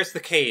 Oh, where's the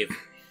cave?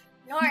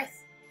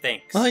 North.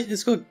 Thanks. Alright,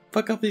 let's go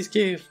fuck up this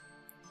cave.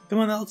 Come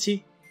on,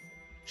 Alchie.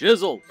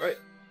 Chisel! Right.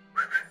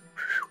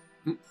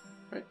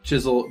 Right.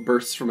 Chisel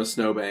bursts from a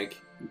snowbank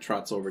and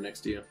trots over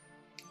next to you.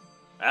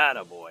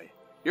 Attaboy.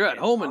 You're at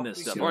home in this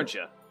stuff, so. aren't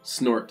you?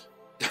 Snort.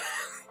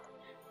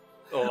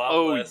 A lot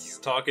less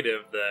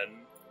talkative than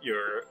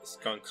your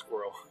skunk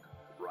squirrel.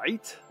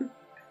 Right?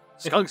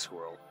 Skunk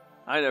squirrel.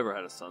 I never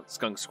had a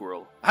skunk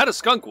squirrel. I had a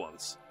skunk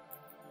once.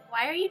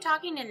 Why are you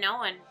talking to no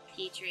one,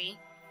 Petrie?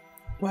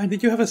 Why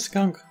did you have a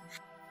skunk?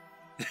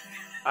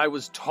 I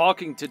was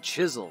talking to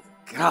Chisel.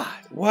 God.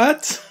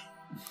 What?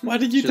 Why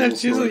did you tell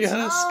Chisel Chisel you had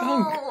a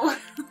skunk? Oh,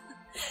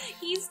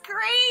 he's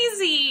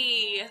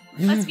crazy.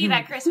 Let's be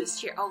that Christmas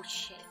cheer. Oh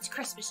shit, it's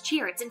Christmas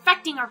cheer. It's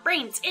infecting our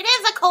brains. It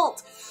is a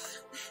cult.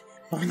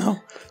 Oh no,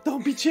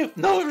 don't be chill.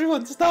 No,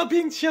 everyone, stop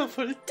being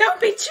cheerful.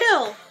 Don't be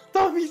chill.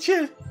 Don't be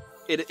chill.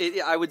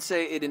 I would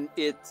say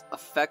it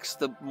affects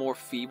the more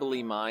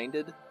feebly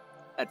minded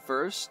at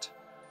first.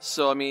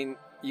 So, I mean,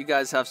 you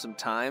guys have some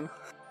time.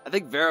 I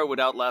think Vera would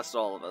outlast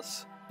all of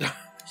us.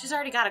 She's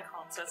already got a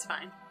cult, so it's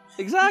fine.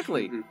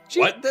 Exactly.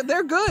 What?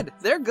 They're good.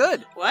 They're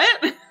good.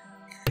 What?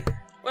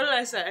 What did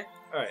I say?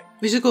 Alright.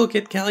 We should go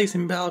get Callie's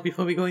and Bell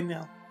before we go in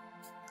there.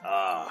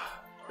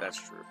 That's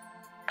true.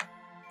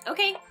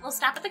 Okay, we'll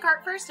stop at the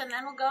cart first, and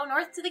then we'll go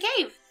north to the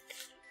cave.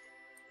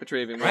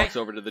 Petravian Right. walks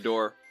over to the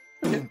door.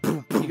 You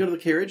go to the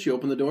carriage, you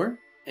open the door,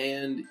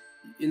 and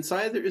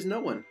inside there is no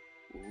one.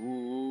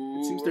 Ooh.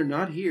 It seems they're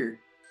not here.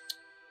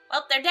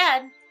 Well, they're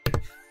dead.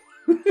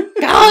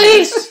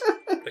 Guys!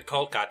 The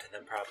cult got to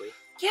them, probably.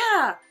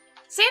 Yeah,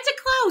 Santa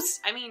Claus.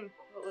 I mean,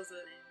 what was the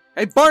name?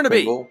 Hey,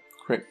 Barnaby!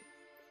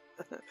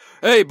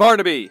 Hey,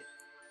 Barnaby!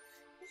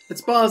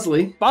 It's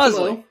Bosley.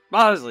 Bosley!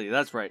 Bosley,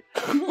 that's right.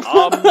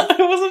 I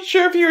wasn't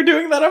sure if you were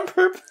doing that on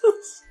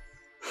purpose.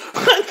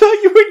 I thought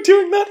you were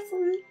doing that for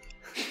me.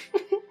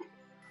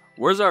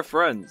 Where's our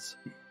friends?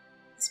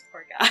 This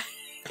poor guy.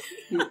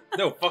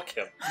 No, fuck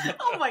him.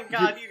 Oh my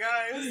god, you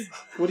guys.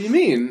 What do you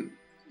mean?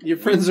 Your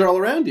friends are all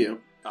around you.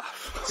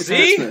 It's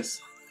See?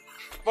 Christmas.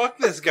 Fuck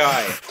this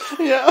guy.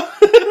 Yeah.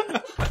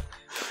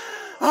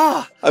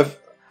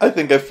 I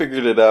think I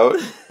figured it out.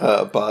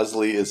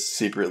 Bosley is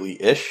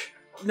secretly Ish.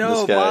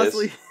 No, This guy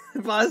Bosley.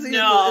 Bosley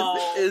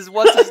No. is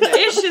what's his name?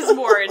 Ish is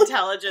more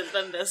intelligent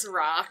than this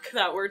rock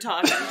that we're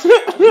talking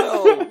to.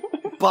 No,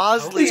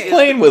 Bosley. He's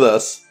playing with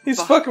us.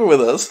 He's fucking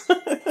with us.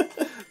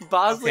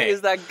 Bosley Okay.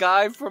 is that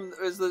guy from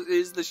is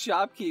the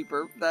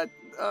shopkeeper that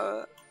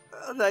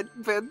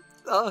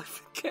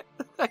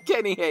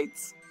Keni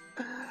hates.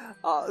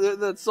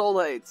 That Soul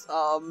hates.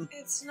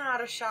 It's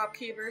not a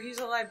shopkeeper, he's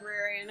a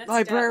librarian. It's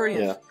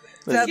Librarian. Yeah.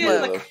 That's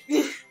Detlef. Detlef.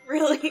 Yeah,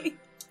 really?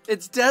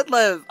 It's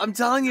Detlef. I'm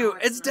telling you,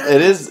 it's Detlef.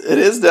 It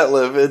is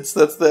Detlef.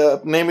 That's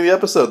the name of the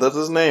episode. That's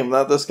his name.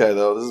 Not this guy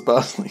though. This is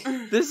Bosley.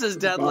 This is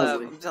Detlef.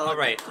 Bosley. I'm telling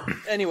Alright. you.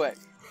 Anyway,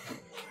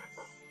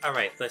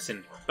 Alright,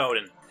 listen,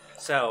 Bowden.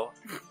 So,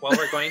 what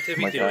we're going to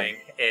be My God. doing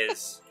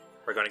is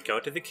we're going to go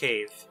to the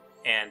cave,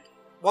 and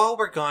while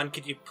we're gone,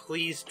 could you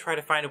please try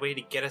to find a way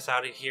to get us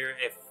out of here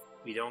if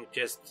we don't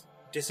just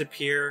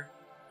disappear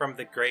from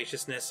the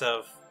graciousness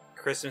of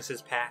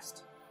Christmas's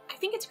past? I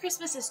think it's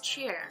Christmas's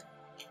cheer.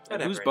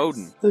 Whatever who's it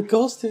Bowden? is. The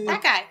ghost is...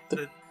 That guy.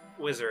 The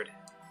wizard.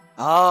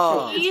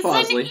 Oh, It's He's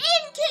Bosley. an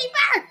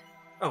innkeeper.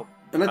 Oh,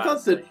 And I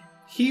thought that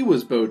he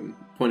was Bowden,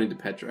 pointing to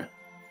Petra.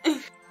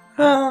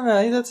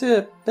 No, that's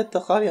a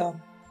Petravian.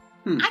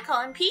 I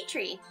call him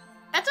Petrie.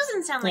 That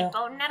doesn't sound like Yeah.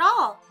 Bowden at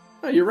all.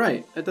 Oh, you're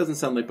right. That doesn't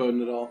sound like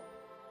Bowden at all.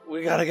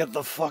 we gotta get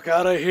the fuck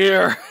out of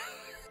here.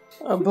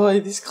 Oh boy,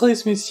 this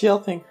Christmas cheer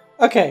thing.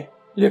 Okay,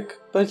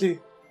 look, Buddy.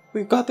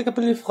 We've got a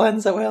couple of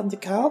friends that were on the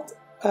cart.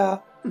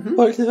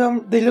 Both of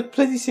them, they look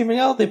pretty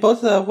similar. They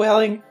both are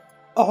wearing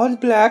all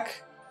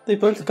black. They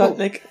both got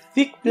like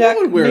thick black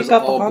No one wears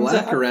makeup all on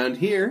black their... around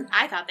here.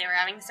 I thought they were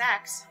having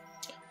sex.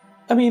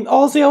 I mean,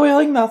 all they are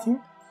wearing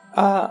nothing.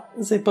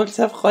 They both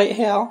have white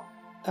hair.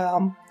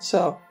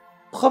 So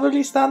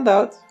probably stand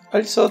out.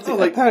 Also, they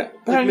like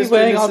apparently Mr.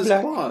 wearing and all Mrs.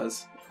 black.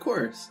 Claus. Of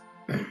course.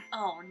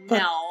 Oh But-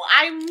 no,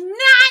 I'm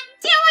not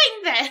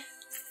doing this!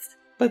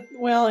 But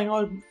wearing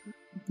all...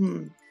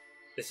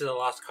 this is a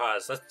lost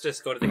cause. Let's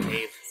just go to the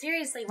cave.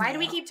 Seriously, why do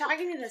we keep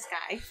talking to this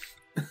guy?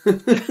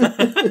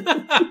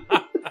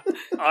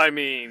 I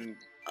mean,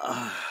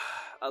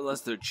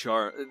 unless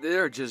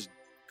they're just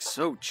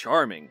so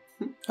charming.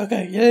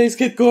 Okay, yeah, let's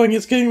get going.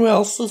 It's getting well.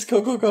 Let's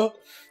go, go, go.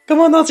 Come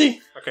on,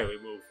 Nazi. Okay, we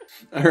move.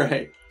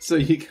 Alright, so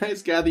you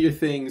guys gather your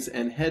things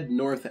and head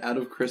north out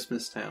of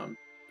Christmas Town.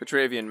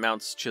 Petravian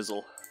mounts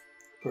Chisel.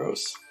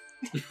 Gross.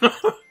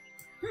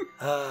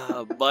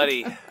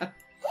 Buddy.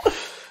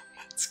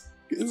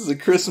 This is a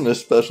Christmas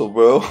special,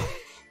 bro. You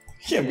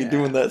can't be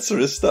doing that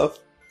sort of stuff.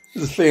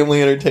 This is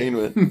family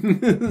entertainment.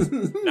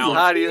 Now,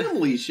 How do you-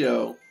 Family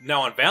show.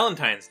 now on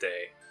Valentine's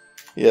Day,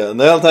 Yeah, on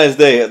Valentine's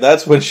Day,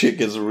 that's when shit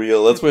gets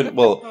real. That's when,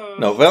 well,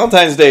 no,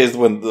 Valentine's Day is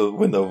when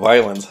the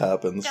violence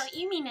happens. Don't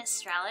you mean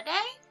Estrella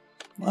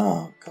Day?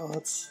 Oh,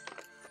 God.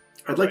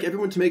 I'd like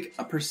everyone to make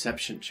a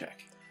perception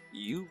check.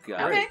 You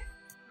got Okay. it.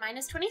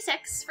 Minus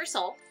 26 for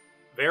Soul.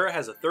 Vera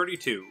has a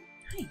 32.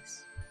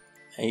 Nice.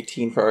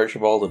 18 for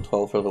Archibald and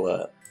 12 for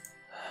Lovette.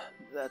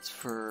 That's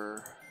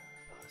for...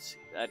 Let's see.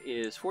 That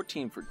is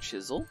 14 for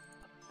Chisel.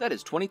 That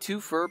is 22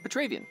 for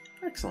Petravian.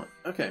 Excellent.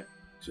 Okay.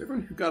 So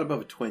everyone who got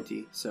above a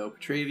 20, so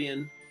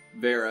Petravian,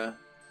 Vera,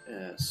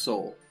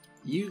 Soul,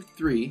 you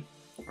three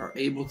are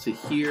able to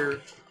hear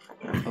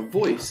a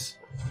voice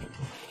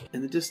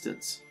in the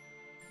distance.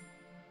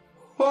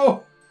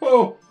 Ho,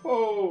 Ho,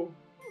 ho!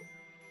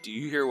 Do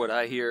you hear what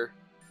I hear?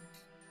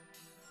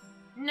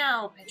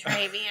 No,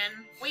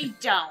 Petravian, we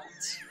don't.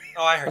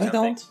 Oh, I heard I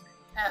something. don't.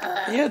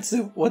 Yeah, it's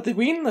what the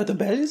wind or the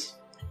bells.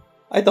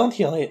 I don't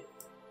hear it.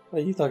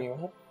 What are you talking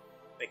about?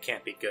 It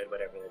can't be good,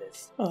 whatever it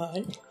is.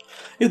 Alright.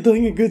 You're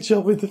doing a good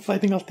job with the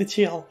fighting off the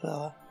chill.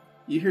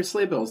 You hear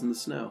sleigh bells in the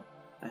snow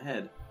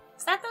ahead.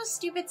 Is that those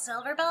stupid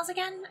silver bells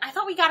again? I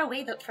thought we got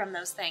away from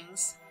those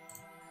things.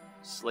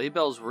 Sleigh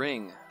bells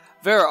ring.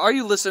 Vera, are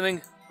you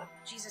listening?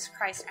 Jesus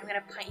Christ, I'm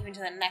gonna punt you into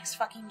the next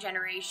fucking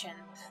generation.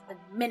 The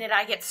minute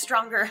I get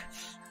stronger.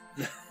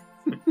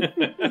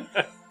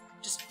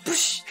 Just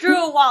push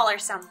through a wall or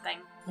something.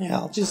 Yeah,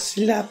 I'll just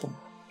slap him.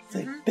 It's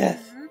like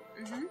death.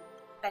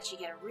 Bet you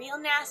get a real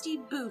nasty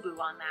boo-boo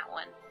on that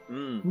one.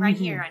 Mm. Right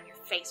here on your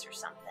face or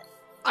something.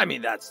 I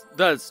mean, that's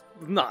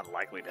not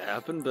likely to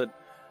happen, but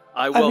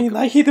I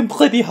I hit him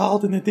pretty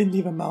hard and it didn't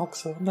leave a mark,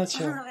 so I'm not Oh,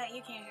 sure. Lovette,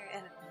 you can't hear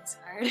anything so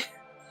hard.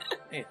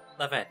 Hey,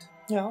 Lovette.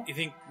 Yeah. You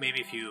think maybe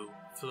if you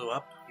flew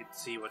up, you'd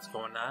see what's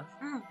going on?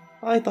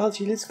 Alright,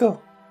 Archie, let's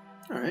go.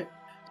 Alright.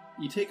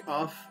 You take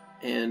off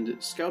and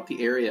scout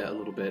the area a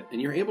little bit,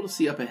 and you're able to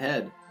see up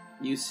ahead.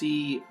 You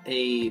see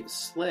a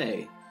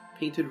sleigh,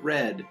 painted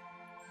red,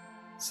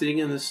 sitting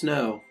in the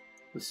snow,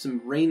 with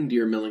some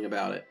reindeer milling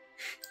about it.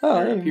 Oh,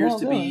 There hey, appears more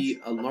to of be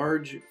those. a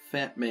large,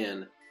 fat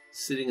man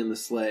sitting in the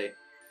sleigh,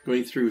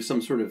 going through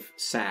some sort of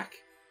sack.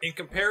 In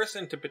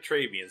comparison to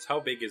Petravians, how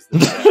big is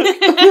this?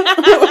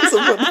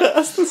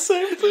 That's the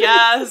same thing.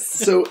 Yes.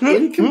 So,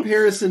 in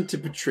comparison to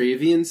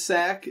Petravian's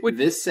sack,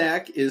 this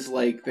sack is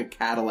like the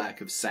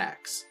Cadillac of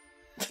sacks.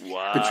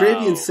 Wow.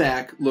 Petravian's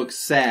sack looks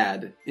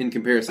sad in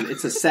comparison.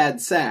 It's a sad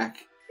sack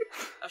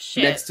Oh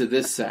shit. next to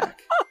this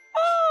sack.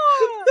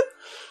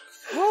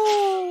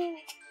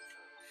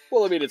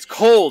 Well, I mean, it's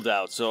cold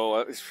out, so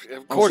of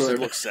course Also- it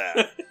looks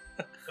sad.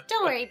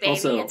 Don't worry, baby.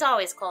 Also- It's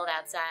always cold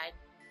outside.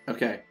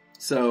 Okay,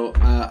 so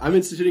I'm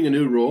instituting a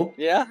new rule.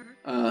 Yeah?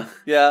 Uh,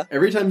 Yeah.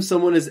 every time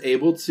someone is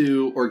able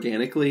to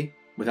organically,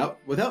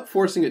 without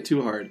forcing it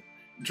too hard,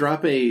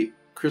 drop a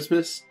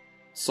Christmas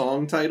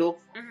song title,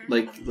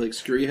 like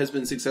Skrewy has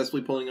been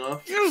successfully pulling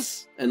off,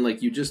 Yes! and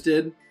like you just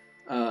did,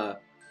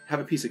 have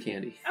a piece of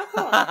candy. Oh,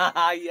 cool.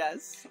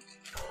 Yes.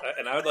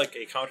 And I would like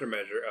a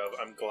countermeasure of,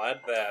 I'm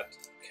glad that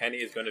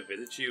Keni is going to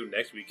visit you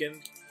next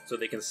weekend so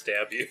they can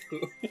stab you.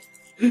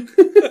 You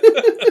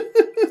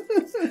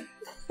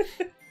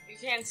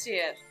can't see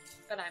it,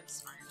 but I'm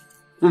smiling.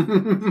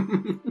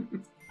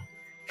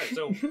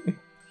 So,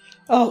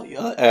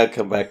 I'll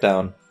come back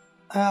down.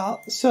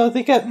 So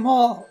they get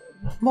more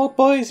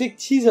boys like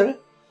Teaser,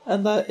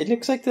 and it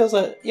looks like there's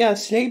a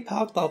sleigh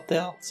parked out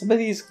there.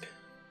 Somebody's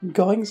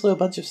going through a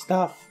bunch of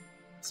stuff.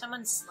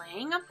 Someone's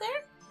slaying up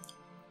there?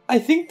 I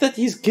think that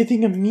he's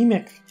getting a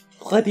mimic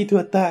ready to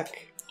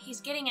attack. He's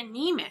getting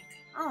anemic.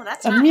 Oh,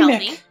 that's A not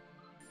mimic. healthy.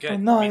 good. Oh,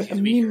 no, Means a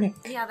he's weaker. mimic.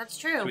 Yeah, that's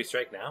Should true. we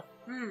strike now?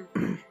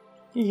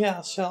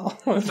 Yeah, sure.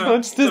 So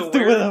Let's just do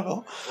where- whatever.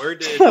 Where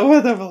did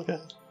Whatever,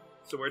 guys.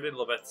 so where did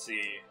Lovette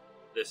see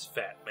this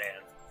fat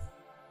man?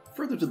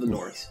 Further to the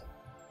north.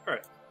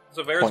 Alright.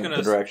 So Vera's Point going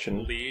the to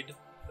direction. lead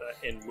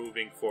in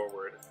moving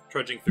forward,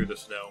 trudging through the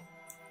snow.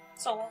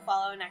 So we'll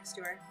follow next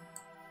to her.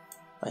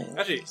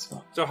 Actually,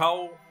 so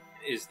how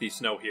is the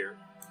snow here,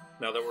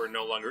 now that we're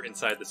no longer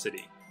inside the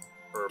city?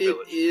 Or It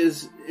village?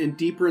 is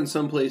deeper in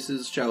some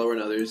places, shallower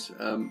in others.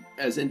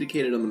 As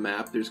indicated on the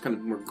map, there's kind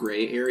of more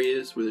gray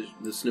areas where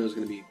the snow is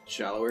going to be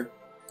shallower.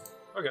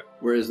 Okay.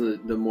 Whereas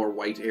the more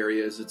white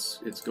areas,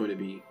 it's going to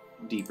be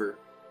deeper.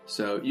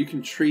 So you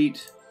can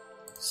treat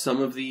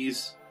some of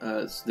these,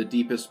 the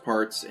deepest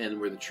parts and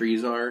where the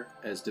trees are,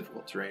 as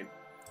difficult terrain.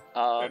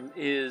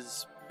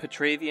 Is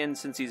Petravian,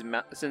 since he's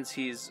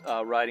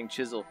riding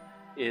Chisel,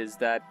 is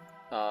that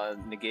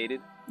negated?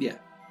 Yeah.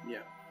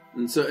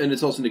 And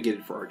it's also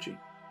negated for Archie.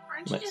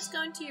 Aren't you Nice. just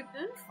going to your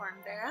boon form,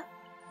 Vera?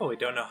 Oh, we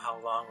don't know how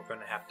long we're going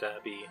to have to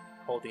be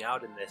holding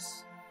out in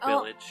this Oh,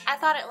 village. I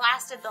thought it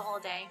lasted the whole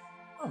day.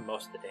 Oh,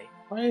 most of the day.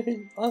 I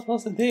think last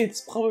most of the day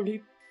it's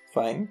probably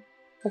fine.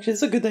 Actually,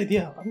 it's a good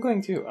idea. I'm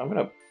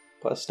gonna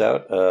Bust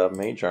out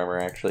mage armor,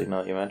 actually,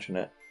 now that you mention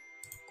it.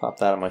 Pop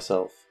that on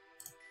myself.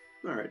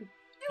 All right.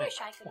 I wish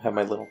I could. I have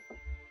my little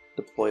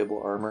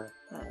deployable armor.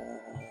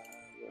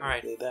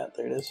 Alright.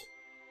 There it is.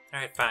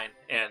 Alright, fine.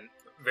 And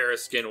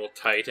Vera's skin will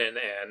tighten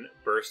and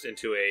burst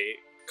into a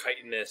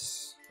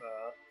chitinous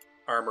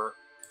armor.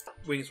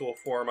 Wings will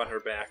form on her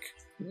back.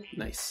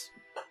 Nice.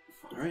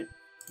 All right.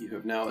 You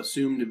have now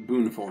assumed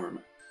boon form.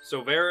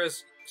 So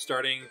Vera's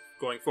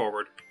going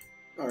forward.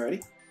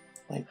 Alrighty.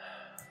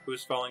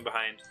 Who's falling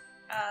behind?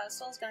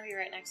 Soul's gonna be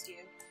right next to you.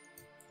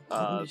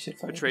 Probably should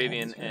find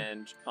Petravian it, yeah.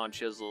 and on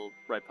Chisel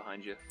right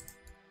behind you.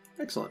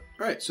 Excellent.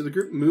 All right, so the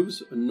group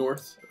moves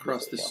north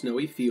across the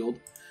snowy field,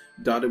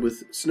 dotted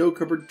with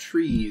snow-covered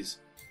trees.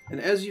 And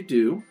as you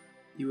do,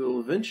 you will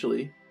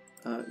eventually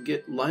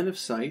get line of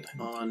sight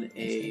on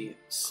a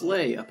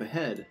sleigh up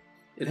ahead.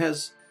 It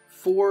has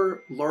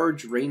 4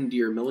 large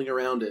reindeer milling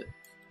around it,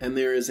 and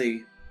there is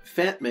a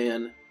fat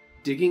man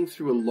digging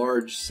through a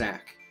large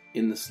sack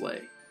in the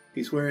sleigh.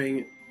 He's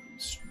wearing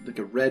like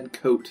a red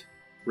coat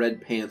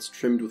red pants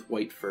trimmed with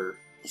white fur.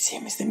 It's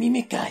him, it's the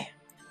mimic guy.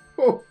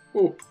 Oh,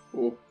 oh,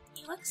 oh.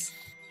 He looks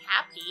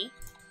happy.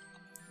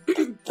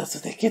 That's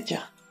what they get ya.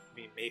 I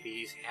mean, maybe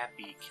he's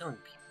happy killing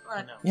people.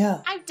 Look, No.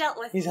 Yeah. I've dealt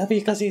with He's happy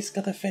because he's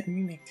got a fed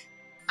mimic.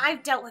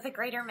 I've dealt with a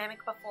greater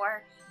mimic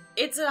before.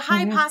 It's a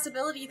high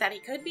possibility that he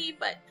could be,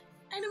 but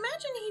I'd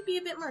imagine he'd be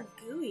a bit more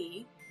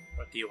gooey.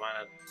 What, do you want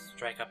to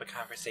strike up a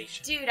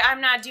conversation? Dude,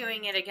 I'm not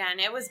doing it again.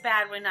 It was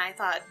bad when I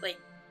thought,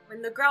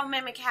 when the girl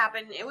mimic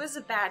happened, it was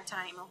a bad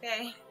time,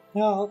 okay?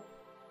 Yeah. Well,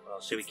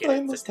 should we I get its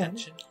understand.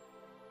 attention?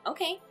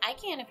 Okay, I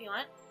can if you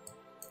want.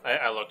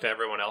 I looked at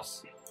everyone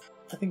else.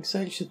 I think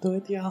Sal should do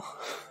it, yeah.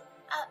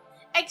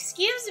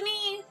 Excuse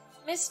me,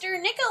 Mr.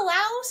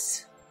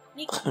 Nikolaus?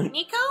 Nico?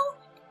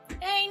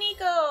 Hey,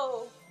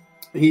 Nico!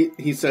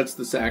 He sets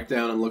the sack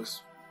down and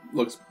looks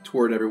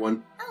toward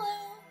everyone.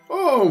 Hello.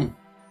 Oh,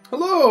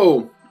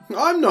 hello.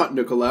 I'm not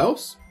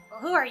Nikolaus.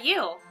 Well, who are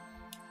you?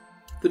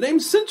 The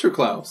name's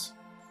Sinterklaus.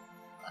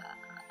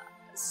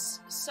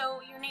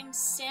 So your name's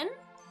Sin?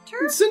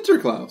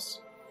 Sinterklaus.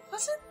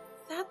 Wasn't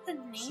that the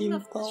name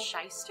of the Sinful.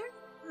 shyster?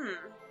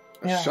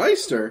 A Yeah.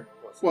 shyster?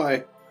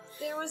 Why?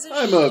 There was a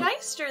I'm a-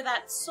 shyster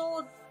that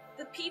sold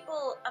the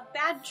people a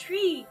bad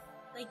tree,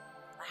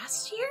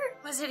 last year?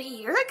 Was it a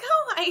year ago?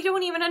 I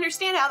don't even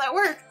understand how that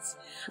works.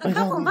 A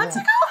couple months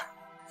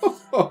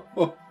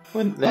ago?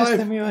 When last I've-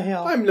 time you were here.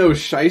 I'm no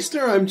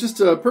shyster. I'm just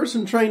a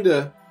person trying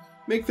to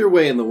make their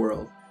way in the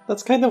world.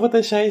 That's kind of what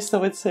a shyster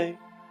would say.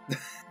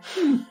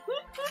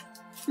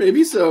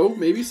 Maybe so,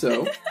 maybe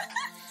so.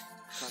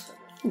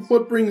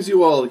 What brings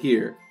you all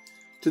here?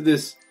 To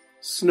this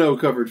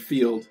snow-covered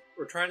field?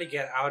 We're trying to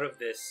get out of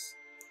this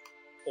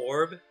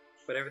orb,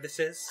 whatever this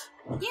is.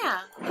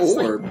 Yeah. This,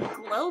 Orb?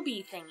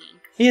 globy thingy.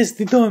 Yes,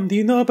 the dome. Do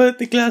you know about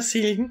the glass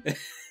ceiling?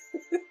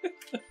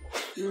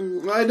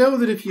 I know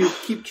that if you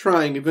keep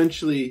trying,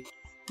 eventually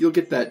you'll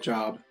get that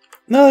job.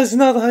 No, it's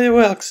not how it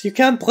works. You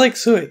can't break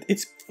through it.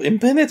 It's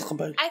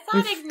impenetrable. I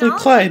thought We acknowledging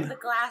tried. the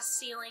glass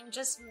ceiling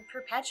just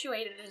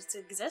perpetuated its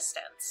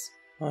existence.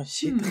 Oh,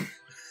 shit.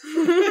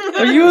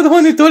 Are you the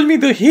one who told me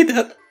to hit it?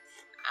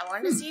 I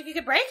wanted to see if you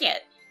could break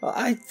it.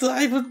 I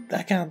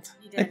can't.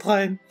 You I did.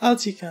 tried.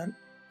 Archie can't.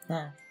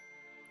 No.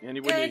 And when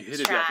you Good hit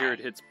it, I hear try. it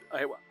hits.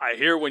 I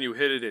hear when you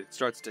hit it, it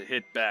starts to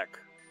hit back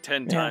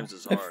 10 times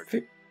as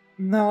hard.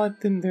 No, I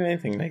didn't do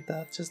anything like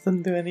that. Just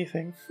didn't do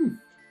anything.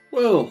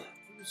 Well,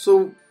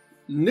 so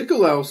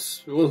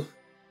Nikolaus, well,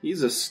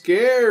 he's a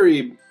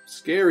scary,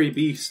 scary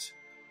beast.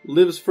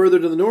 Lives further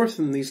to the north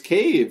in these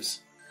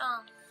caves. Oh.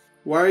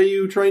 Why are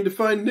you trying to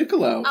find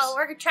Nikolaus? Oh,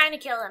 we're trying to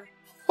kill him.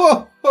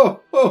 Ho,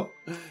 ho, ho!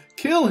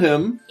 Kill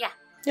him? Yeah.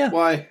 Yeah.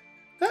 Why,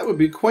 that would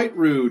be quite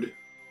rude.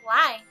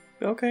 Why?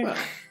 Okay. Well,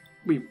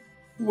 we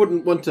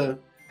wouldn't want to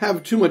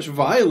have too much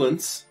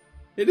violence.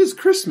 It is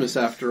Christmas,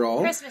 after all.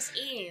 Christmas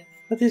Eve.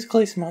 What is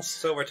Christmas?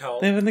 So we're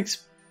told. They have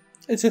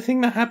it's a thing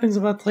that happens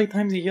about 3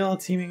 times a year,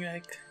 seeming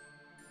like.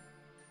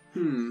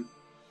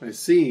 I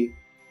see.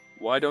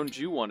 Why don't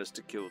you want us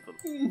to kill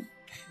them?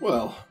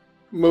 Well,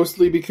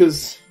 mostly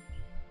because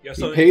You're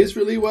he so pays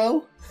really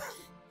well.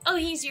 Oh,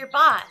 he's your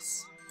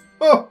boss.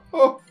 Oh,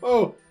 oh,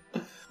 oh!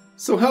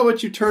 So how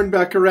about you turn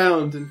back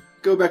around and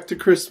go back to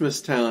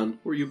Christmas Town,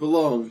 where you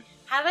belong?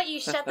 How about you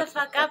shut the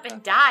fuck up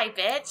and die,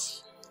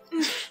 bitch?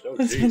 Oh,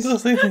 That's jeez.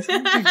 interesting.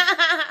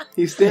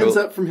 He stands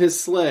Cool. up from his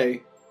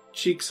sleigh,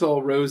 cheeks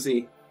all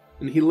rosy,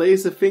 and he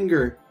lays a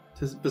finger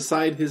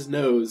beside his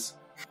nose.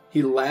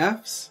 He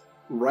laughs,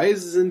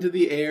 rises into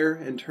the air,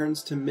 and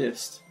turns to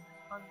mist.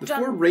 The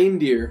 4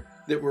 reindeer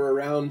that were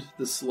around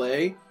the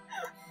sleigh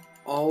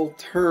all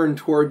turn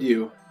toward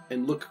you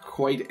and look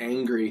quite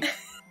angry.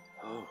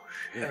 Oh,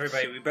 shit.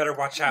 Everybody, we better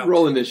watch out.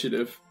 Roll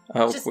initiative.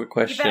 Oh, Just, quick you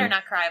question. better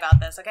not cry about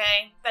this,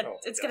 okay? Oh,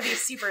 It's gonna be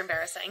super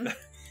embarrassing.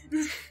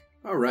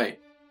 All right.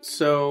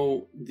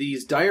 So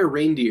these dire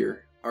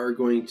reindeer are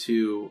going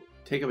to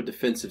take up a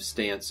defensive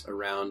stance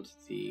around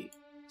the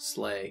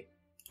sleigh.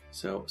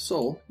 So,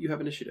 Sol, you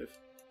have initiative.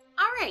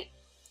 Alright.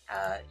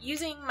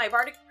 Using my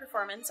bardic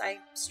performance, I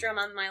strum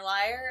on my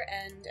lyre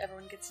and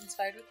everyone gets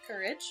inspired with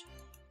courage.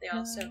 They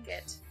also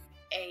get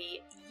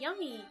a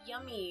yummy,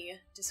 yummy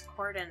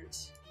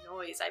discordant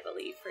noise, I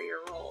believe, for your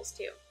rolls,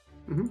 too.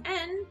 Mhm.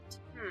 And,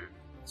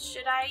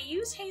 should I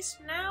use haste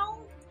now?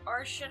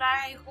 Or should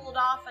I hold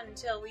off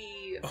until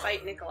we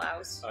fight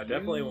Nikolaus?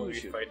 Definitely when we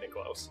fight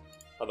Nikolaus.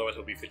 Otherwise,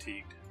 we'll be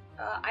fatigued.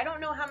 I don't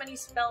know how many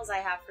spells I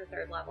have for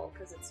 3rd level,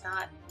 because it's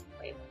not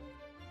labeled.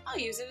 I'll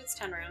use it, it's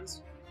 10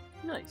 rounds.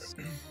 Nice.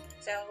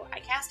 So, I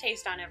cast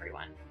haste on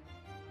everyone.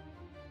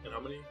 And how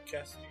many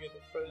casts did you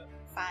get for that?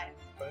 5.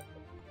 5?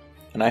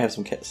 And I have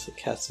some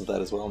casts of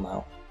that as well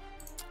now.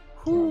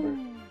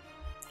 Remember.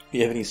 Do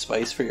you have any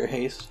spice for your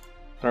haste?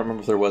 I don't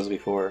remember if there was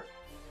before.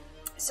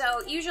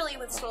 So, usually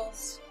with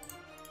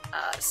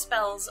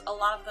spells, a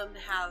lot of them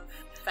have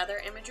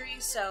feather imagery,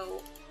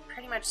 so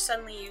pretty much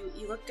suddenly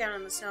you look down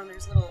in the snow and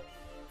there's little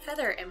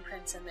feather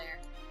imprints in there,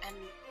 and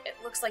it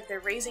looks like they're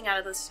raising out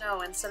of the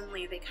snow, and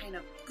suddenly they kind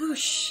of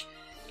whoosh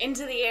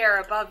into the air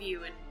above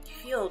you, and you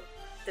feel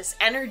this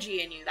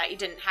energy in you that you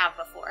didn't have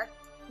before.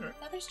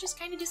 feathers just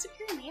kind of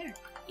disappear in the air.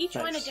 Each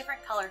one a Nice.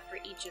 different color for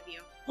each of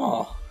you.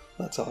 Oh,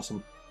 that's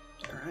awesome.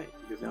 Alright,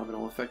 you've now been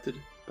all affected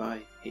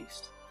by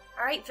haste.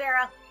 Alright,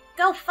 Vera,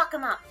 go fuck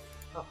them up.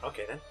 Oh,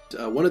 okay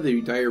then. One of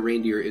the dire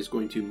reindeer is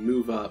going to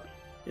move up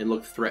and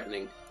look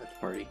threatening at the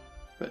party.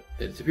 But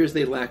it appears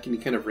they lack any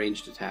kind of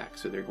ranged attack,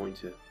 so they're going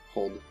to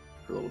hold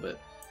for a little bit.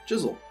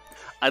 Chisel.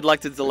 I'd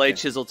like to delay Okay.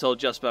 Chisel till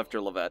just after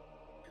Lovette.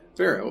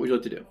 Vera, what would you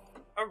like to do?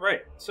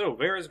 Alright, so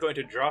Vera's going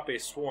to drop a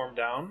swarm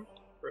down,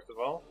 first of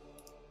all.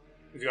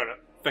 He's going to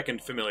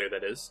feckin' familiar,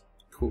 that is.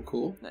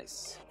 Cool.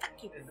 Nice.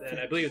 And then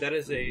I believe that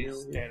is a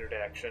standard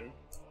action.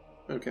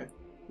 Okay.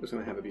 I'm just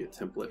going to have it be a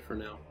template for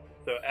now.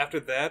 So after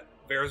that,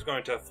 Vera's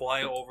going to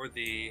fly over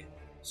the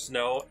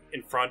snow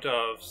in front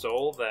of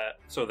Soul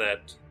so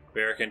that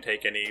Vera can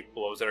take any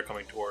blows that are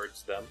coming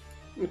towards them.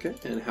 Okay.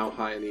 And how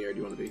high in the air do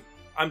you want to be?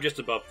 I'm just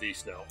above the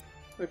snow.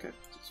 Okay.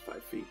 So it's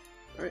 5 feet.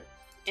 Alright.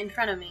 In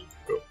front of me.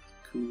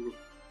 Cool.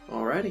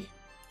 Alrighty.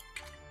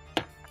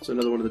 So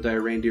another one of the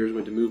dire reindeer is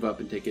going to move up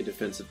and take a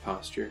defensive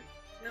posture.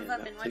 Move And,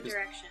 up in what take us-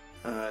 direction?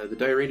 The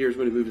dire reindeer is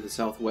going to move to the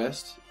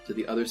southwest, to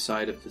the other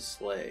side of the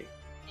sleigh.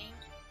 Thank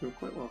Oh,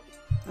 quite well.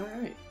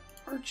 Alright.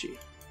 Archie.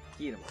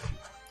 Eat him.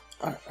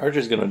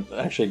 Archer's gonna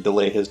actually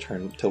delay his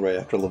turn till right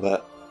after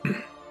Lovette,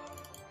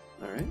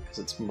 Alright. because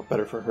it's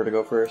better for her to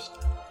go first.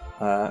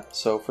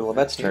 So for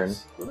Lovette's turn,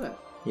 Yes, Lovette.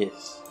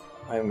 yes,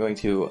 I'm going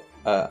to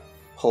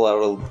pull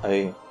out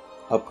a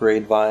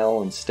upgrade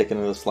vial and stick it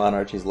into the slot on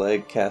Archie's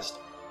leg, cast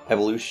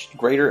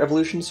Greater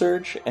Evolution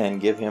Surge, and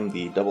give him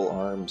the double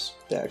arms,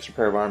 the extra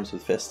pair of arms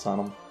with fists on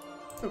them.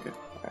 Okay.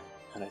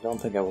 And I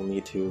don't think I will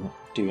need to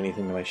do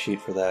anything to my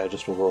sheet for that. I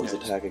just will roll his Yeah,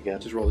 attack again.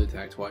 Just roll the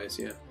attack twice,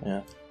 yeah.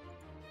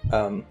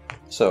 Yeah.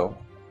 So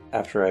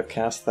after I've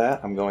cast that,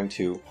 I'm going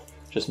to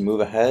just move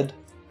ahead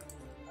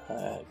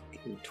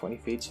 20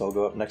 feet, so I'll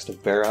go up next to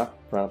Vera,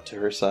 run up to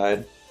her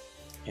side,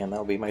 and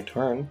that'll be my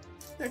turn.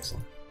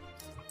 Excellent.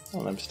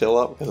 And I'm still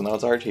up because now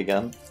it's Archie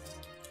again.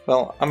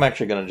 Well, I'm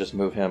actually going to just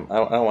move him. I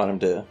don't want him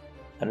to...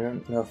 I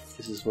don't know if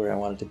this is where I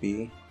want it to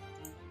be.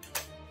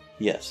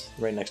 Yes,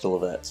 right next to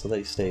Lovette, so that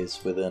he stays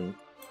within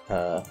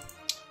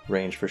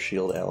range for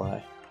shield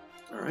ally.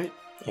 Alright.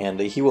 And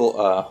he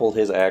will hold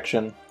his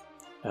action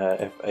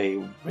if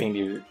a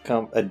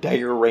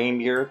dire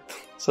reindeer,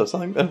 so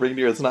a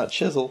reindeer that's not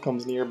Chisel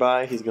comes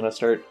nearby, he's going to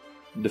start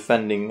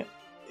defending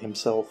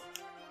himself.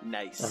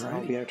 Nice. And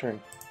that'll be our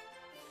turn.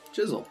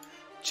 Chisel.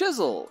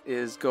 Chisel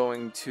is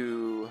going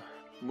to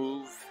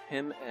move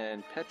him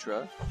and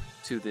Petra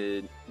to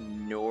the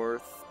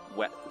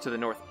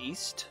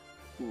northeast.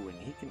 Ooh, and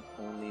he can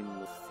only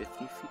move 50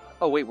 feet.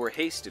 Oh wait, we're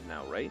hasted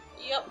now, right?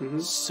 Yep. Mm-hmm.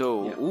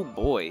 So, Yeah. ooh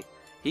boy,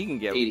 he can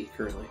get 80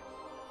 currently.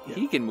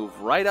 He can move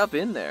right up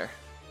in there.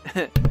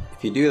 If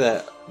you do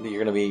that, you're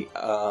going to be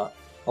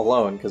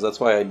alone, because that's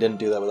why I didn't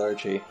do that with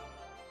Archie.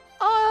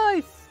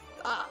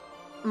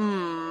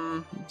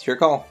 It's your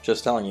call,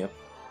 just telling you.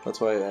 That's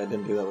why I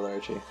didn't do that with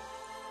Archie.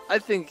 I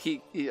think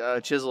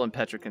Chisel and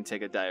Petra can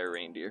take a dire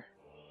reindeer.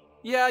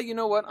 Yeah, you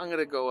know what? I'm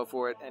gonna go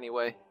for it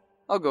anyway.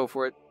 I'll go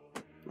for it.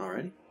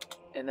 Alrighty.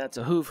 And that's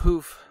a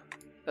hoof.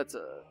 That's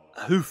a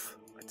hoof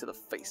right to the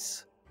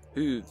face.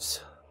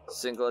 Hooves.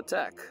 Single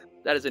attack.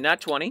 That is a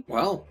nat 20.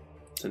 Well,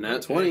 it's a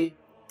nat 20.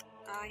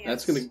 Yes.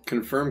 That's going to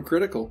confirm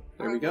critical.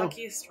 There Our we go.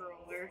 luckiest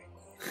roller.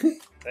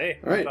 Hey.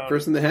 Alright,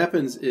 first thing that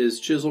happens is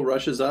Chisel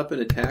rushes up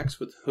and attacks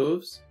with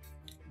hooves.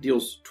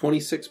 Deals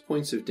 26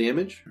 points of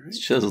damage. All right. Is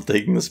Chisel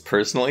taking this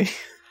personally?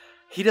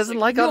 He doesn't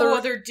like no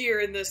other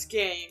deer in this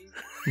game.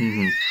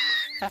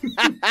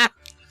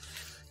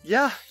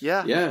 Yeah.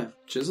 Yeah,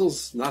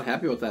 Chisel's not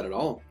happy with that at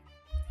all.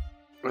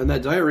 And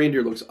that dire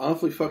reindeer looks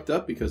awfully fucked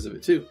up because of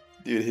it, too.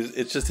 Dude,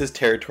 it's just his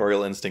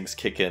territorial instincts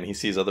kick in. He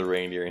sees other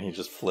reindeer and he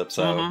just flips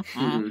out.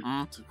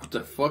 What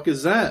the fuck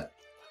is that?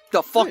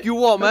 The fuck Hey, you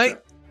want, mate?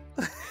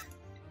 Petra.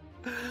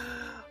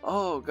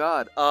 Oh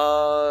god.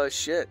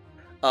 Shit.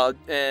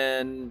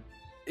 And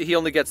he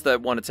only gets the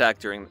one attack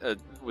during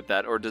with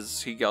that, or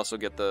does he also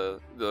get the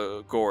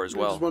gore as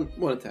No, well? Just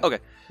one attack. Okay.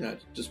 Yeah,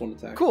 just one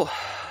attack. Cool.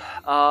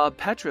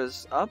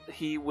 Petra's up.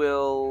 He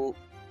will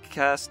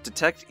cast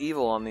Detect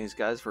Evil on these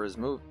guys for his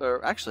move.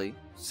 Or actually,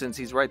 since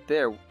he's right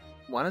there,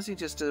 why doesn't he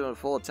just do a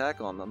full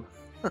attack on them?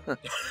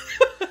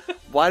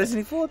 Why doesn't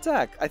he full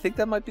attack? I think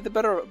that might be the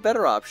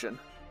better option.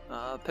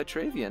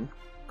 Petravian,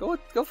 go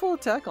full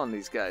attack on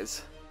these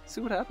guys. See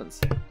what happens.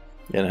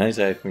 Yeah, nice.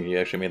 I think you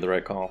actually made the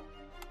right call.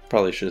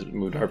 Probably should have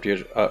moved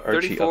Archie up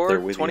 34, there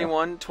with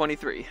 21,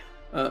 23.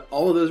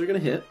 All of those are going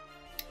to hit.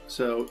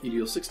 So you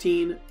deal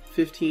 16,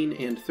 15,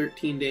 and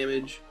 13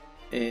 damage.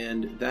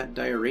 And that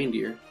dire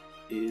reindeer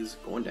is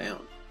going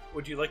down.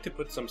 Would you like to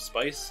put some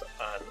spice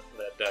on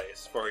that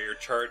dice for your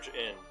charge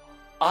in?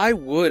 I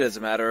would, as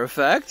a matter of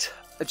fact.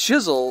 A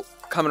Chisel,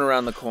 coming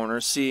around the corner,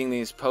 seeing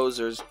these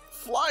posers,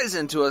 flies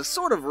into a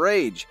sort of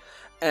rage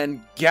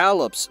and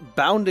gallops,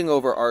 bounding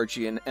over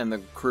Archie and the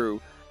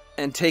crew,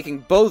 and taking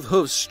both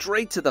hooves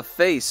straight to the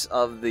face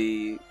of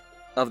the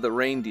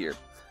reindeer.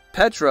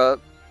 Petra,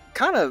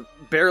 kind of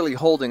barely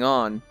holding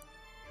on,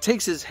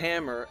 takes his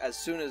hammer as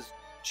soon as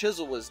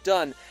Chisel was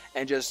done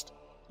and just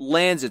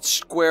lands it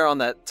square on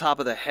the top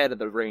of the head of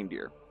the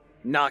reindeer,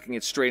 knocking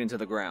it straight into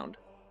the ground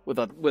with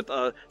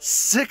a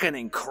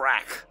sickening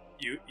crack.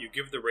 You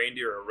give the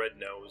reindeer a red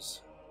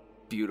nose.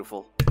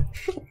 Beautiful.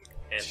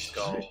 And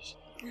skull.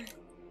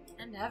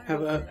 And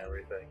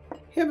everything.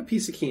 Have a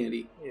piece of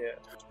candy. Yeah.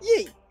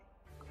 Yay!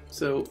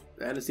 So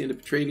that is the end of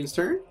Petravian's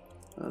turn.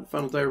 The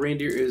final dire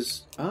reindeer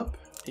is up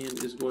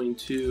and is going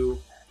to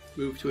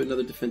move to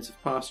another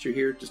defensive posture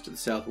here, just to the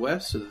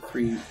southwest. So the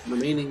 3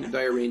 remaining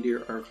dire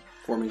reindeer are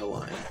forming a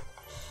line.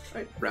 All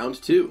right,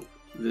 round 2.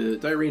 The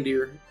dire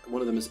reindeer,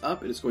 one of them is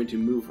up. It is going to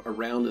move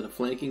around in a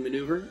flanking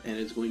maneuver, and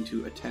it's going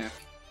to attack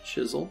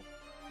Chisel.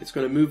 It's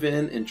going to move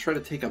in and try to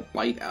take a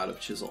bite out of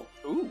Chisel.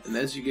 Ooh. And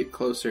as you get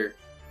closer,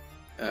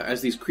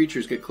 as these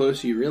creatures get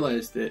closer, you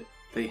realize that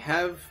they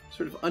have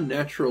sort of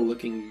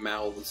unnatural-looking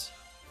mouths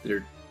that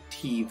are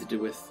teethed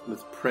with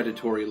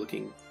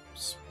predatory-looking,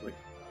 like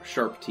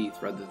sharp teeth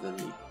rather than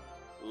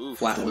the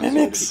flat ones you would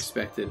have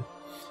expected.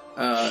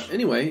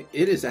 Anyway,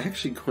 it is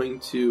actually going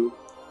to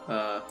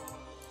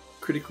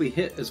critically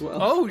hit as well.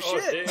 Oh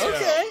shit!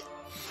 Okay,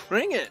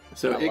 bring it.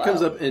 So it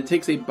comes up and it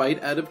takes a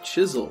bite out of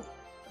Chisel.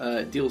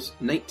 Deals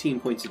 19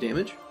 points of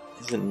damage.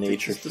 Isn't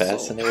nature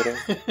fascinating?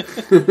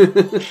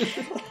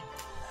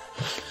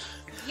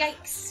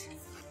 Yikes.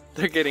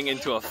 They're getting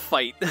into a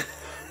fight.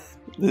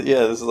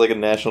 Yeah, this is like a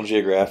National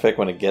Geographic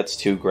when it gets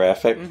too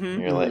graphic.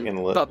 You're like, in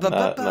not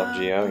enough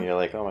Geo, and you're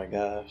like, oh my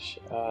gosh.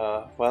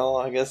 Well,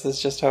 I guess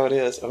that's just how it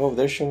is. Oh,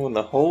 they're showing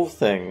the whole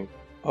thing.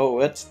 Oh,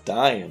 it's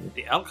dying.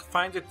 The elk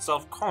finds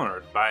itself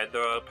cornered by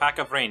the pack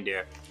of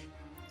reindeer.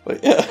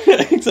 But yeah,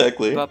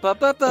 exactly. And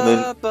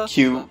then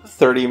cue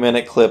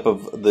 30-minute clip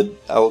of the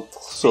elk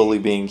slowly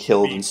being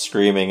killed and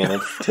screaming, and then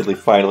Tiddly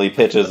finally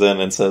pitches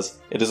in and says,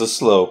 "It is a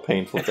slow,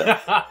 painful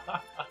death."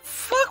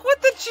 Fuck with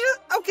the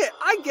Okay,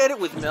 I get it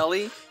with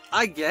Melly.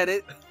 I get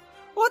it.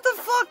 What the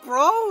fuck,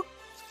 bro?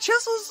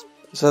 Chisel's...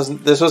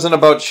 This wasn't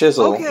about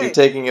Chisel. Okay, you're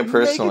taking it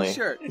personally.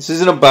 sure. This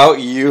isn't about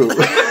you.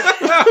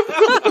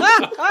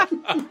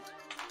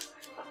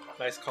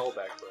 Nice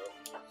callback, bro.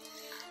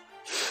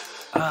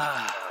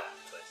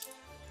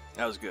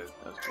 That was good.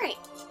 Alright,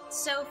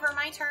 so for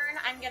my turn,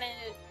 I'm gonna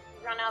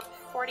run up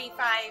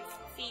 45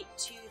 feet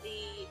to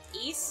the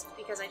east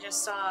because I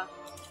just saw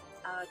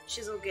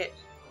Chisel get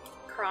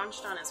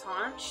crunched on his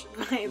haunch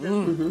by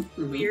the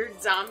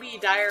weird zombie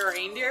dire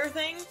reindeer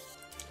thing.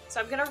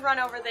 So I'm gonna run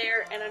over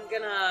there and I'm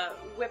gonna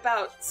whip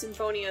out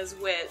Symphonia's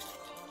Wit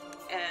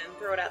and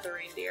throw it at the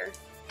reindeer.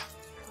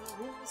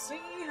 We'll see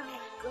how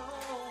it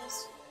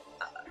goes.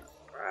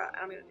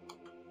 I'm gonna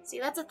see,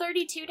 that's a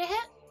 32 to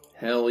hit.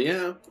 Hell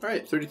yeah.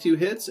 Alright, 32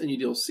 hits, and you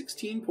deal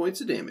 16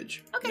 points of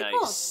damage. Okay,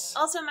 cool.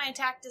 Also, my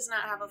attack does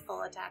not have a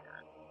full attack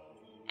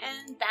on.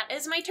 And that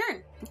is my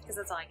turn, because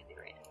that's all I can do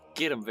right now.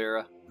 Get him,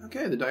 Vera.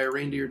 Okay, the dire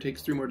reindeer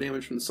takes 3 more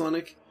damage from the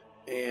Sonic,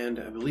 and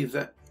I believe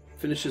that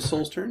finishes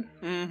Soul's turn.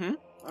 Mm-hmm.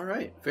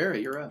 Alright, Vera,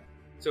 you're up.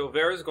 So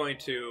Vera's going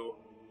to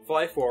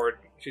fly forward.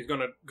 She's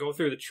going to go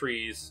through the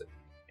trees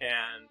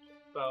and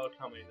about,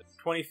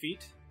 20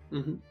 feet?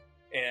 Mm-hmm.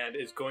 And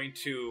is going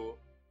to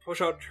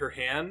push out her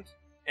hand,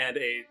 and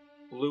a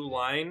blue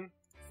line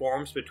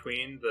forms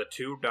between the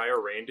 2 dire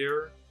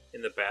reindeer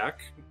in the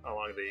back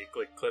along the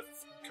cliff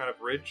kind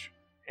of ridge,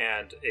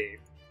 and a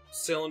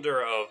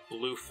cylinder of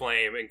blue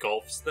flame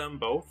engulfs them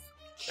both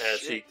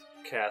as she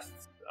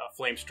casts a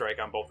flame strike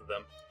on both of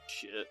them.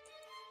 Shit.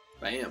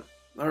 Bam.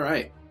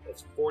 Alright.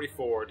 That's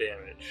 44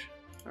 damage.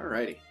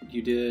 Alrighty.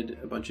 You did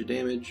a bunch of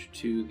damage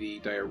to the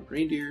dire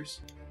reindeers.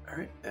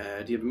 Alright.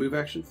 Do you have a move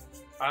action?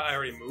 I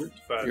already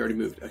moved, but You already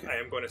moved, okay. I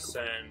am going to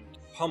send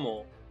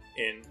Hummel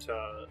in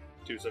to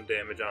do some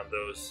damage on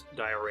those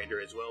dire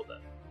reindeer as well then.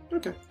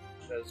 Okay.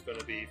 That's going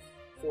to be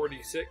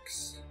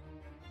 46.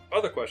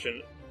 Other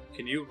question,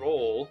 can you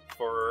roll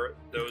for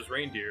those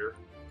reindeer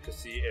to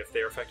see if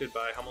they're affected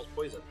by Hummel's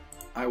poison?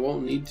 I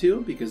won't need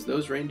to, because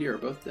those reindeer are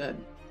both dead.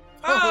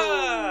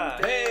 Ah!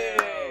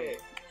 Hey!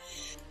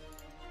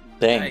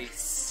 Dang.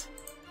 Nice.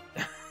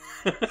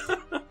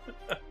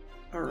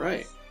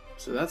 Alright.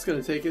 So that's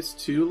going to take us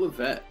to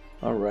Lovette.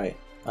 Alright.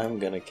 I'm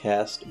gonna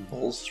cast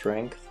Bull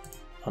Strength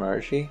on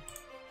Archie.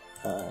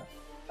 I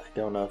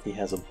don't know if he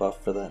has a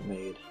buff for that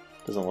made.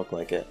 Doesn't look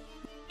like it.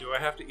 Do I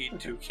have to eat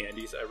 2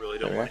 candies? I really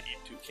don't want to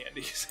eat 2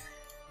 candies.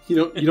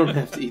 You don't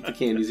have to eat the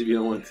candies if you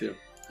don't want to.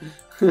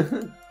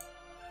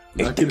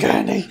 Eat the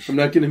candy! I'm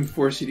not going to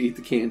force you to eat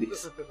the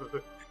candies.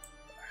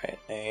 Alright,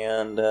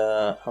 and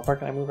how far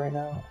can I move right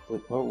now?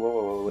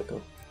 Whoa,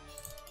 go.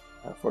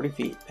 40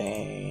 feet,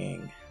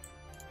 bang.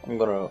 I'm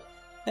gonna...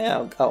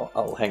 Yeah,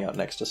 I'll hang out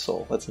next to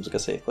Soul. That seems like a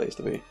safe place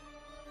to be.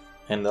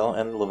 And they'll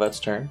end Lovette's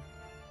turn.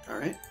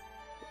 Alright.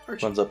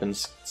 Runs up and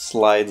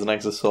slides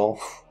next to Soul.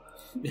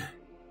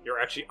 You're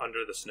actually under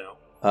the snow.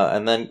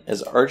 And then,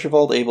 is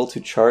Archibald able to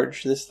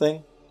charge this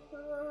thing?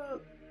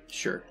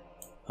 Sure.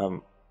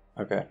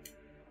 Okay.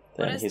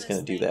 Then he's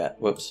gonna do that.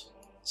 Whoops.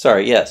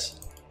 Sorry, yes.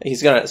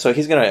 He's gonna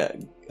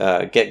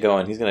get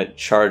going. He's gonna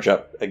charge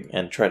up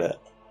and try to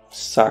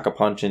sock a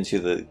punch into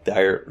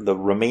the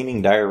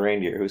remaining dire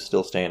reindeer who's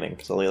still standing,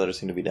 because all the others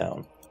seem to be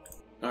down.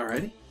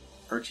 Alrighty.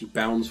 Archie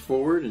bounds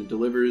forward and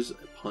delivers a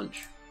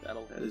punch. That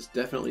is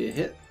definitely a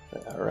hit.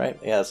 All right.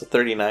 Yeah, it's a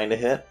 39 to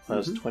hit. That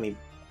was 20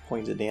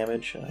 points of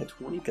damage. I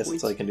 20 guess points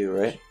that's all I can do,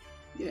 right?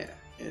 Yeah,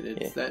 and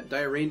it's that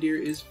dire reindeer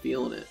is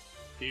feeling it.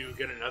 Do you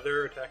get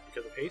another attack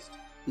because of haste?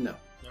 No.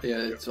 Yeah,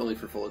 it's only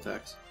for full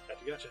attacks.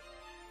 Gotcha.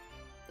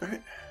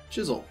 Alright,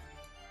 Chisel.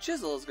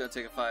 Chisel is going to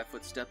take a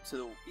 5-foot step to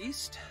the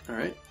east.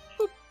 Alright.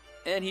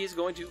 And he's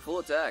going to full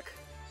attack.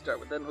 Start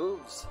with them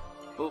hooves.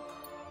 Boop.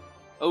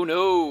 Oh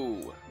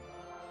no!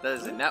 That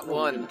is a nat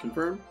 1.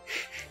 Confirm.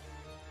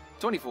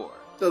 24.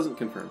 Doesn't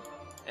confirm.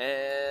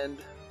 And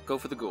go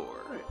for the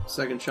gore. Alright,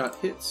 second shot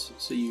hits,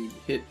 so you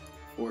hit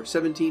for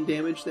 17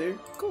 damage there.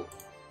 Cool.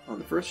 On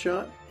the first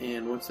shot,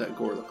 and what's that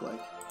gore look like?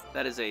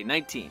 That is a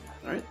 19.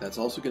 Alright, that's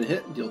also going to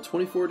hit and deal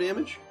 24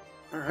 damage.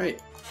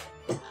 Alright.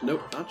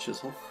 Nope, not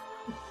Chisel.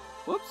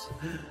 Whoops.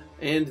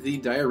 And the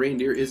dire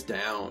reindeer is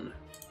down.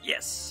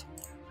 Yes.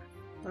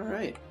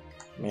 Alright.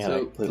 Man, so I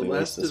completely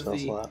wasted of spell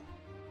slot.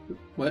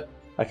 What?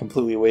 I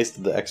completely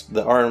wasted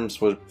the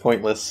arms was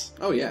pointless.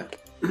 Oh, yeah.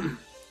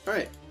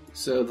 Alright,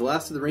 so the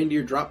last of the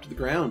reindeer dropped to the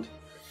ground.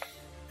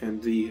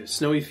 And the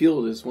snowy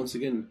field is once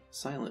again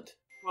silent.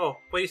 Well,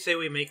 what do you say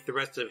we make the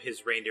rest of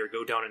his reindeer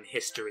go down in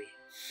history?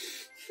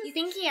 You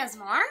think he has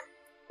more?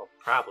 Well,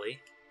 probably.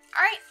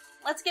 Alright,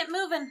 let's get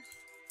moving.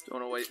 Don't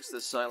want to waste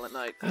this silent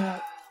night.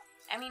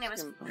 I mean, it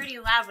was pretty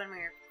loud when we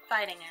were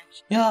fighting,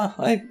 actually. Yeah,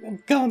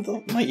 I'm going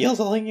to... My ears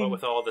are ringing. But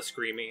with all the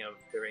screaming of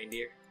the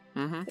reindeer?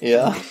 Mm-hmm.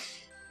 Yeah.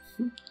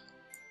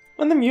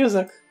 And the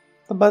music.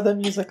 The bad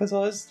music is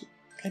always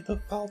kind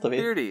of part of it.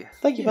 Beardy.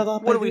 Thank you for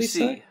that. What do we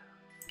see?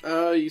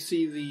 You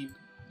see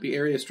the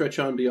area stretch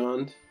on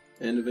beyond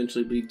and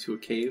eventually lead to a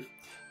cave.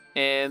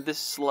 And this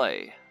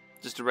sleigh.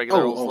 Just a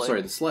regular old sleigh? Oh,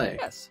 sorry, the sleigh.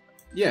 Yes.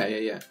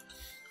 Yeah.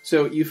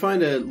 So you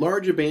find a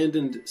large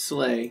abandoned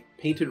sleigh,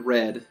 painted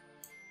red.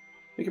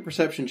 Make a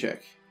perception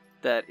check.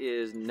 That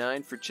is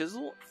 9 for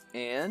Chisel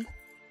and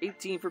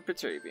 18 for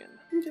Petravian.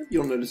 You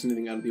don't notice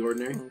anything out of the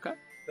ordinary. Okay.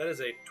 That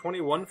is a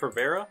 21 for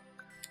Vera.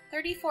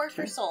 34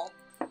 for Soul.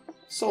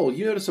 Soul,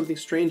 you notice something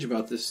strange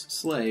about this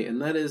sleigh, and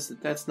that is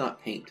that's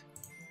not paint.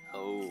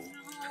 Oh.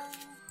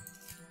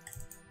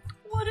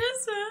 What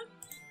is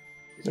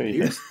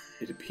it?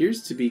 It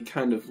appears to be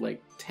kind of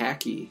like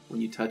tacky when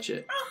you touch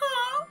it.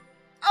 Uh-huh.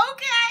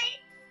 Okay.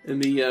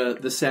 And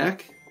the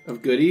sack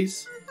of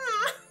goodies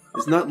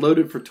is not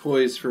loaded for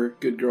toys for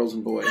good girls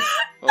and boys.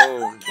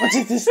 Oh. What's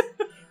in this?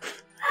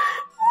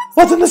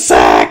 What's in the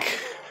sack?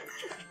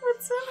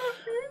 What's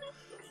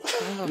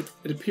in it?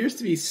 It appears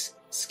to be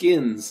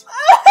skins.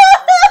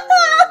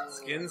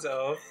 Skins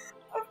of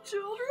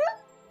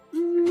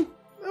children?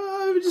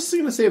 I'm just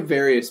going to say of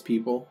various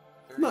people.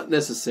 Not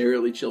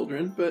necessarily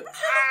children, but...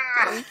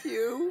 Thank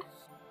you.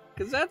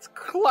 Because that's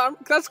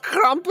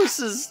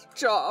Krampus's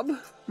job.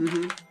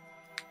 Mm-hmm.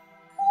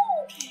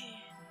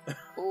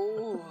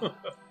 Oh.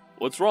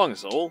 What's wrong,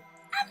 Soul?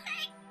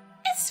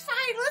 It's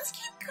fine. Let's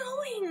keep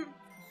going.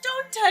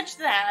 Don't touch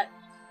that.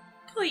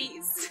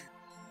 Please.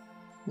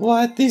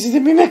 What? This is a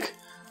mimic?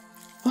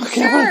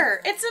 Okay,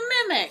 Sure, it's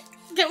a mimic.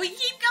 Can we keep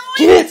going?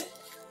 Get it!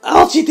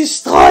 Archie,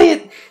 destroy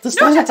it!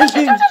 Destroy the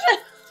thing!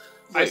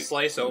 I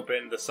slice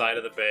open the side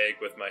of the bag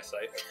with my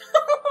scythe.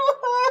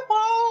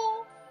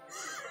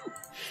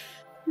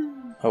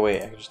 Oh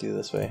wait, I can just do it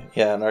this way.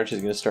 Yeah, and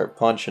Archie's gonna start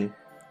punching.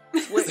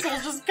 Soul's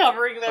just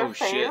covering their Oh,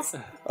 face.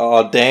 shit.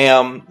 Oh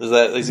damn!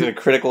 He's gonna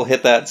critical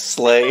hit that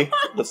sleigh?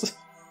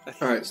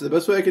 Alright, so the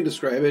best way I can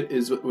describe it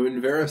is when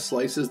Vera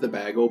slices the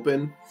bag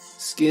open,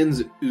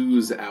 skins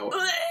ooze out.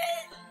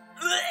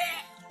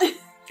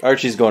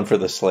 Archie's going for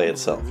the sleigh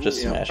itself,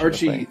 just smashing the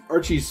thing.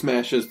 Archie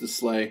smashes the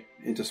sleigh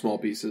into small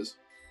pieces.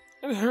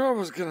 And here I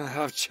was gonna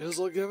have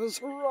Chisel give us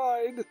a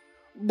ride.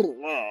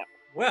 Blah.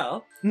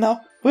 Well, No,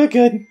 we're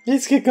good.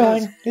 Let's get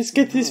going. Let's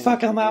get this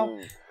fucker now.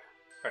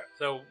 Alright,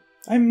 so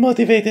I'm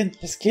motivated.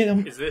 Let's get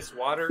him. is this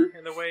water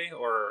in the way,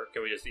 or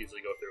can we just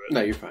easily go through it?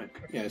 No, you're fine.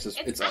 Yeah, it's just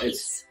It's it's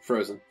ice.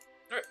 frozen.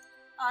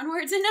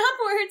 Onwards and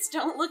upwards.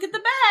 Don't look at the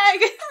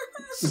bag.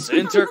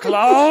 Santa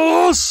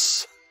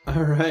Claus!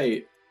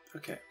 Alright.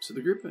 Okay, so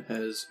the group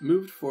has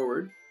moved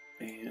forward,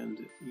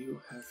 and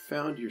you have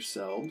found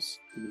yourselves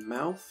in the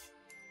mouth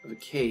of a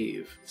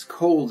cave. It's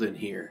cold in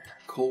here.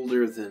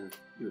 Colder than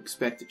you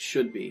expect it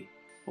should be.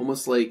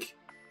 Almost like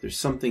there's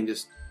something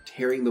just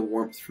tearing the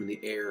warmth from the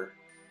air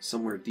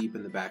somewhere deep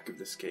in the back of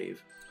this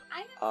cave. I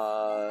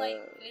have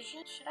light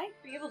vision. Should I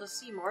be able to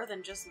see more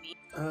than just me?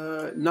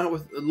 Not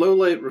with... Low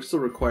light still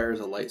requires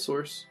a light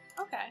source.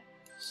 Okay.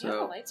 Do you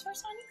have a So... light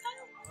source on you,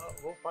 Kyle?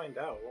 We'll find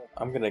out.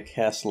 I'm gonna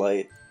cast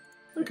light.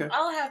 Okay.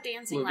 I'll have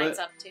dancing Lovette. lights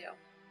up too.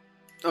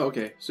 Oh,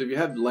 okay. So if you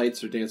have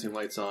lights or dancing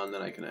lights on,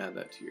 then I can add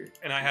that to your...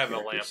 And I have a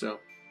character. lamp. So,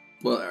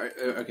 well,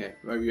 okay.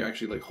 Are you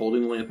actually like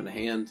holding the lamp in a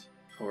hand,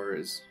 or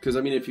is because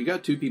I mean, if you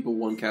got two people,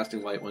 one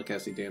casting light, one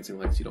casting dancing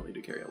lights, you don't need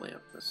to carry a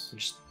lamp. That's...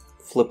 Just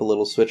flip a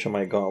little switch on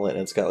my gauntlet,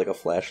 and it's got like a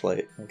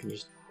flashlight. I can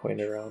just point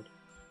it around.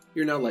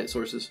 You're now light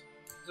sources.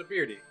 So,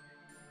 Beardy,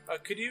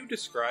 could you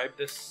describe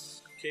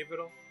this cave at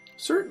all?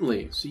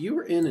 Certainly. So you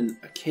are in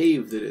a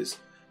cave that is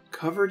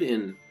covered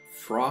in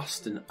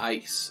frost and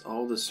ice.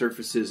 All the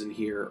surfaces in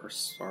here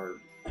are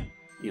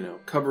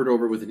covered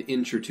over with an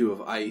inch or two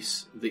of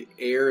ice. The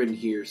air in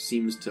here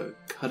seems to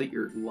cut at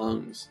your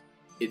lungs.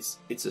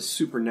 It's a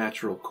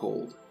supernatural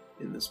cold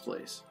in this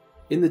place.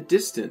 In the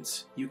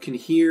distance, you can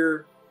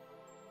hear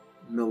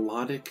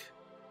melodic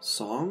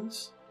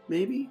songs,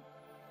 maybe?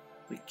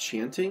 Like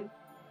chanting,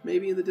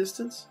 maybe in the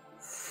distance?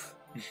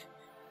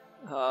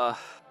 Do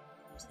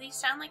these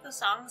sound like the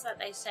songs that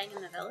they sang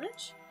in the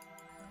village?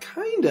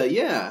 Kinda,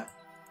 yeah.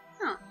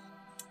 Huh.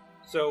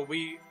 So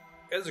we,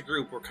 as a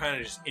group, we're kind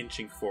of just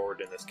inching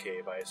forward in this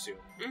cave, I assume.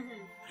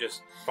 Mm-hmm.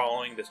 Just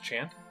following this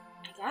chant?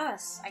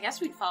 I guess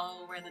we'd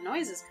follow where the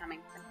noise is coming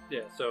from.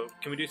 Yeah, so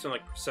can we do some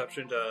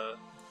perception to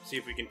see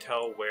if we can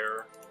tell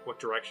what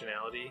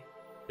directionality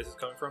this is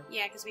coming from?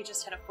 Yeah, because we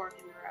just hit a fork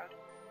in the road.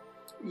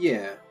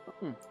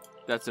 Yeah.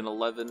 That's an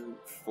 11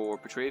 for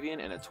Petravian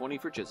and a 20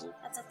 for Chisel.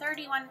 That's a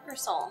 31 for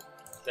Soul.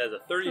 That is a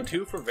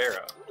 32 for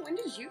Vera. When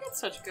did you get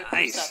such good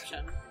Nice.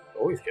 perception?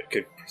 Always get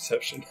good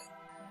perception.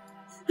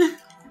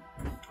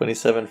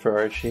 27 for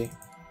Archie.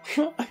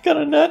 I got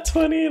a nat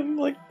 20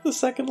 and the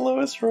second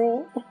lowest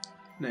roll.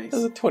 Nice.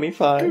 That's a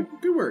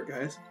 25. Good work,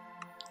 guys.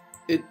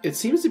 It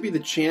seems to be the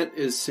chant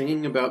is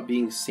singing about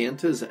being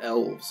Santa's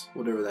elves,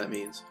 whatever that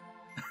means.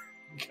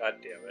 God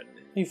damn it.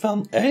 You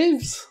found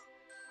elves?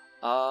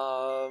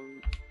 So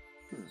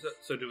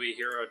do we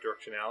hear a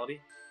directionality?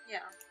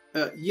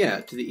 Yeah.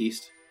 Yeah, to the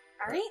east.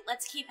 Alright,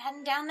 let's keep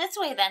heading down this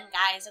way then,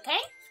 guys, okay?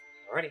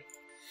 Alrighty.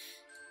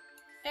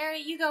 Vera,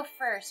 you go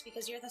first,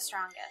 because you're the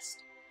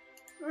strongest.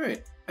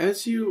 Alright.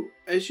 As you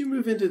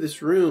move into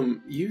this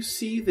room, you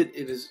see that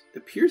it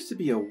appears to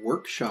be a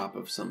workshop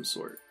of some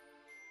sort.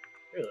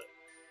 Really?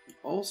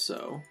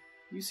 Also,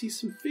 you see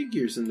some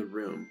figures in the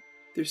room.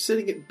 They're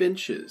sitting at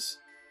benches.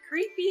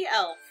 Creepy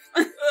elf.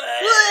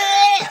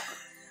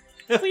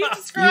 Please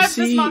describe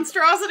this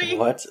monstrosity.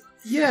 What?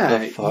 Yeah,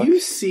 The fuck? you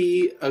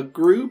see a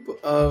group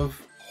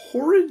of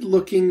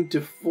horrid-looking,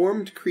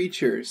 deformed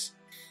creatures.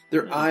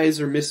 Their eyes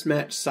are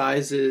mismatched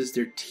sizes,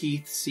 their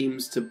teeth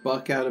seems to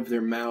buck out of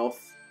their mouth,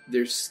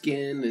 their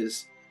skin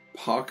is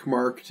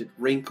pockmarked and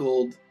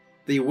wrinkled.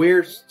 They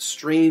wear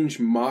strange,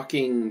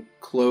 mocking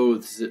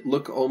clothes that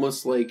look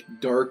almost like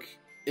dark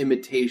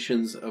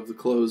imitations of the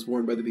clothes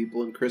worn by the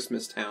people in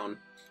Christmas Town.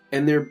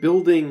 And they're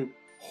building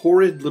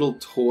horrid little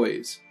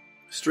toys.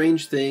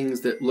 Strange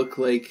things that look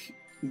like...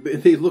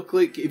 They look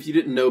like, if you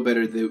didn't know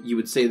better, you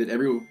would say that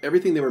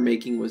everything they were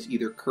making was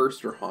either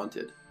cursed or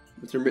haunted.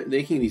 But they're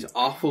making these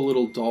awful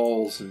little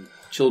dolls and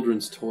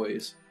children's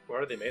toys.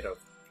 What are they made of?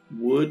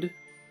 Wood,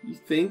 you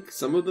think?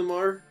 Some of them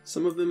are.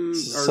 Some of them are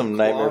Some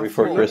Nightmare cloth,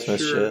 Before I'm not Christmas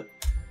sure. shit.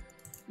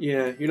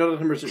 Yeah, you're not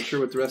 100% sure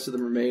what the rest of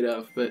them are made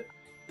of, but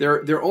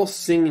they're all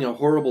singing a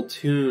horrible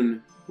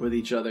tune with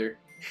each other.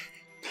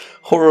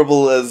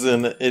 Horrible as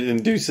in it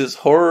induces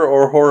horror,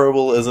 or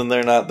horrible as in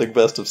they're not the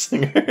best of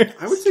singers?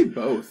 I would say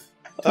both.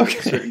 To a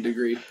certain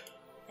degree.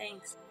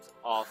 Thanks.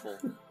 Awful.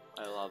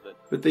 I love it.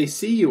 But they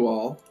see you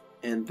all,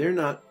 and they're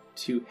not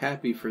too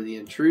happy for the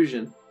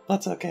intrusion.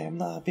 That's okay, I'm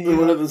not happy. And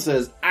one of them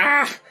says,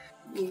 "Ah!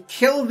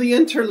 Kill the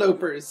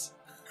interlopers!"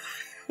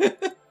 By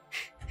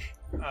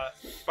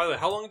the way,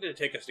 how long did it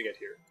take us to get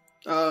here?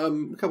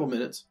 A couple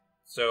minutes.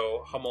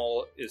 So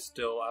Hummel is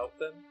still out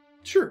then?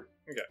 Sure.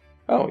 Okay.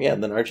 Oh, yeah,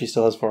 then Archie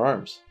still has 4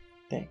 arms.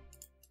 Dang.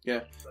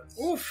 Yeah.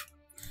 Oof.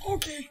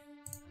 Okay.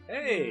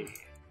 Hey.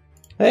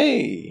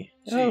 Hey!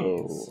 Jeez.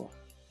 Oh.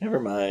 Never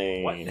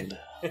mind.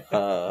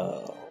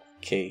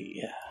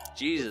 Okay.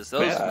 Jesus,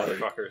 those God.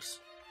 Motherfuckers.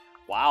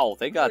 Wow,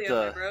 they got Leo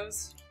the...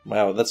 eyebrows.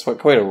 Wow, that's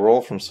quite a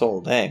roll from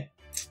Soul. Dang.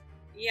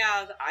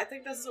 Yeah, I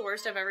think this is the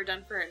worst I've ever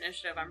done for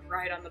initiative. I'm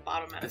right on the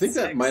bottom at I think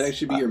that 6. might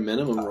actually be your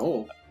minimum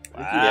roll.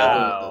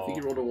 Wow. I think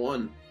you rolled a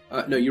 1.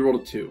 No, you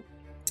rolled a 2.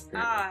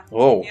 Ah.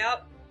 Whoa.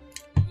 Yep.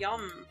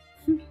 Yum.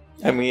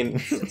 I mean,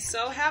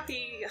 So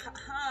happy.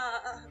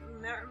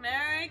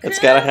 Merry Christmas. it's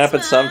gotta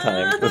happen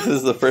sometime. This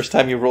is the first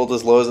time you rolled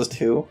as low as a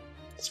 2?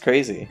 It's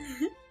crazy.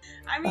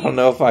 I mean, I don't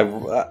know if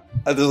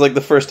this is like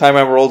the first time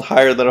I rolled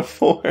higher than a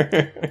 4.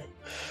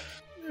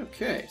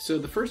 Okay, so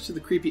the first of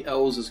the creepy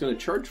elves is going to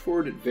charge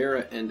forward at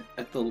Vera, and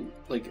at the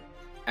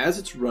as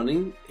it's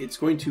running, it's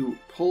going to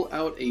pull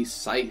out a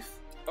scythe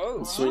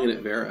and swing it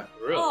at Vera.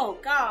 Really? Oh,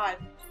 God.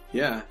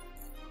 Yeah,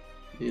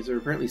 these are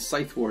apparently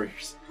scythe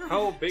warriors.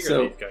 How big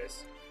So- are these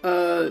guys?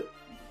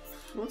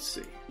 Let's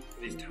see.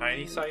 Are these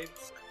tiny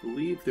scythes? I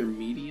believe they're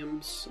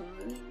medium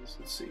size.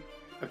 Let's see.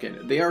 Okay,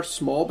 no, they are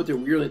small, but they're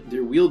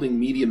wielding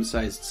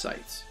medium-sized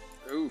scythes.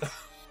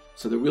 Oof.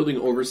 So they're wielding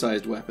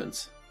oversized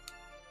weapons.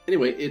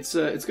 Anyway, it's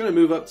going to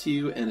move up to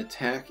you and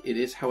attack. It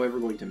is, however,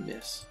 going to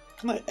miss.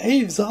 My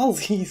elves, all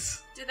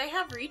these. Do they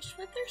have reach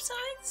with their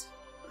sides?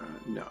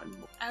 No.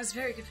 I was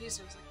very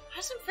confused. I was like, how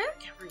does a Vera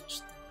get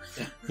reach?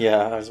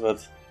 Yeah, I was about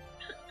to...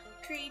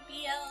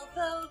 Creepy elf,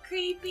 oh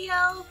creepy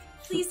elf,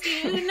 please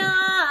do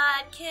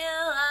not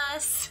kill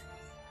us.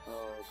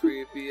 Oh,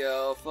 creepy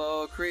elf.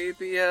 Oh,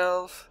 creepy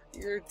elf.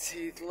 Your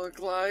teeth look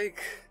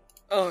like...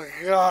 Oh,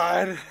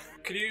 God.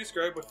 Could you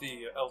describe what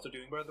the elves are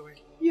doing, by the way?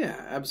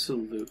 Yeah,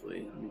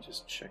 absolutely. Let me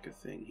just check a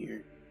thing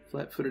here.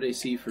 Flat-footed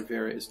AC for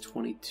Vera is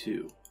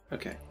 22.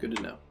 Okay, good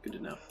to know. Good to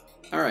know.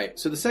 All right,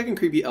 so the second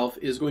creepy elf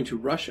is going to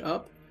rush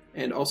up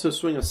and also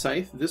swing a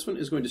scythe. This one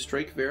is going to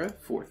strike Vera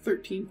for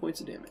 13 points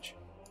of damage.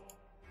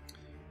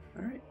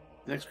 All right,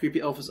 the next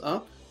creepy elf is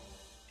up,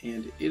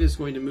 and it is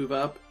going to move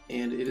up,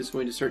 and it is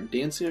going to start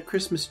dancing a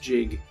Christmas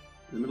jig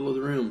in the middle of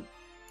the room.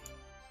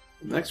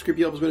 The next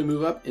creepy elf is going to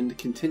move up and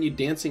continue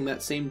dancing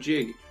that same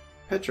jig.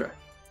 Petra,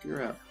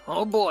 you're up.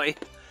 Oh boy.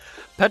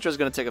 Petra's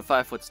going to take a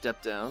 5-foot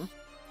step down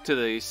to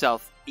the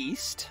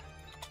southeast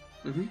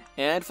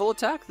and full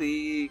attack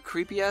the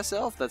creepy-ass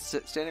elf that's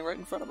standing right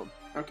in front of him.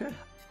 Okay.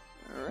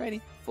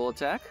 Alrighty. Full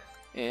attack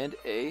and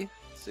a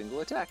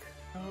single attack.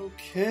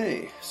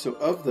 Okay, so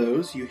of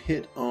those, you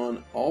hit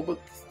on all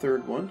but the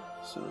third one.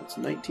 So it's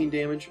 19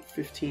 damage,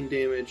 15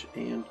 damage,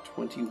 and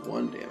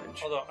 21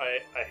 damage. Although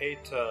I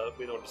hate to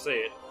be the one to say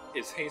it,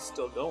 is haste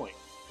still going?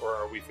 Or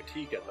are we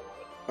fatigued at the moment?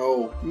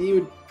 Oh, you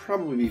would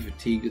probably be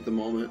fatigued at the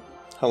moment.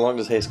 How long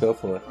does haste go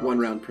for? 1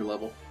 round per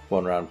level.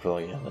 1 round per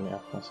level, yeah. Then yeah,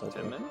 that's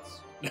okay. 10 minutes?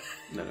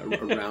 No,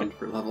 a round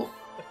per level.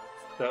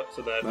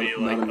 So that'd be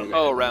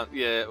round.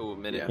 Yeah, ooh, a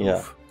minute. Yeah.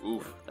 Oof.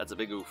 Oof. That's a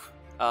big oof.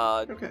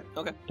 Okay.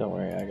 Don't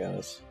worry, I got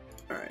this.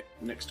 Alright,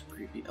 next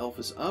creepy elf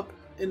is up,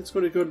 and it's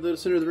going to go to the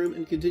center of the room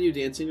and continue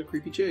dancing a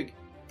creepy jig.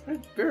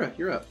 Alright, Vera,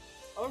 you're up.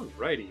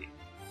 Alrighty.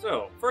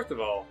 So, first of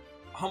all,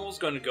 Hummel's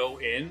going to go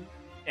in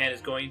and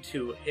is going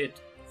to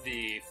hit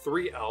the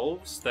 3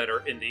 elves that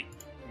are in the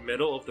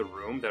middle of the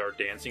room that are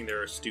dancing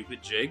their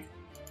stupid jig.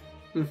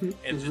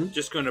 And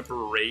just going to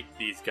berate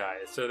these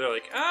guys. So they're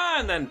like,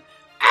 and then,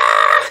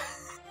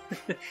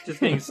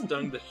 just getting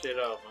stung the shit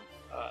out of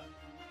them.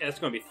 And it's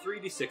going to be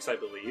 3d6, I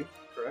believe,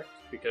 correct?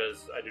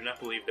 Because I do not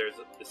believe there's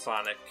a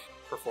Sonic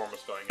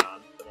performance going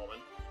on at the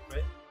moment,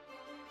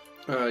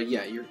 right?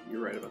 Yeah,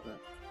 you're right about that.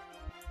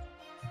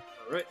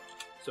 Alright.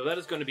 So that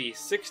is going to be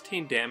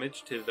 16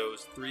 damage to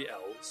those 3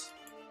 elves.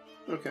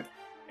 Okay.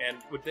 And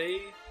could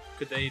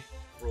they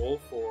roll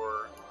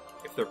for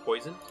if they're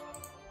poisoned?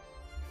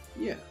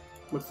 Yeah.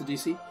 What's the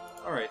DC?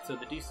 Alright, so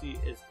the DC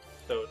is,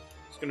 so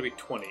it's going to be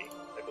 20,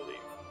 I believe.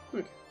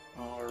 Okay.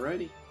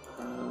 Alrighty.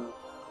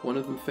 One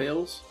of them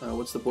fails.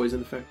 What's the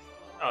poison effect?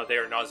 They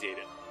are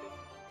nauseated.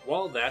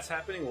 While that's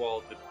happening,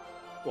 while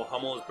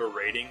Hummel is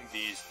berating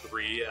these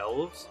 3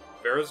 elves,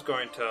 Vera's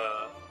going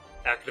to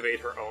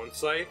activate her own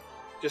sight,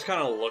 just kind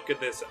of look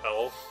at this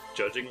elf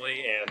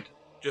judgingly, and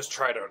just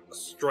try to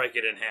strike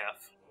it in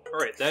half.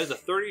 Alright, that is a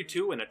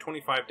 32 and a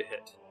 25 to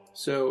hit.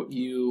 So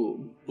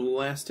you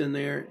blast in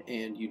there,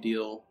 and you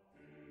deal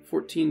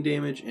 14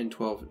 damage and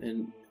 12.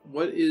 And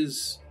what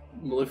is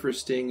Mellifera's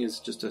Sting? Is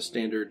just a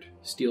standard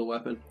steel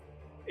weapon?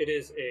 It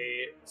is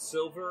a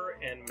silver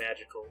and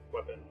magical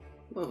weapon.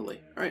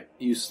 Lovely. Alright,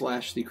 you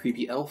slash the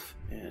creepy elf,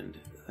 and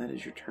that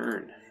is your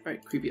turn.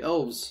 Alright, creepy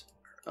elves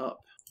are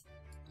up.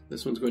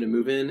 This one's going to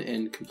move in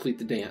and complete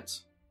the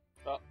dance.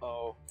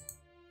 Uh-oh.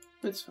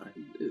 That's fine.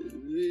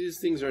 These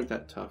things aren't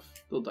that tough.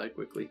 They'll die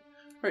quickly.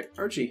 Alright,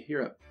 Archie,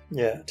 you're up.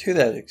 Yeah, to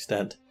that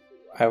extent.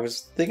 I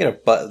was thinking of,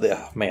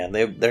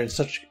 they're in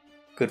such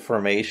good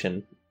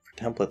formation for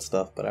template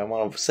stuff, but I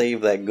want to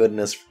save that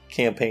goodness for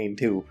campaign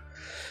too.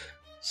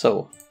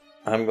 So,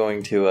 I'm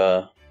going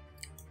to,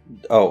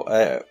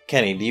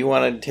 Keni, do you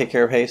want to take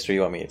care of haste, or you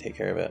want me to take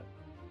care of it?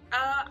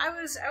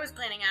 I was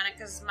planning on it,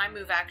 because my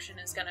move action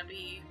is going to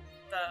be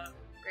the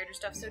greater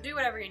stuff, so do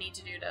whatever you need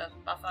to do to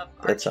buff up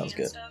Archie. That sounds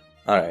good. Stuff.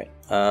 Alright,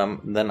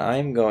 then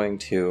I'm going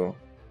to,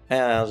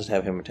 I'll just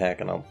have him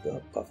attack, and I'll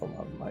buff him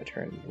on my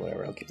turn,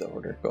 whatever, I'll keep the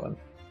order going.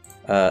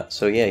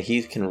 So yeah,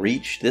 he can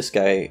reach this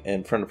guy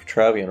in front of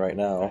Petravian right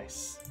now.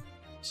 Nice.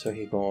 So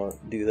he's going to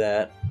do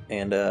that,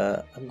 and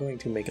I'm going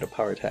to make it a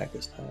power attack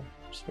this time,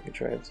 just so I can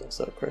try this all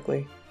set up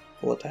correctly.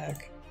 Full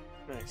attack.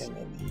 Nice. And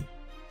then the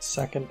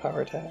second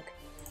power attack.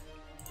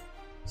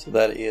 So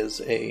that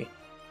is a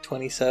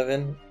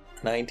 27,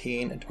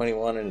 19, and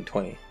 21, and a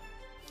 20.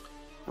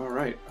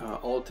 Alright,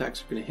 all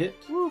attacks are going to hit.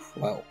 Woof.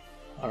 Wow.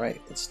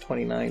 Alright, that's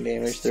 29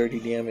 damage, 30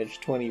 damage,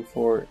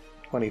 24,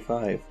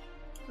 25.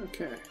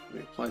 Okay, let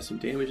me apply some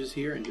damages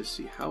here and just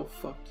see how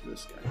fucked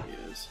this guy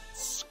is.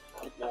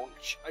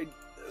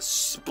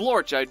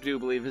 Splorch, I do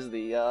believe, is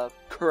the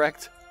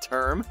correct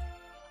term.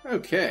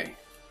 Okay.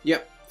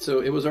 Yep, so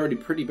it was already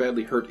pretty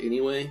badly hurt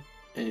anyway,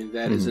 and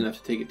that is enough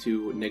to take it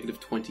to negative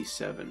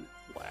 27.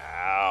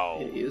 Wow.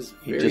 It is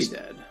very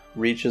dead.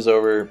 Reaches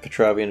over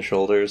Petravian's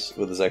shoulders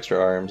with his extra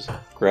arms,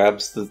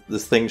 grabs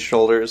this thing's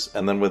shoulders,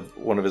 and then with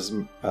one of his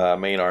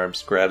main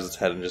arms, grabs its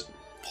head and just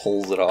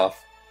pulls it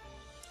off.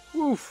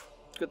 Oof.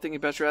 Good thing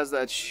Petra has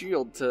that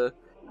shield to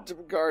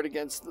guard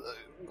against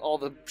all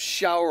the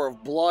shower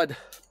of blood.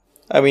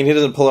 I mean, he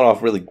doesn't pull it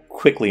off really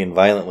quickly and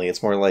violently.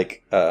 It's more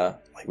like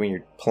when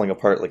you're pulling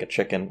apart like a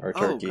chicken or a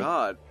turkey. Oh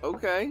God.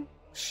 Okay.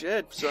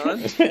 Shit, son.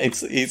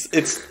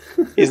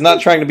 He's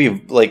not trying to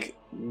be like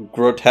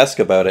grotesque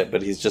about it,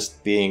 but he's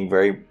just being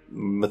very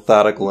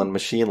methodical and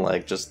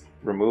machine-like. Just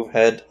remove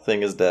head,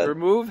 thing is dead.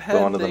 Remove head,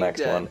 go on to the thing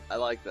next dead. one. I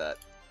like that.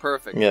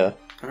 Perfect. Yeah.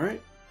 All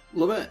right,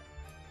 Lovette.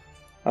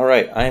 All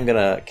right, I'm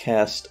gonna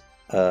cast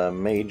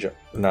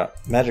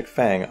Magic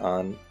Fang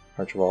on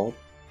Archibald.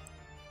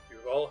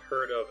 all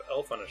heard of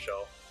Elf on a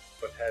Shelf,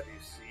 but have you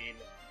seen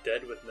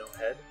Dead with No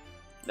Head?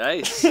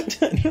 Nice.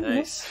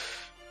 Nice.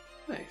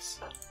 Nice.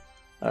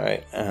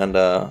 Alright, and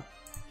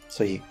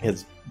so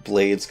his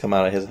blades come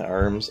out of his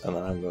arms, and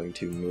then I'm going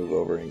to move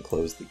over and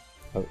close the...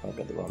 Oh, I've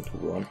got the wrong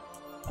tool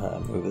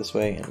on. Move this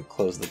way and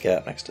close the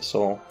gap next to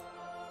Soul.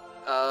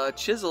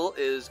 Chisel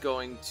is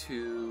going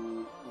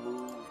to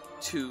move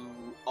to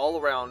all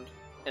around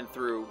and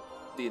through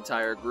the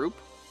entire group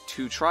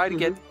to try to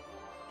get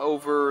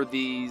over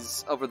the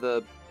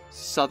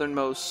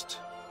southernmost,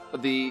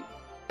 the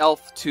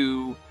elf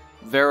to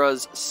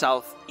Vera's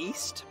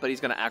southeast, but he's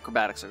going to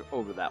acrobatics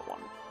over that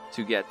one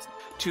to get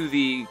to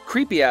the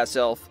creepy ass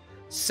elf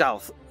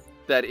south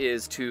that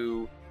is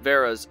to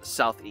Vera's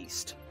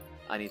southeast.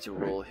 I need to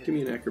roll. Give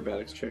me an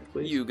acrobatics check,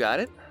 please. You got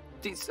it.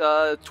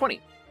 20.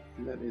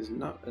 That is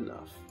not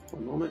enough.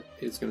 One moment.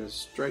 It's going to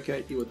strike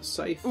at you with a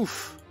scythe.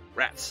 Oof.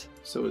 Rats.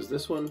 So is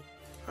this one.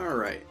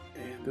 Alright.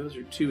 And those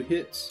are 2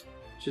 hits.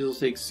 Chisel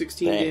takes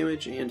 16 Dang.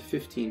 damage and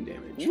 15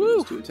 damage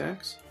Woo. for those 2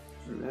 attacks.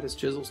 And that is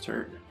Chisel's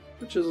turn.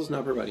 But Chisel's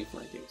now providing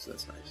flanking, so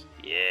that's nice.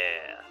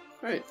 Yeah.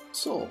 Alright,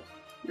 Soul,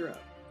 you're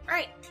up.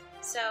 Alright,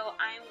 so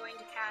I am going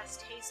to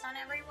cast Haste on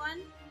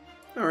everyone.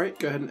 Alright,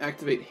 go ahead and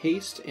activate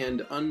Haste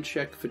and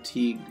uncheck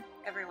Fatigue.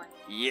 Everyone.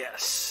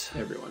 Yes.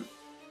 Everyone.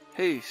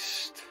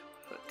 Haste.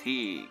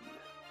 Fatigue.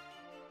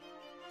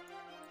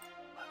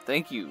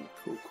 Thank you.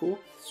 Cool.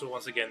 So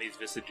once again, these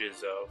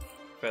vestiges of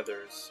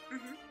feathers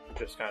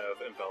just kind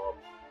of envelop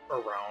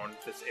around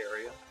this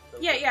area.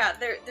 Yeah.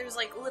 There's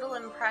like little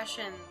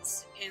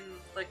impressions in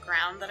the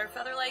ground that are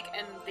feather-like,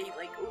 and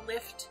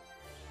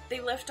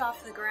they lift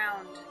off the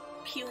ground,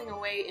 peeling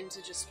away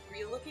into just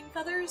real-looking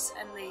feathers,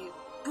 and they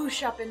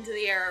boosh up into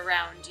the air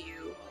around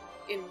you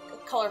in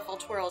colorful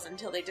twirls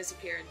until they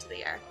disappear into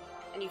the air,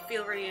 and you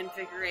feel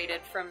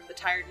reinvigorated from the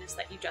tiredness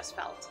that you just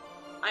felt.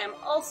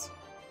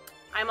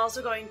 I'm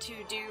also going to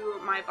do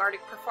my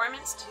bardic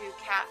performance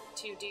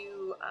to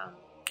do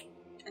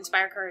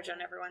Inspire Courage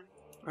on everyone.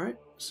 Alright,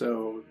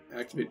 so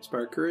activate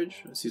Inspire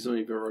Courage. I see some of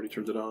you have already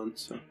turned it on,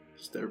 so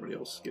just everybody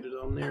else get it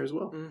on there as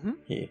well.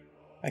 Yeah.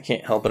 I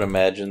can't help but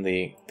imagine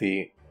the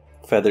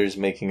feathers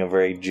making a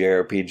very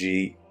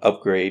JRPG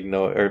upgrade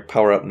or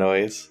power-up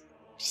noise.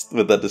 Just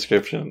with that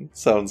description.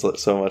 Sounds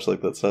so much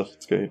like that stuff.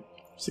 It's great.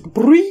 It's like,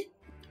 bree!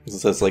 It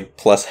says like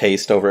plus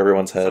haste over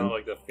everyone's head. Sound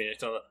like the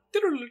phoenix on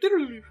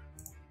the...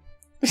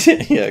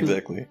 Yeah,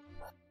 exactly.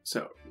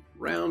 So,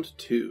 round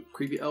 2.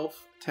 Creepy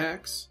Elf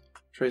attacks.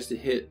 Tries to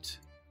hit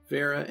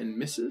Vera and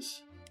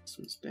misses. This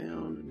one's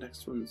down. The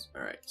next one's...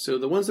 Alright, so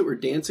the ones that were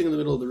dancing in the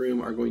middle of the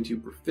room are going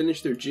to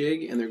finish their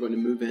jig, and they're going to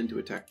move in to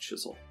attack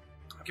Chisel.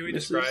 Can we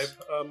Misses.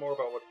 describe more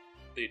about what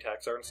the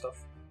attacks are and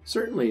stuff?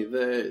 Certainly.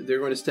 They're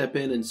going to step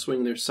in and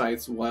swing their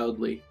scythes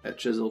wildly at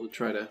Chisel to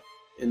try to...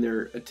 in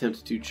their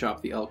attempt to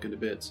chop the elk into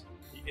bits.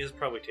 It is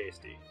probably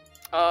tasty.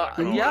 Yeah,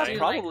 I do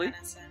probably. like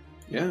venison.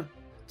 Yeah,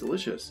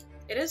 delicious.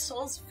 It is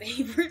Soul's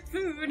favorite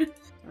food.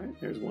 Alright,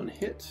 there's one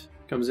hit.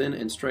 Comes in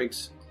and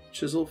strikes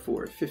Chisel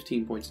for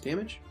 15 points of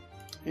damage.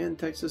 And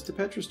takes us to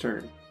Petra's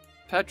turn.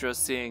 Petra,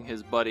 seeing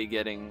his buddy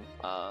getting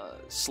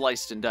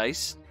sliced and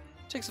diced,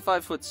 takes a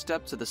 5-foot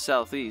step to the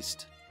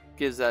southeast,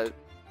 gives that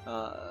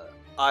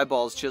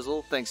eyeballs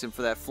Chisel, thanks him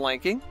for that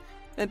flanking,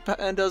 and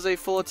does a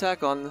full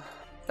attack on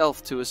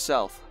Elf to his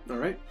south.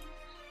 Alright.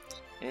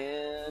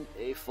 And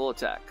a full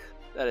attack.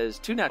 That is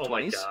 2 nat 20s. Oh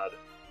my god.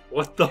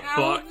 What the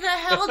How fuck? the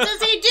hell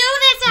does he do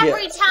this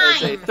every That's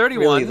a time?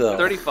 31, Really, though.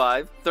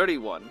 35,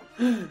 31.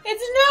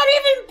 It's not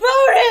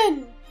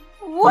even Bowden!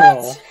 What?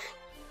 No.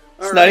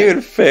 It's not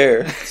even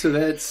fair. So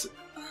that's...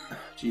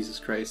 Jesus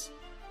Christ.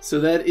 So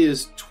that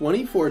is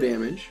 24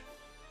 damage,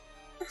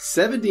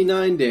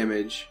 79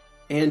 damage,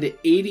 and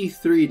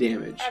 83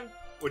 damage.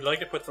 Would you like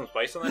to put some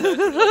spice on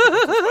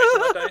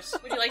that dice?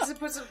 Would you like to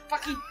put some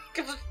spice on that dice? Would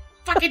you like to put some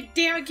fucking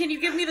damn it, can you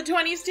give me the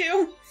 20s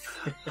too?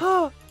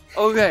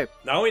 Okay.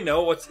 Now we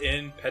know what's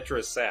in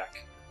Petra's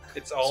sack.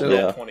 It's all So-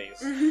 roll 20s.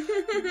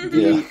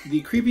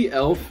 The creepy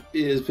elf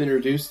has been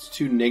reduced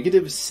to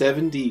negative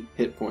 70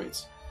 hit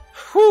points.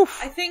 Whew.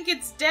 I think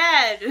it's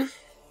dead.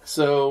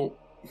 So,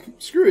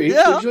 Skrewy,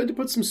 Yeah. would you like to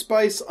put some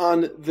spice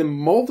on the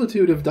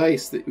multitude of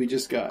dice that we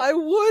just got? I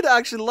would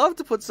actually love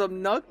to put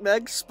some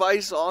nutmeg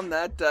spice on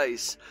that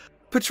dice.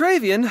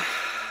 Petravian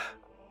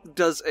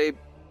does a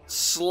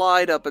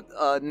slide up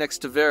next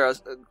to Vera,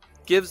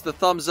 gives the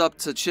thumbs up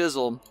to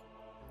Chisel,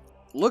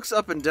 looks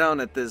up and down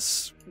at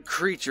this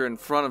creature in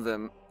front of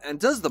him, and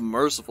does the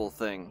merciful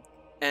thing,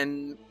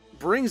 and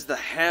brings the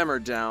hammer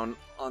down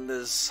on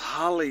this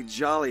holly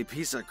jolly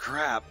piece of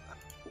crap,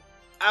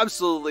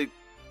 absolutely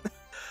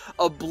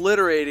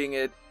obliterating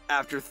it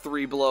after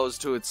 3 blows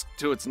to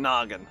its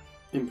noggin.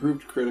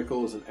 Improved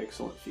critical is an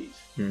excellent feat.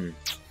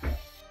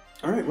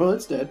 Alright, well,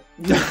 it's dead.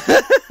 Yep.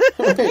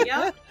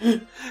 Yep,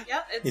 He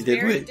it's did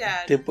very what,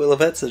 dead. did what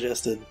Lovette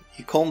suggested.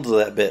 He combed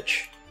that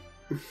bitch.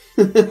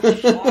 I'm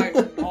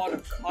not a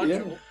cudgel.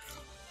 Yeah.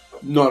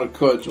 Not a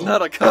cudgel.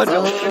 Not a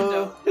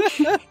cudgel.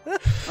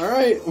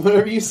 Alright,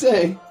 whatever you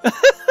say.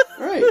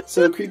 Alright, Alright,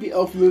 so Creepy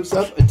Elf moves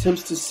up,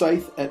 attempts to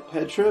scythe at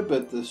Petra,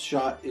 but the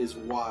shot is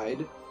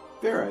wide.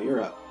 Vera,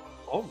 you're up.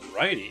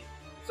 Alrighty.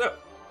 So,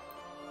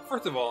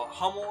 first of all,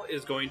 Hummel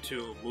is going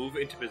to move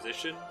into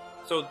position.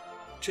 So,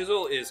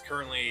 Chisel is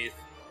currently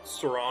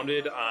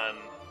surrounded on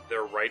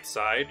their right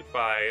side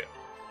by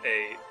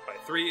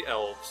 3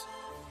 elves,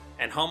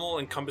 and Hummel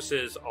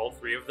encompasses all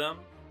 3 of them.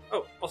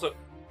 Oh, also,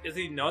 is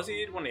the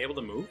nauseated one able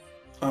to move?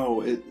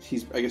 Oh,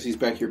 I guess he's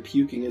back here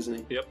puking, isn't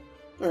he? Yep.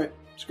 Alright,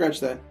 scratch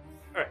that.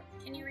 Alright.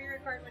 Can you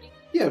re-record, Woody?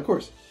 Yeah, of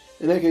course.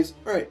 In that case,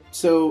 alright,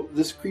 so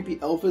this creepy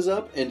elf is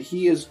up, and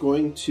he is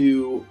going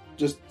to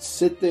just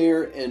sit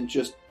there and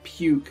just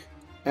puke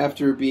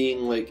after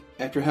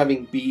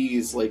having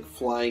bees,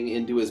 flying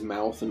into his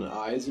mouth and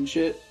eyes and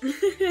shit.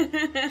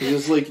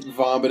 He's just,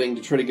 vomiting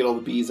to try to get all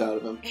the bees out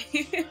of him.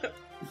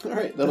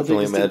 Alright, that'll take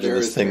us to imagine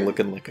Vera's this thing turn.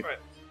 looking like a... Alright.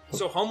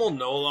 So Hummel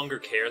no longer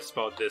cares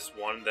about this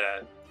one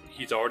that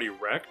he's already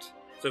wrecked.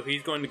 So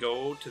he's going to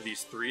go to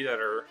these 3 that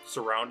are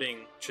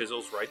surrounding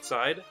Chisel's right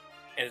side,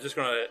 and is just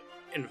going to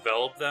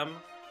envelop them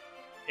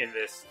in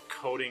this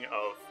coating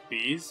of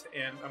bees,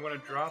 and I'm going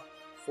to drop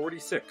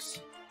 46.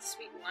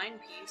 Sweet line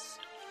piece.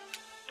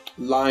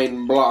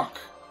 Line block.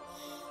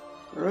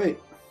 Alright.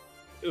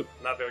 Ooh,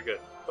 not very good.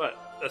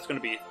 But that's going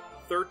to be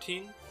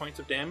 13 points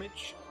of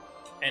damage,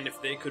 and if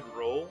they could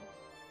roll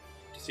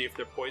to see if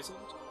they're poisoned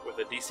with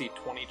a DC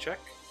 20 check.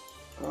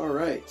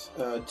 Alright.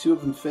 2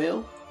 of them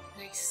fail.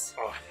 Nice.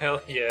 Oh,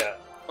 hell yeah.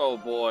 Oh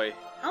boy.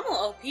 I'm a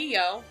OP,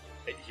 yo.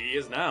 He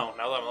is now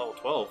that I'm level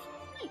 12.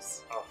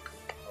 Nice. Oh,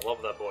 I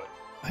love that boy.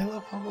 I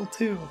love Hummel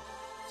too.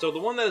 So the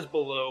one that is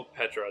below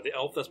Petra, the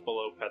elf that's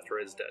below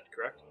Petra is dead,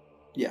 correct?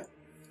 Yeah.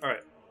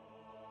 Alright.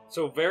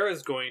 So Vera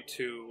is going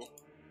to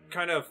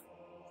kind of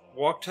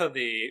walk to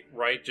the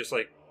right, just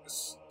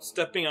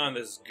stepping on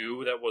this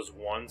goo that was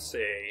once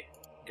a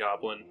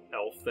goblin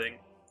elf thing.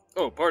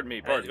 Oh, pardon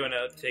me. And is going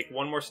to take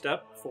one more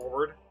step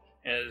forward,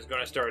 and is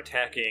going to start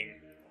attacking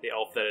the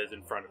elf that is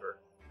in front of her.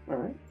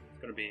 Alright.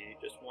 It's going to be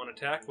just one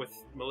attack with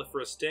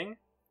Mellifera's Sting.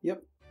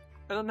 Yep.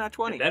 And a nat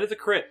 20. And that is a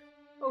crit.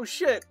 Oh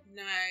shit.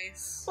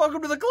 Nice.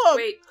 Welcome to the club.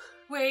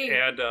 Wait.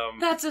 And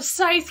That's a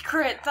scythe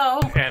crit, though.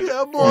 And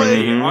Yeah, for boy.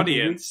 the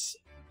audience,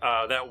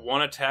 that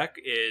one attack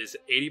is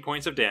 80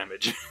 points of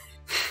damage.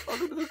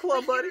 Welcome to the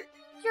club, buddy.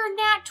 Your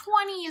nat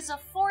 20 is a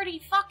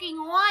 40 fucking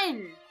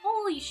 1.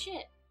 Holy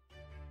shit.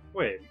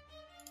 Wait.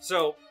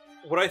 So,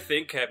 what I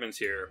think happens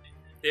here...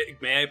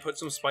 may I put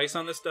some spice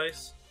on this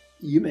dice?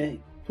 You may.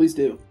 Please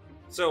do.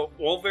 So,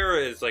 while Vera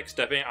is,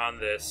 stepping on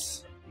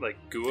this,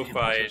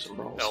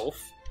 gooified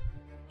elf,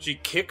 she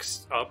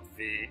kicks up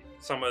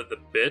some of the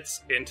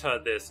bits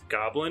into this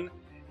goblin,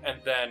 and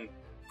then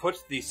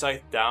puts the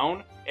scythe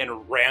down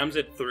and rams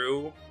it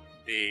through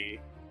the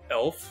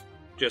elf,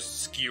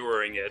 just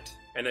skewering it,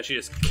 and then she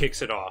just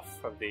kicks it off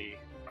the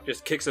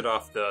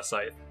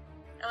scythe.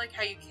 I like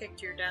how you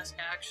kicked your desk,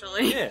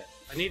 actually. Yeah,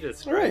 I need to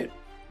describe Alright.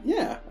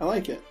 Yeah, I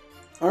like it.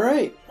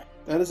 Alright.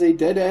 That is a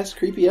dead-ass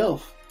creepy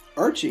elf.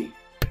 Archie.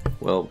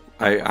 Well,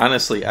 I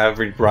honestly,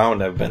 every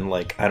round I've been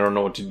like, I don't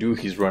know what to do,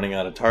 he's running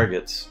out of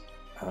targets.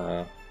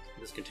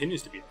 This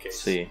continues to be the case.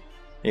 See.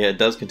 Yeah, it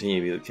does continue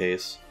to be the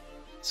case.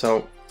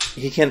 So,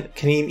 he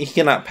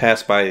cannot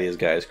pass by these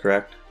guys,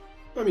 correct?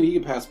 I mean, he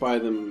can pass by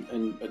them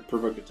and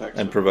provoke attacks.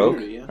 And provoke?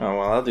 Yeah. Oh,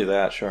 well, I'll do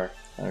that, sure.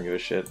 I don't give a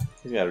shit.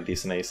 He's got a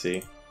decent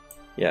AC.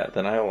 Yeah,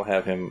 then I will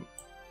have him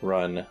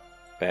run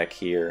back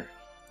here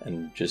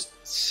and just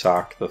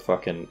sock the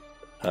fucking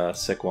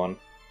sick one.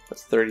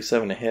 That's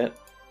 37 to hit.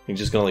 You're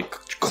just gonna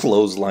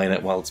clothesline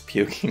it while it's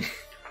puking.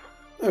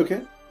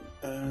 Okay.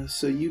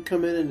 So you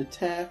come in and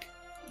attack.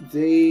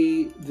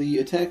 The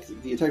attack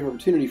of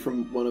opportunity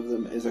from one of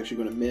them is actually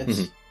going to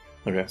miss.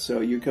 Mm-hmm. Okay.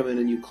 So you come in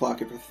and you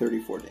clock it for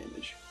 34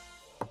 damage.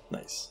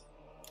 Nice.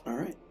 All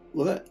right.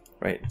 Lovette.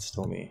 Right, it's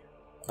still me.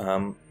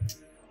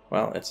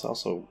 Well, it's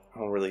also, I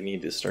don't really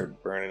need to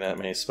start burning that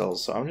many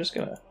spells, so I'm just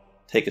gonna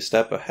take a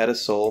step ahead of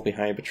Soul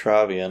behind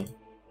Petravian,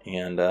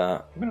 and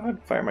I'm gonna go ahead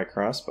and fire my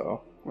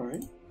crossbow. All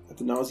right. At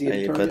the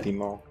nauseated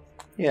target?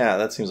 Yeah,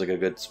 that seems like a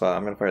good spot.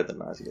 I'm gonna fire at the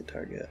nauseated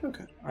target.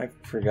 Okay. I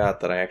forgot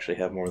that I actually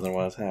have more than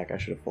one attack. I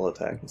should have full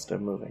attack instead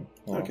of moving.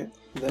 Well, Okay.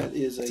 That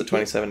is it's a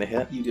 27 to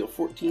hit. You deal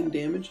 14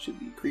 damage to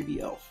the creepy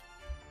elf.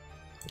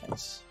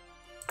 Nice.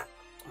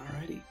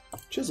 Alrighty.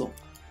 Chisel.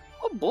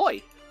 Oh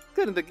boy.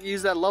 Gonna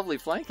use that lovely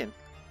flanking.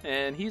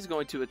 And he's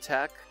going to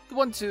attack the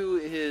one to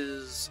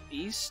his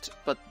east,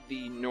 but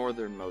the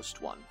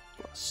northernmost one.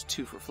 Plus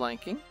 2 for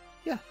flanking.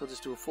 Yeah, he'll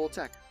just do a full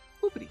attack.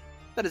 Whoopity.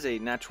 That is a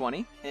nat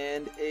 20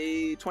 and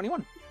a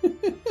 21.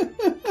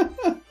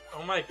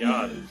 Oh my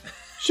god.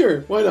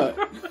 Sure, why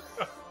not?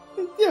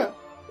 Yeah.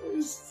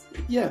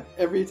 Yeah,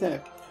 every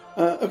attack.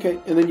 Okay,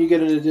 and then you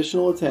get an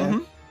additional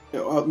attack.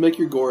 I'll make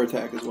your gore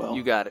attack as well.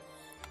 You got it.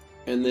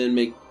 And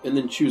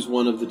then choose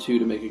one of the 2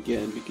 to make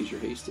again because you're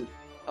hasted.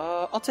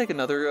 I'll take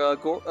another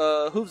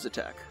hooves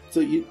attack.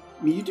 So you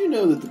do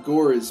know that the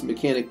gore is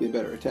mechanically a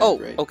better attack,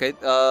 right? Okay.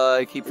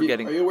 I keep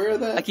forgetting. Are you aware of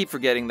that? I keep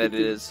forgetting that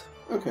it is.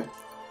 Okay.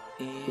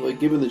 Like,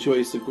 given the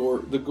choice, the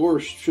gore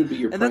should be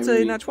your and primary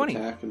that's a nat 20.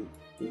 attack, and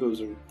the hooves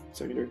are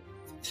secondary.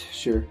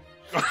 Sure.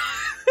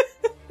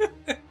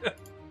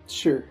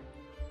 Sure.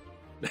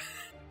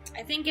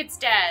 I think it's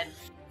dead.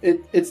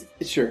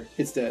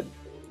 It's dead.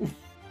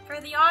 For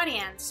the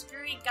audience,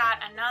 Druid got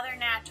another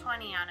nat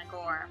 20 on a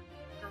gore.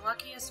 The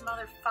luckiest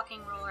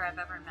motherfucking roller I've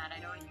ever met. I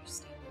don't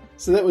understand.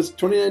 So that was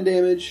 29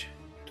 damage,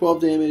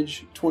 12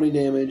 damage, 20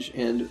 damage,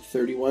 and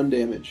 31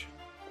 damage.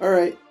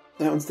 Alright,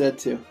 that one's dead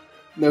too.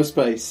 No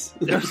spice.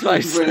 No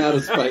spice. Ran out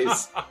of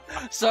spice.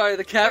 Sorry,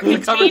 the Container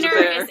cupboard's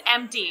bare. is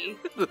empty.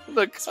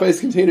 The Spice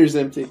container's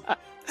empty.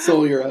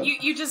 Soul, you're up.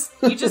 You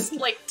just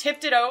like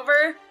tipped it over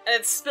and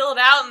it spilled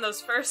out in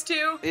those first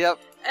two. Yep.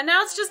 And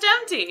now it's just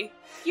empty.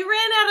 You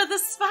ran out of the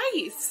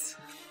spice.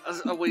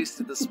 I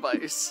wasted the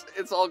spice.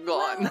 It's all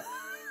gone.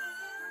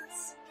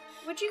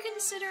 Would you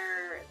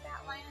consider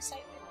that line of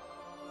sight?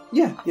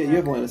 Yeah, you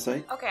have line of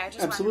sight. Okay, I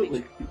just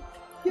Absolutely. wanted to make sure.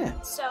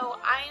 Yeah. So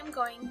I am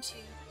going to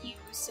use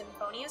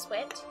Symphonia's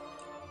Wit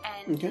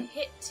and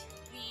hit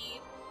the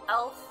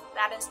elf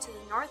that is to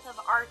the north of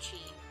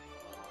Archie.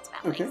 It's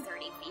about like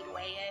 30 feet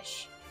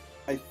away-ish.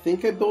 I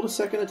think I built a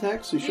second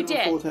attack, so you should have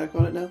a full attack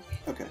on it now.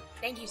 Okay.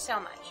 Thank you so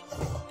much.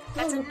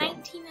 That's a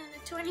 19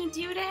 and a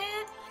 22 to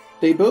hit.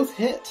 They both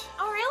hit.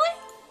 Oh, really?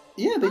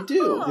 Yeah, they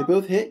do. They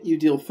both hit. You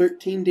deal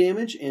 13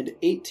 damage and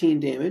 18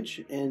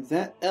 damage, and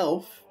that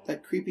elf,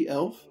 that creepy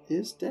elf,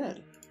 is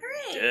dead.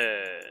 Hooray!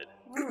 Dead.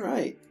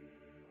 Alright.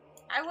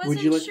 I wasn't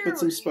Would you like sure to put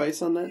some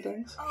spice on that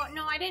dice? Oh,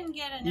 no, I didn't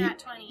get a nat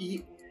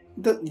 20.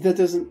 That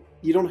doesn't...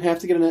 You don't have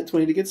to get a nat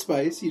 20 to get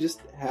spice. You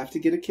just have to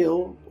get a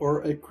kill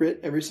or a crit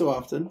every so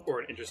often. Or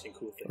an interesting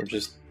cool thing.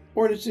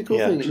 Or an interesting cool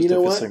thing. And you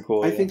know what?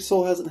 I think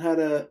Soul hasn't had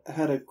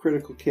a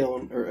critical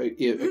kill or a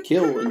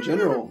kill in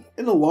general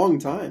in a long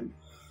time.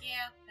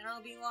 Yeah, and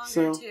it'll be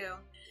longer too.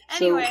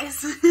 So-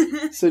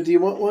 Anyways. So do you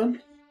want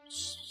one?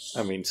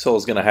 I mean,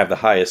 Soul's gonna have the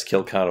highest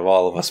kill count of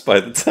all of us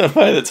by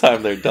the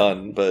time they're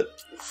done, but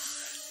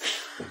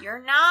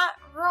You're not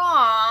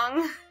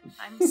wrong.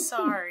 I'm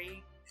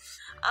sorry.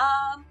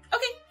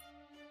 Okay.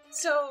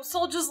 So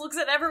Soul just looks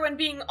at everyone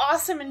being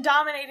awesome and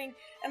dominating,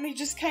 and they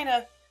just kind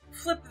of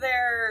flip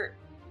their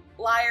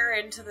lyre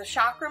into the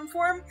chakram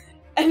form,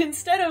 and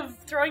instead of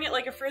throwing it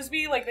like a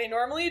frisbee like they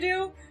normally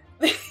do,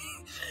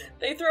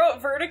 they throw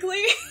it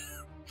vertically,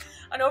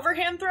 an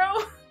overhand throw,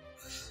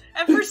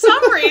 and for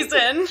some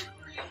reason,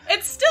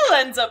 it still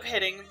ends up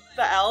hitting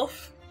the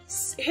elf.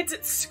 Hits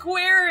it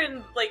square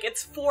in like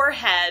its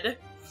forehead.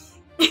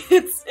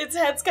 Its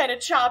head's kind of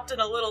chopped in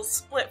a little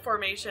split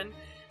formation, and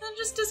then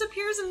just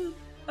disappears and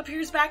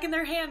appears back in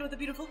their hand with a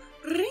beautiful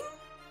ring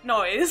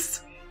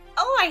noise.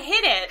 Oh, I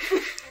hit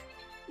it.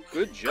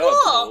 Good job,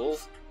 Cool.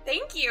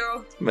 Thank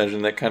you.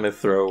 imagine that kind of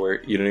throw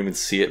where you don't even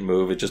see it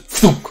move. It just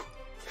thunk.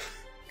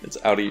 It's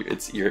out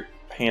of your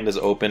hand is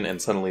open, and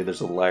suddenly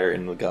there's a lyre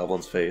in the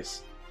goblin's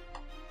face.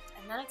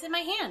 And then it's in my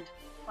hand.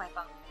 Wipe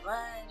off the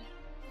blood.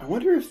 I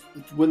wonder if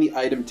when the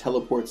item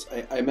teleports,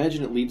 I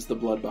imagine it leaves the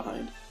blood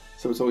behind.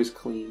 So it's always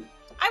clean.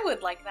 I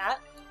would like that.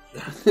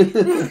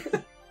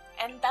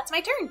 And that's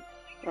my turn.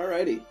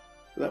 Alrighty.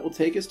 So that will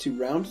take us to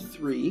round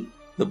 3.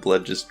 The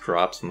blood just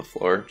drops on the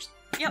floor.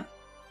 Yep.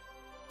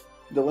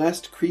 The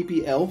last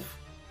creepy elf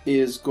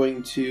is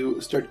going to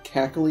start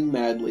cackling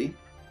madly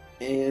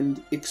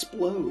and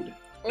explode.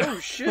 Oh,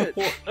 shit.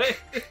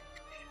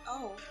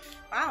 Oh,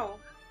 wow.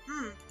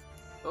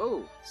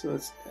 Oh. So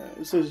it's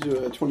to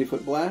do a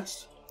 20-foot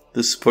blast.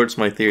 This supports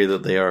my theory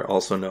that they are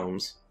also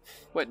gnomes.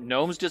 What,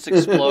 gnomes just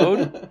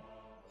explode?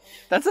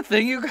 That's a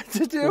thing you got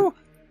to do?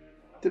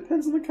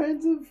 Depends on the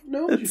kinds of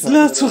gnomes. It's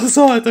last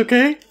resort,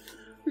 okay?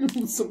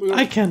 So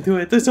I can't do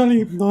it. There's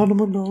only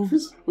normal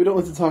gnomes. We don't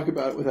want to talk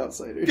about it with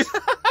outsiders.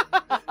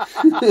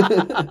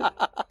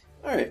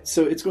 Alright,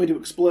 so it's going to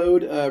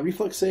explode.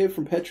 Reflex save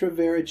from Petra,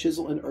 Vera,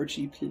 Chisel, and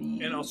Archie,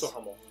 please. And also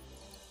Hummel.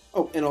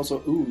 Oh, and also,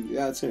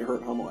 that's going to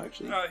hurt Hummel,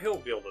 actually. He'll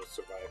be able to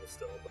survive it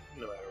still, but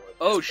no matter what.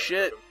 Oh,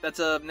 shit. That's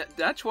a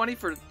nat 20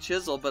 for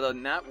Chisel, but a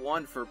nat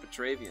 1 for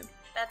Petravian.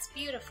 That's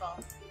beautiful.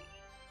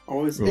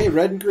 Always, hey,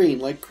 red and green,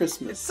 like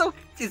Christmas.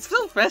 It's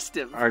so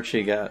festive.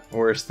 Archie got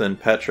worse than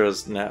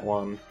Petra's nat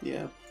 1.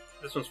 Yeah.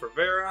 This one's for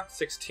Vera,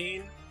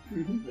 16.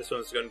 Mm-hmm. This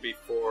one's going to be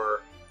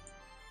for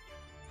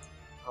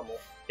Hummel,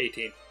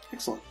 18.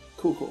 Excellent.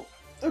 Cool.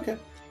 Okay.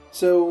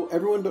 So,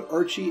 everyone but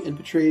Archie and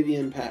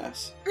Petravian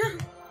pass.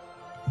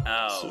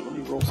 Oh. So, let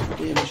me roll some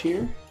damage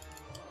here.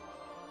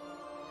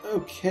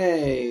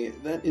 Okay,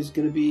 that is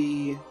going to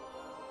be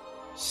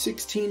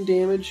 16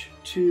 damage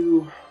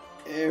to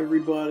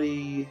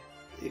everybody.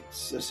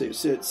 So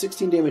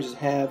 16 damage is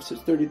halved, so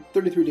it's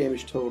 33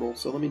 damage total.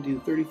 So let me do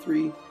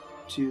 33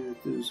 to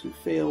those who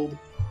failed.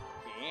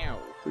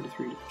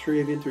 33 to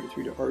Petravian,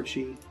 33 to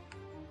Archie.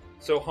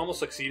 So Hummel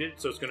succeeded,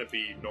 so it's going to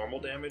be normal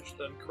damage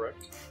then,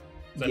 correct?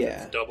 Then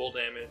Yeah. it's double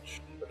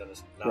damage, but then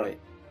it's not. Right.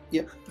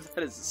 Yep.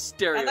 That is a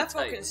stereotype. And that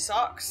fucking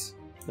sucks.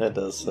 That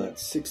does suck.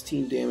 That's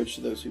 16 damage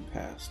to those who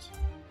passed.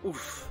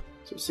 Oof.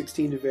 So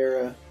 16 to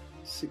Vera,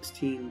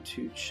 16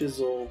 to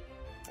Chisel,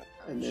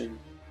 and then,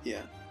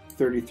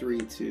 33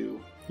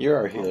 to... You're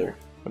our healer.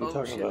 What are you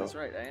talking shit, about? that's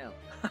right, I am.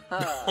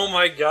 Oh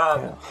my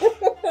god.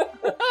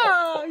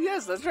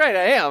 Yes, that's right,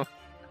 I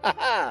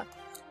am.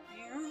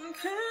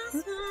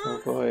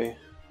 Oh boy.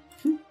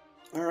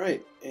 All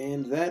right,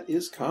 and that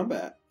is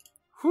combat.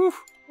 Whew.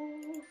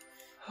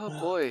 Oh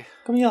boy.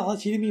 Come here,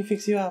 let me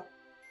fix you up.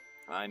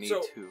 I need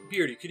So, to.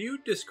 Beardy, could you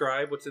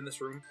describe what's in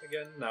this room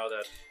again? Now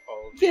that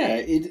all of Yeah,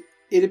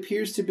 it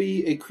appears to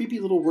be a creepy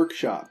little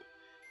workshop.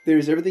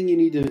 There's everything you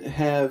need to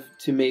have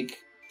to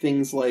make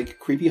things like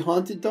creepy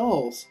haunted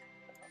dolls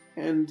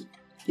and,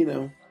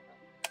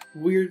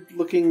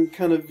 weird-looking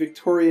kind of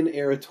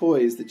Victorian-era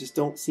toys that just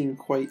don't seem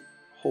quite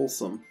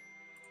wholesome.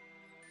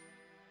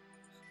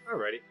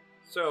 Alrighty.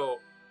 So,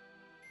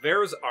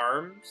 Vera's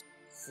arms,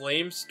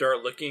 flames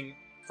start licking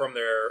from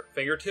their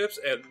fingertips,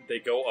 and they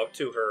go up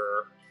to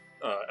her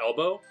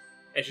elbow,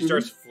 and she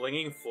starts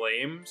flinging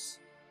flames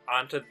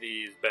onto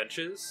these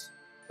benches,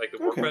 like the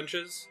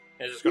workbenches,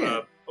 and is just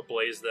gonna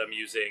ablaze them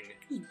using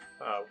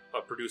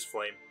a produce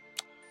flame.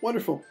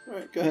 Wonderful. All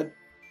right, go ahead.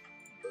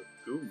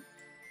 Boom.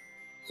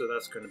 So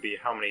that's going to be,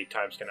 how many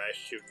times can I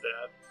shoot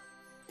that?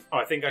 Oh,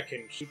 I think I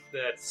can shoot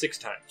that 6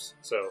 times.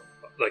 So,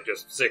 like,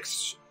 just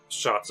 6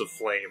 shots of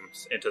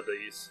flames into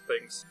these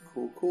things.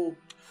 Cool.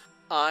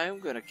 I'm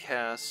gonna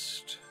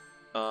cast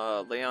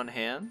Lay on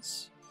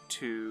Hands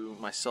to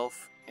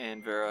myself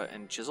and Vera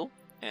and Chisel,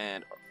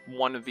 and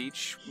one of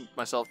each,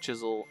 myself,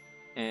 Chisel,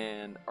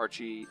 and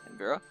Archie and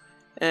Vera,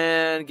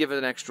 and give it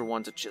an extra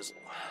 1 to Chisel.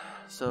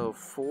 So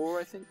 4,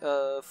 I think,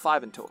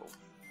 5 in total.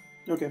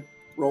 Okay,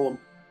 roll them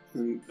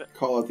and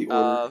call out the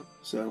order.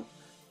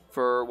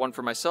 For 1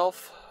 for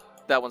myself,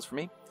 that one's for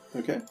me.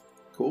 Okay,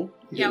 cool.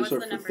 You Yeah, hit what's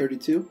yourself the for number?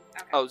 32.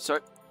 Okay. Oh,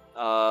 sorry.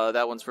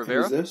 That one's for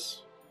Vera. Who's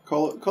this?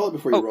 Call it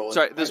before you roll it.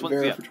 Sorry, this All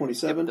one's Vera for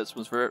 27. Yep,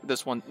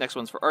 this one. Next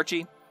one's for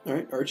Archie. All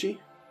right,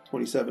 Archie,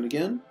 27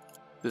 again.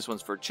 This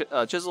one's for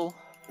Chisel.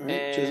 All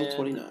right, Chisel,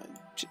 29.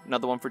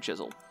 Another one for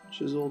Chisel.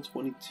 Chisel,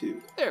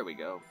 22. There we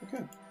go.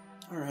 Okay.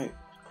 All right.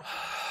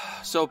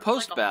 So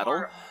post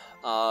battle,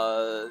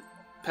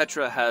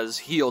 Petra has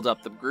healed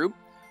up the group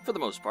for the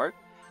most part.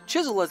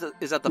 Chisel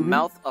is at the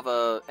mouth of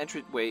a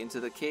entryway into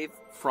the cave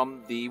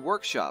from the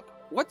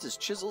workshop. What does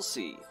Chisel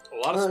see? A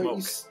lot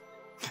of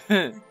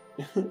smoke.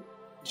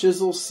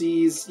 Chisel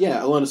sees,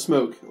 a lot of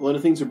smoke. A lot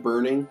of things are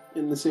burning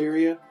in this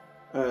area.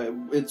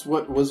 It's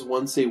what was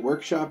once a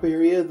workshop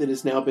area that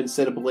has now been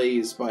set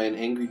ablaze by an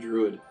angry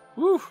druid.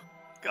 Whew.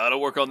 Gotta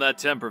work on that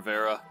temper,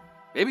 Vera.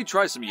 Maybe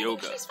try some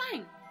yoga. She's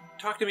fine.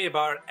 Talk to me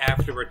about it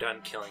after we're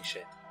done killing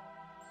shit.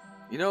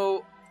 You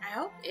know... I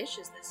hope Ish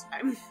is this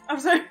time. I'm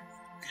sorry.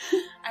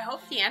 I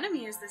hope the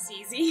enemy is this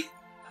easy.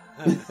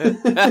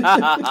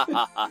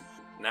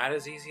 Not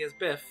as easy as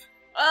Biff.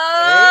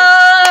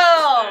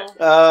 Oh!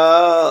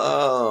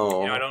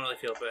 Oh. I don't really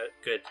feel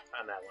good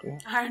on that one.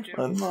 I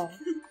do.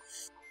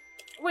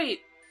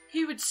 Wait,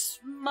 he would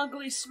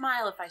smugly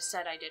smile if I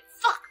said I did.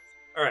 Fuck!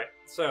 Alright,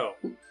 so...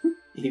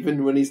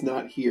 Even when he's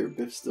not here,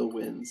 Biff still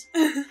wins.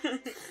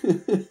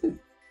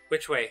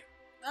 Which way?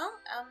 Well,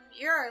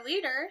 you're our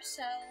leader,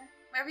 so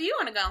wherever you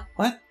want to go.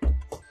 What?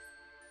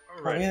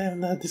 Alright. We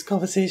haven't had this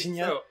conversation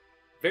yet. So,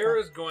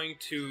 Vera's going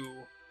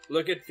to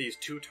look at these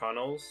 2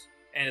 tunnels,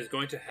 and is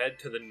going to head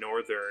to the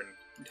northern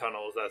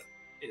tunnels that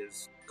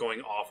is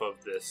going off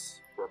of this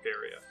work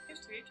area. There's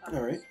 3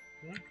 tunnels. All right.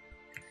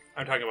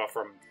 I'm talking about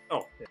from...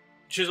 Oh,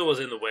 Chisel was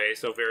in the way,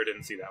 so Vera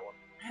didn't see that one.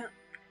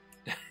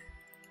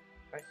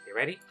 Alright, you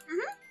ready?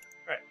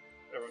 Mm-hmm. Alright,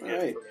 everyone All get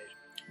right. information.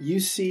 You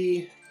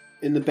see,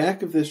 in the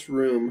back of this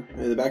room,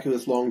 in the back of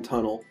this long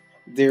tunnel,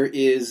 there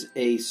is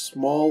a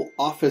small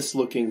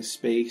office-looking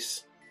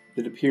space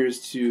that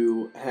appears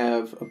to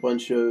have a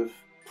bunch of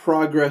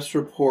progress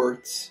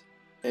reports,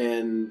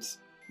 and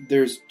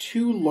there's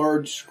 2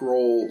 large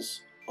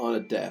scrolls on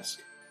a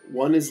desk.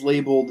 One is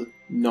labeled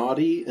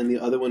naughty, and the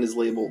other one is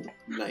labeled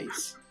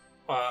nice.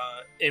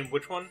 In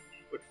which one?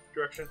 Which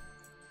direction?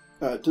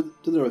 To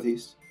the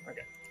northeast.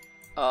 Okay.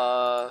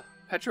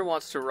 Petra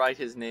wants to write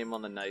his name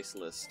on the nice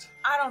list.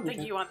 I don't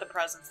think you want the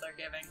presents they're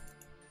giving.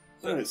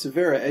 Alright, so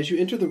Vera, as you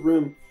enter the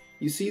room,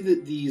 you see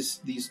that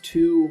these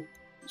 2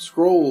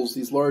 scrolls,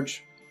 these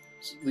large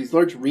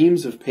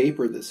reams of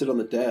paper that sit on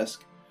the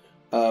desk,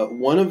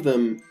 one of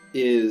them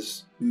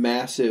is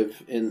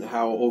massive in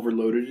how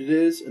overloaded it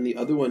is, and the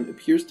other one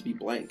appears to be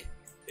blank.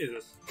 Is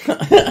this...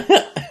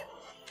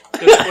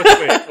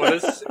 Wait, what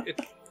is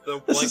it, the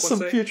blank This is one some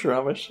say?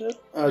 Futurama shit.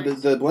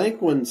 The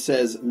blank one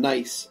says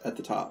nice at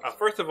the top.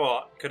 First of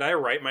all, could I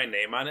write my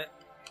name on it?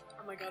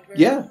 Oh my god, very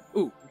Yeah,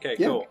 Ooh, Okay,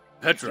 Yeah. cool.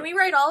 Petra. Can we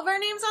write all of our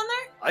names on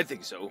there? I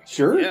think so.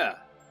 sure. Yeah.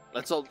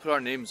 Let's all put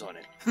our names on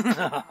it.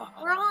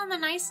 We're all on the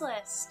nice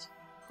list.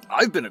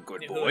 I've been a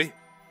good Yeah, boy.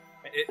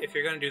 If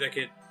you're gonna do that,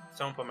 kid,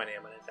 someone put my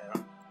name on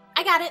it.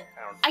 I got it.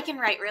 I don't I can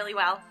write really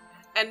well.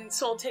 And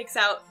Soul takes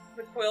out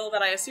the quill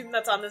that I assume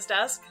that's on this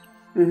desk.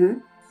 Mm-hmm.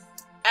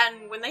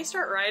 And when they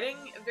start writing,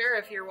 Vera,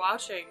 if you're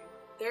watching,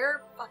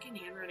 their fucking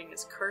handwriting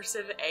is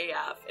cursive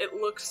AF. It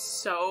looks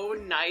so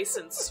nice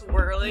and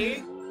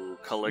swirly. Ooh,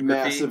 calligraphy.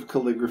 Massive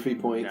calligraphy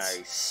points.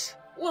 Nice.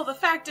 Well, the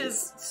fact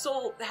is,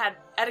 Soul had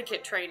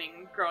etiquette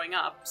training growing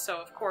up, so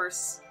of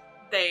course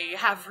they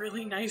have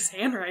really nice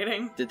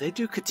handwriting. Did they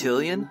do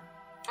cotillion?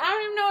 I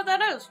don't even know what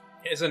that is.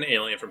 It's an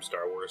alien from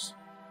Star Wars.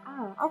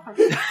 Oh,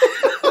 okay.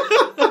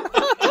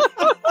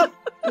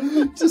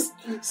 Just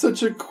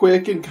such a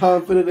quick and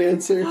confident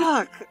answer.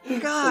 Fuck. I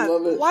God.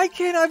 love it. Why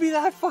can't I be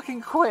that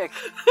fucking quick?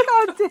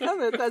 God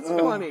damn it. That's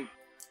funny.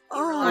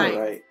 All Right.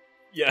 right.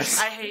 Yes.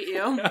 I hate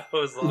you. I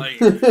was lying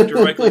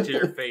directly to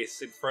your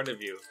face in front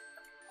of you.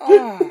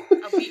 I'll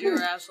beat your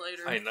ass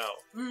later. I know.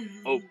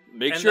 Oh,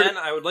 make And sure. then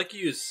I would like to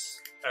use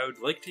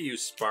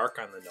Spark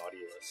on the naughty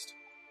list.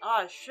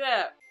 Oh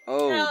shit.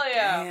 Oh, Hell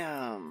yeah.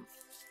 damn.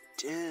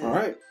 Damn. All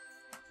right.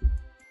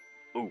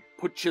 Oh,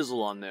 put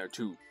Chisel on there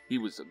too. He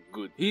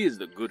is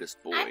the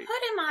goodest boy. I put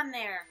him on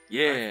there.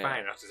 Yeah.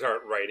 Fine, I'll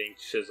start writing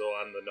Chisel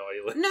on the naughty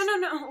list.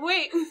 No,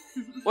 wait.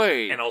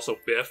 Wait. And also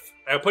Biff.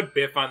 I put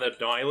Biff on the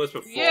naughty list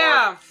before.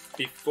 Yeah.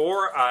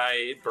 Before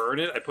I burn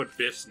it, I put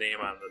Biff's name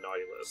on the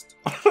naughty list.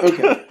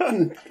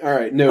 Okay. All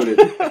right. Noted.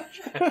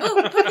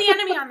 Oh, put the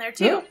enemy on there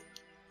too.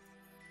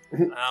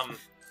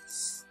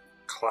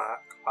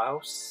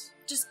 Klaus.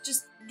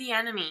 Just the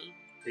enemy.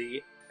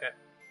 The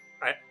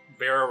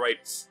Vera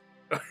writes.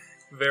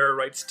 Vera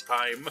writes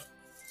time.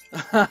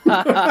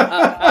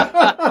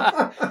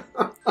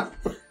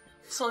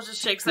 Soul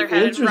just shakes their head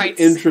and Answer's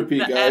writes entropy,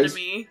 the guys.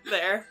 enemy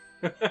there.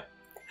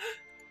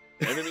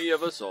 Enemy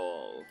of us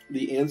all.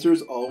 The answer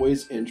is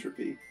always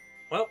entropy.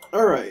 Well,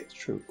 All right. It's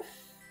true.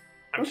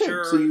 I'm Okay,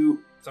 sure so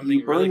you something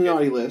burn really the good.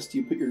 naughty list.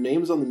 You put your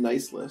names on the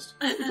nice list.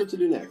 What to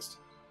do next?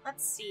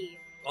 Let's see.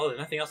 Well, there's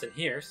nothing else in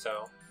here,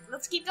 so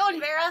Let's keep going,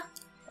 Vera.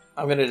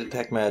 I'm gonna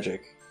detect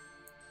magic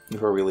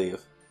before we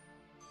leave.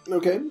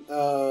 Okay.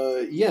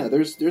 Yeah.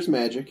 There's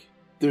magic.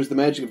 There's the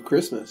magic of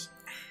Christmas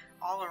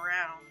All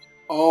around.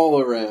 all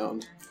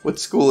around. What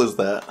school is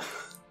that?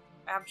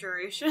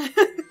 Abjuration.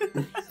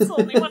 That's the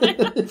only one I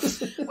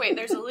know. Wait,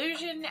 there's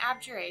illusion,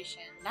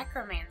 abjuration,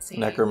 necromancy.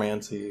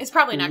 Necromancy. It's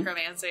probably Mhm.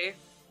 necromancy.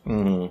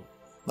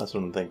 That's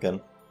what I'm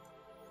thinking.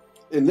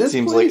 In this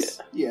Seems place,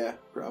 yeah,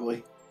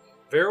 probably.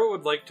 Vera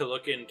would like to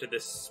look into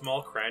this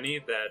small cranny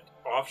that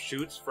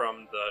offshoots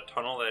from the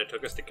tunnel that it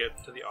took us to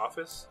get to the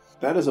office.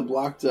 That is a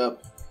blocked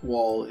up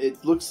wall.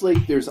 It looks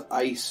like there's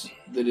ice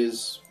that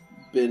has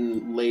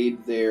been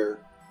laid there,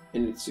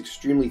 and it's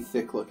extremely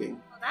thick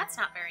looking. Well, that's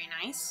not very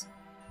nice.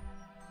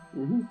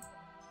 Mm-hmm.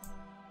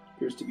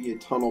 Appears to be a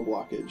tunnel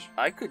blockage.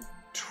 I could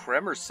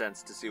tremor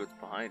sense to see what's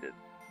behind it.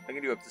 I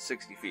can do up to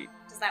 60 feet.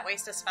 Does that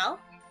waste a spell?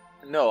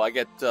 No, I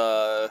get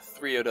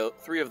three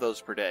of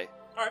those per day.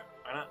 Alright,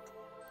 why not?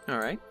 All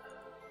right.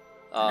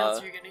 When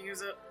else are you gonna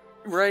use it?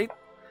 Right.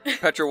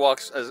 Petra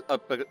walks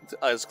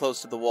as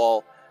close to the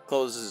wall,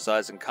 closes his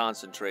eyes and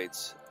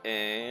concentrates,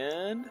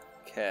 and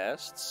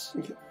casts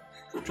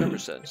tremor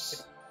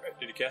sense. Right,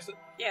 did you cast it?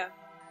 Yeah.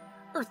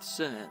 Earth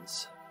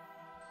sense.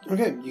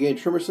 Okay, you gain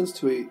tremor sense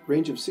to a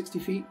range of 60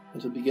 feet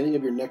until the beginning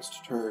of your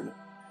next turn.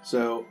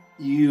 So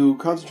you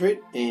concentrate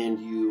and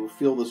you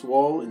feel this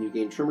wall and you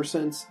gain tremor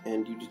sense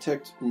and you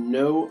detect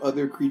no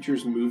other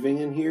creatures moving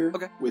in here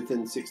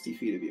within 60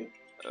 feet of you.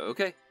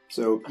 Okay.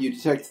 So you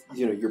detect,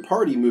 your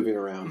party moving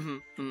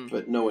around,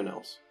 but no one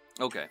else.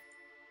 Okay.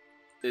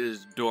 It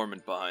is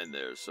dormant behind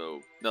there,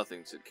 so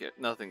nothing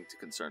to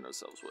concern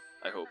ourselves with.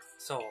 I hope.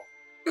 So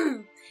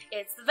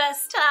It's the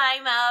best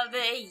time of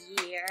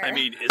the year. I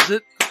mean, is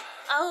it?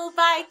 Oh,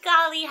 by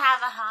golly,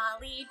 have a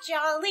holly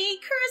jolly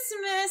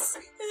Christmas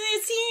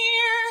this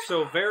year.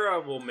 So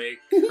Vera will make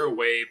her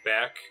way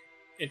back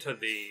into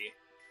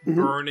the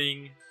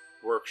burning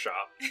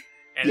workshop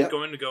and is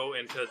going to go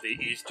into the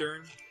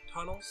eastern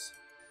tunnels.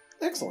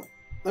 Excellent.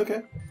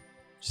 Okay.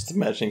 Just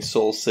imagining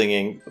Soul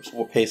singing,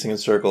 pacing in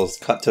circles,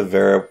 cut to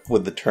Vera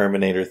with the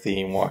Terminator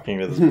theme walking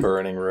to this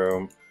burning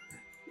room.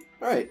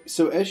 Alright,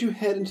 so as you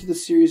head into the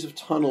series of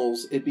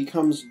tunnels, it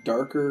becomes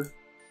darker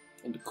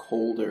and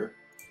colder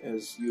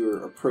as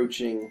you're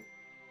approaching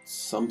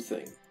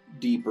something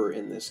deeper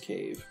in this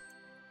cave.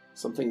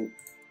 Something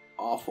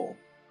awful.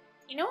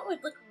 You know what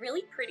would look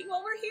really pretty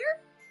while we're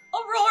here?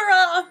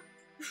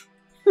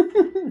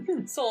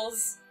 Aurora!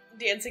 Soul's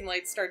dancing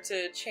lights start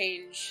to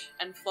change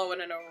and flow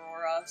in an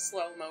aurora,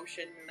 slow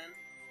motion,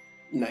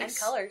 and Nice.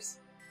 colors.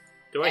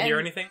 Do I hear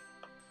anything?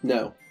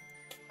 No.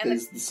 And It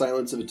is the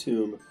silence of a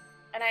tomb.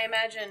 And I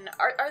imagine,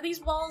 are these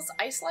walls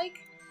ice-like?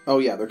 Oh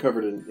yeah, they're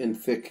covered in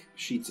thick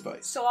sheets of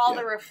ice. So all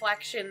Yeah. the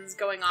reflections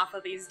going off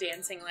of these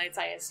dancing lights,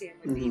 I assume,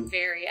 would be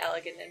very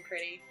elegant and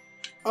pretty.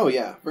 Oh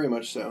yeah, very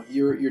much so.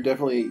 You're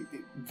definitely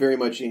very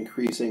much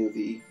increasing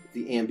the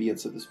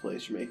ambience of this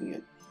place. You're making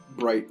it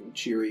bright and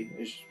cheery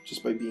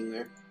just by being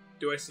there.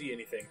 Do I see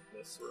anything in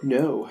this room?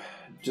 No,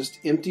 just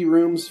empty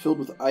rooms filled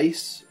with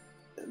ice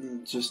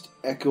and just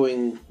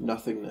echoing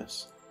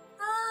nothingness.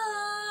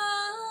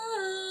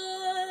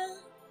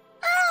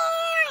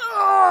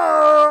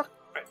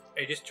 Are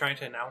you just trying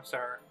to announce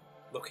our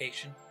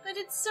location? But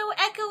it's so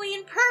echoey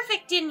and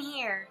perfect in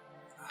here.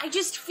 I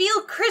just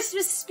feel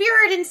Christmas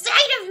spirit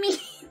inside of me.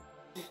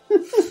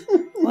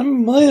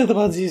 I'm worried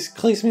about this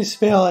Christmas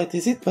spirit.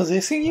 Is it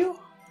possessing you?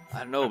 I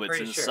don't know, but it's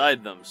pretty sure.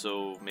 inside them,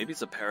 so maybe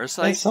it's a That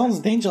parasite? sounds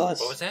dangerous.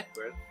 What was that?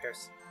 Where,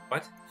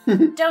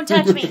 what? Don't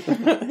touch me.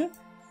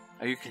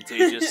 Are you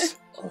contagious?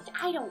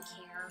 I don't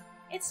care.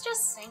 It's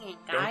just singing,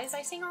 guys.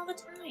 I sing all the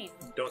time.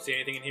 Don't see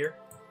anything in here?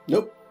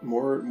 Nope.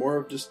 More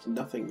of just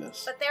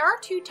nothingness. But there are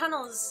 2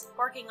 tunnels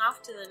forking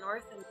off to the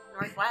north and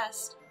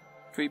northwest.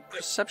 Can we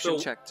perception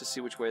check to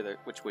see which way to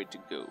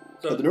go?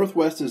 So the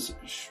northwest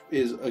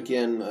is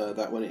again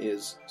that one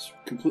is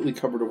completely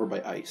covered over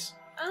by ice.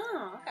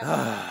 Oh,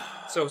 okay.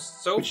 So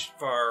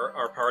far,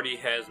 our party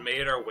has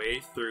made our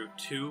way through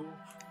 2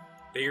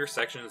 bigger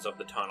sections of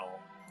the tunnel,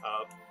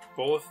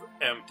 both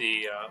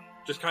empty,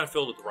 just kind of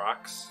filled with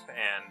rocks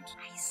and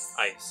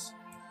ice.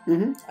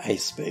 Mm-hmm.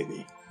 Ice,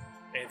 baby.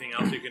 Anything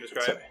else you can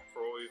describe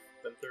for what we've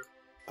been through?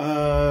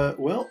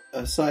 Well,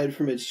 aside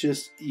from it's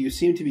just you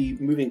seem to be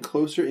moving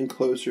closer and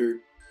closer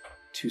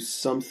to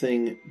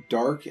something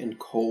dark and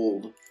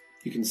cold.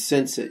 You can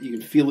sense it. You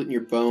can feel it in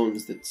your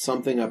bones that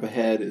something up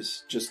ahead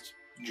is just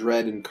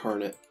dread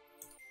incarnate.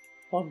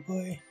 Oh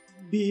boy,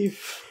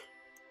 beef.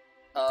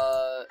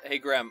 Hey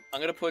Grem,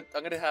 I'm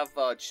gonna have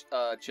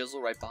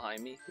Chisel right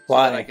behind me. So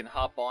Why? that I can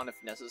hop on if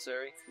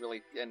necessary.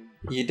 Really, and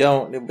You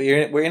don't.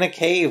 We're in a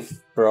cave,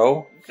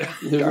 bro.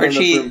 There's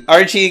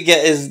Archie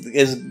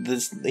is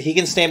this. He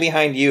can stand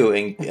behind you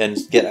and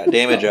get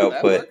damage that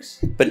output.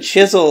 works. But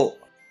Chisel,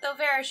 So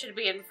Vera should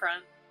be in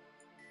front.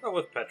 Well,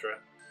 with Petra.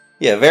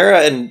 yeah,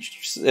 Vera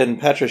and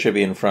Petra should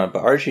be in front,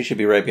 but Archie should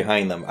be right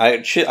behind them.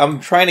 I'm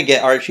trying to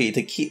get Archie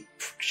to keep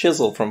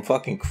Chisel from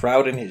fucking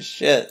crowding his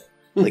shit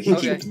like he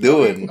keeps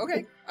doing.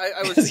 Okay.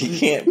 I was. Because he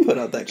can't put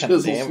out that kind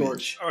of Chisel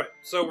damage. Alright,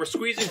 so we're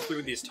squeezing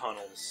through these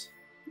tunnels.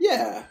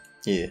 Yeah.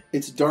 Yeah.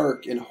 It's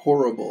dark and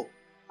horrible.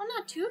 Well,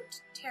 not too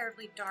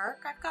terribly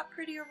dark. I've got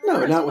pretty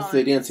aurora. No, not with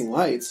the dancing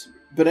lights.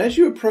 But as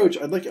you approach,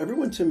 I'd like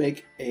everyone to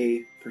make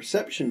a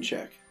perception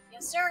check.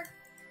 Yes, sir.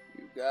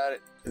 You got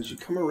it. As you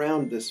come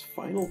around this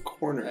final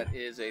corner. That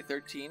is a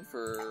 13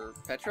 for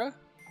Petra.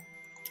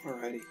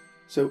 Alrighty.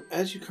 So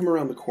as you come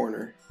around the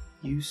corner,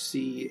 you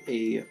see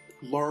a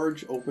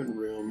large open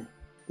room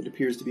that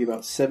appears to be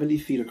about 70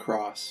 feet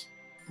across,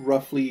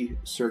 roughly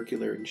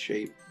circular in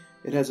shape.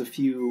 It has a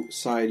few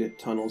side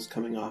tunnels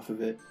coming off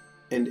of it,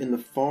 and in the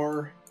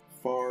far,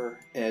 far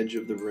edge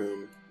of the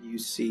room, you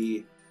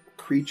see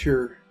a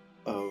creature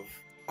of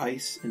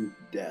ice and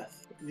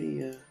death. Let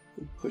me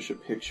push a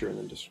picture and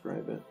then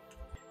describe it.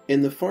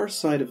 In the far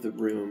side of the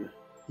room,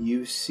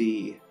 you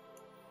see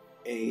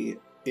a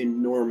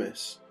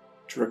enormous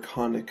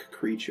draconic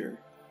creature.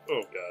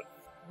 Oh god.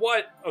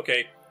 What?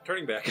 Okay,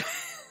 turning back.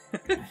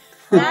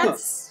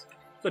 That's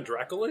The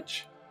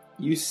Dracolich?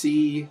 You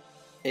see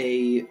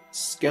a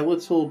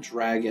skeletal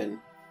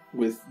dragon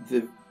with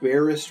the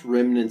barest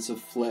remnants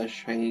of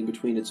flesh hanging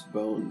between its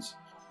bones.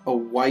 A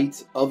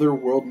white,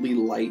 otherworldly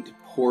light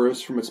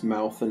pours from its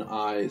mouth and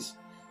eyes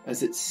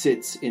as it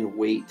sits in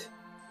wait.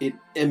 It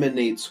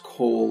emanates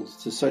cold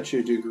to such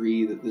a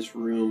degree that this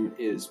room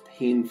is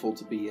painful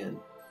to be in,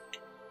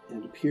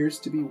 and appears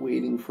to be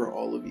waiting for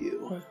all of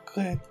you.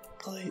 Great.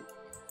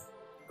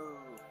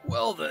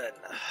 Well then.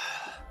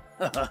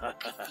 I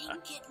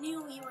think it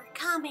knew we were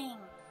coming.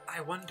 I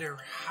wonder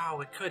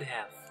how it could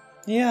have.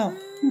 Yeah,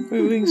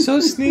 we're being so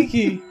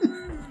sneaky.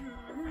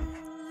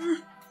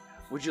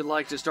 Would you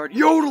like to start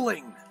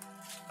yodeling?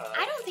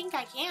 I don't think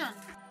I can.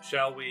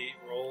 Shall we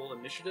roll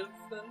initiative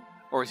then?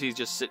 Or is he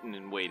just sitting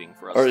and waiting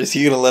for us? Or is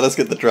he going to let us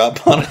get the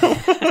drop on him?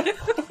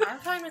 I'm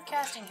fine with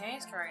casting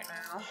haste right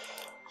now.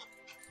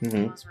 Mm-hmm.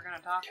 Unless we're gonna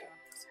talk to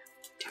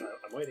him.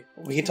 I'm waiting.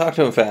 We can talk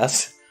to him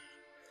fast.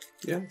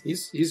 Yeah,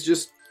 he's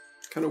just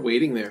kind of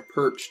waiting there,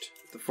 perched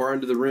at the far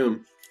end of the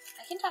room.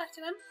 I can talk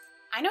to him.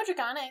 I know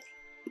Draconic.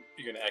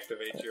 You gonna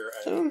activate your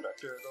action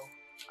vector though?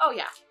 Oh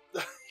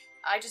yeah.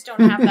 I just don't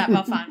have that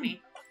buff on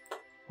me.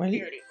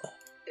 Wait,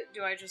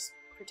 Do I just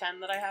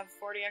pretend that I have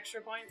 40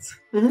 extra points?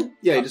 Mm-hmm.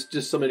 Yeah,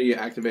 just somebody you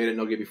activate it and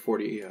it'll give you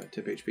 40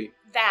 tip HP.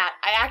 That.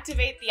 I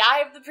activate the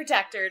Eye of the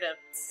Protector to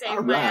save my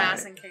Alright.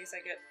 ass in case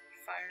I get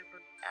fired for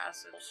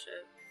acid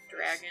shit.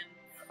 Dragon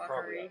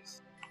fuckery.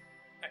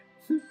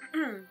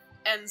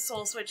 And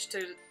Soul switches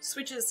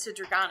to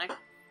Draconic.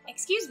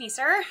 Excuse me,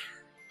 sir.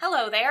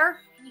 Hello there.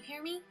 Can you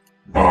hear me?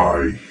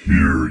 I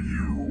hear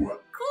you.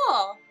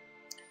 Cool.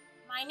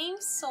 My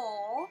name's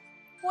Soul.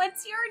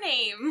 What's your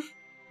name?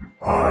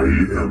 I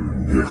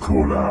am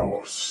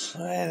Nikolaus.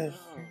 well,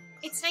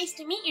 It's nice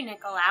to meet you,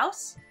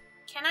 Nikolaus.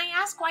 Can I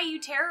ask why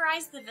you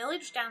terrorized the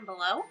village down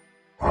below?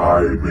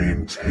 I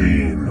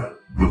maintain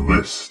the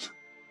list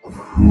of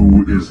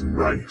who is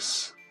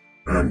nice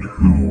and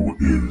who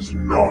is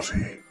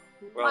naughty.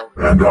 Well,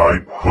 And I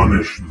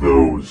punish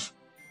those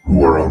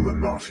who are on the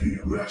naughty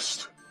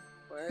list.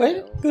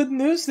 well, good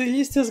news, the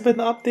list has been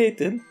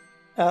updated.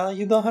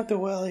 You don't have to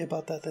worry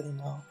about that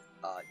anymore.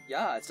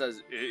 Yeah, it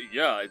says.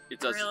 It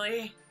does.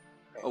 Really?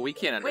 Oh, we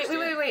can't Wait,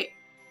 understand. wait.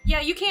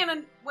 Yeah, you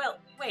can't. Well,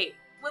 wait.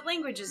 What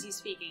language is he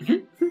speaking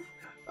in?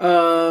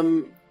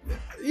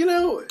 You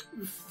know,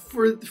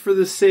 for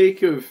the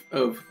sake of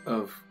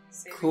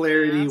Saving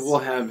clarity, my ass. we'll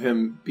have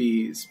him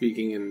be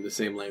speaking in the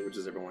same language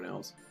as everyone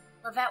else.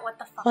 Lovette, what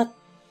the fuck? What?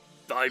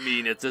 I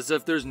mean, it's as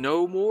if there's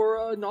no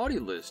more naughty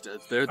list.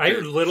 I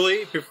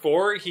literally,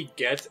 before he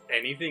gets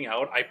anything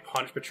out, I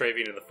punch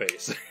Petravian in the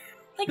face.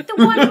 Like, the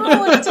one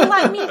rule is to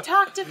let me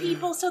talk to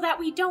people so that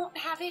we don't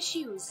have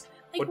issues.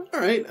 Like, All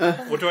right.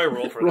 What do I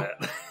roll for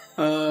that?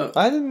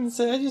 I didn't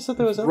say. I just thought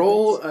there was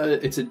roll. I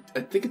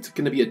think it's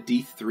going to be a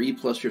D3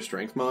 plus your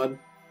strength mod,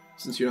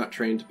 since you're not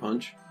trained to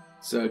punch.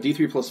 So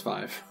D3 plus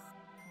 5.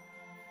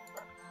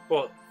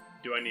 Well,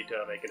 do I need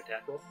to make an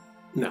attack roll?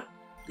 No.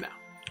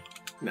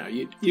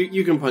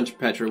 You can punch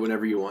Petra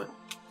whenever you want.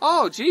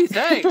 Oh, gee,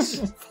 thanks.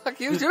 Fuck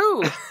you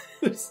too.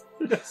 There's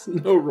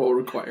no roll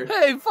required.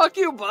 Hey, fuck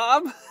you,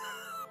 Bob.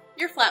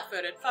 You're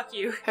flat-footed. Fuck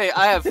you. Hey,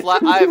 I have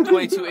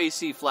 22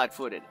 AC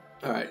flat-footed.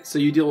 All right, so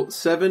you deal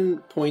 7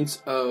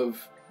 points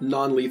of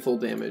non-lethal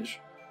damage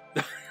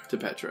to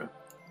Petra.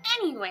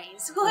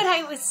 anyways, what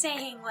I was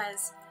saying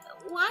was,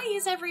 why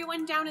is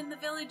everyone down in the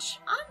village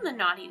on the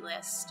naughty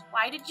list?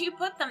 Why did you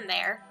put them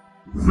there?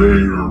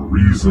 Their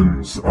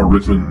reasons are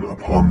written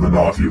upon the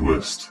naughty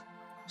list.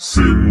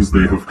 Sins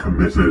they have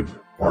committed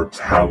are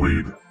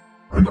tallied,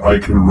 and I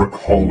can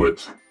recall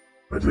it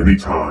at any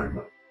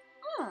time.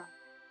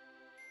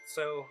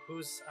 So,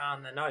 who's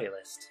on the naughty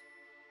list?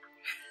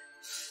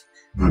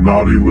 The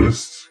naughty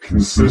list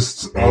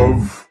consists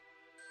of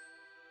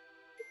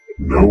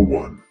no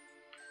one.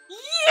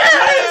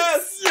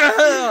 Yes!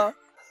 Yeah!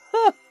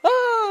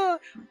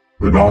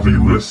 The naughty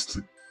list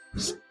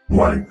is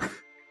blank.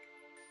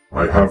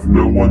 I have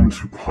no one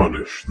to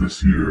punish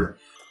this year.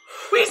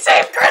 We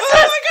saved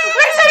Christmas!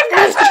 We saved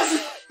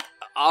Christmas!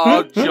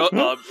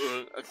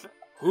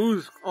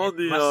 Who's on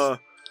the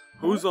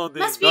Who's on the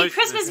Must be a nice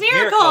Christmas list?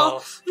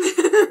 miracle!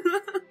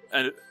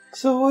 And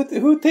So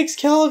who takes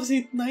care of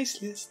the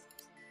nice list?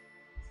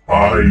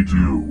 I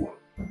do.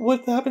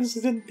 What happens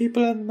to the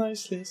people on the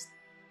nice list?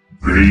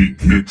 They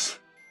get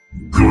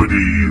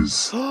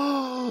goodies,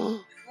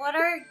 What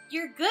are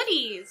your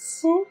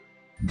goodies?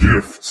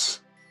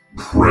 gifts,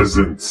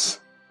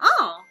 presents,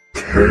 Oh,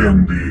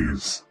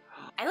 candies,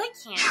 I like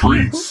candy.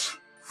 treats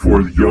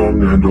for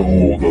young and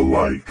old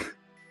alike.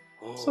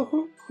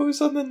 So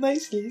who's on the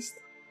nice list?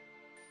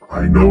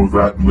 I know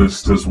that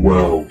list as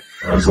well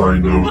as I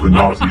know the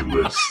naughty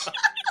list.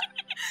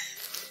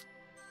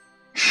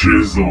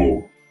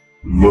 Chisel,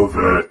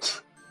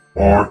 Lovette,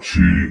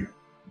 Archie,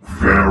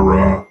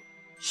 Vera,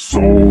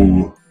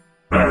 Soul,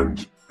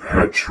 and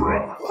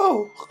Petra.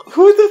 Oh,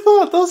 who'd have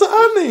thought? Those are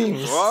our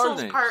names.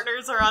 Soul's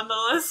partners are on the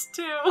list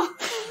too.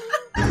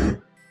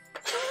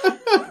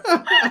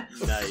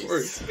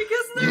 Nice.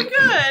 Because they're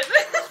good.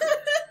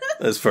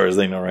 As far as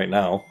they know right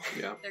now.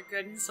 Yeah. They're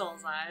good in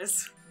Soul's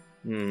eyes.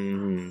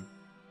 Hmm.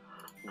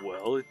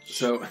 Well, it's...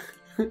 So...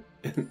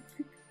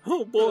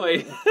 Oh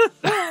boy.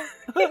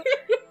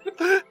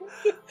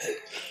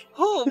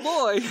 Oh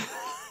boy.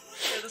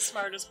 You're the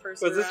smartest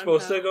person Was this around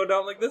supposed now. to go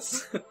down like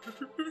this?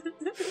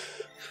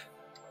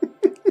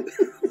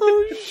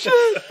 Oh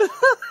shit!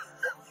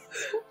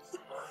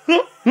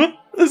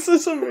 This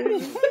is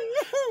amazing.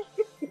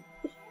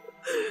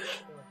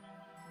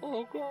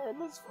 Oh god,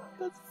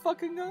 that's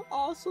fucking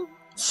awesome.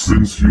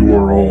 Since you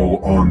are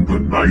all on the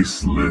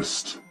nice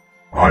list,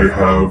 I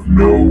have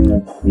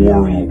no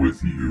quarrel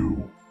with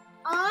you.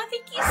 Aw,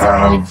 thank you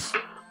so much. Have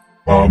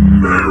a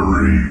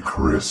Merry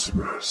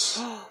Christmas.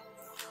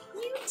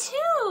 You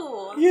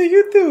too. Yeah,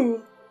 you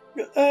do.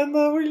 And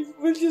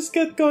we'll just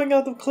get going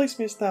out of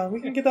Christmas Town.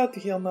 We can get out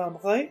of here now,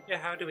 right? Yeah,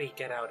 how do we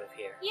get out of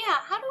here? Yeah,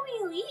 how do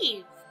we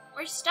leave?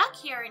 We're stuck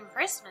here in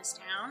Christmas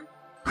Town.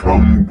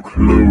 Come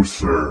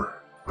closer,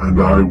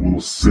 and I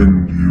will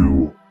send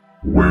you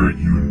where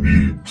you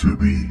need to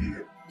be.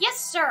 Yes,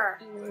 sir.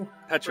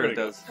 Petra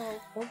does. Oh,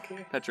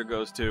 okay. Petra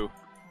goes too.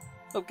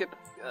 Oh, get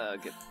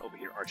over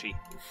here, Archie.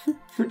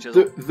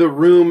 The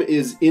room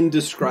is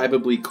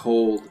indescribably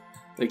cold.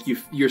 Like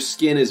your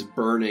skin is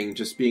burning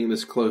just being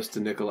this close to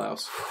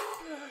Nikolaus.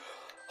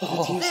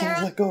 Oh, it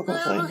sounds like go Little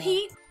right now.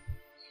 heat.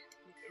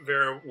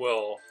 Vera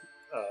will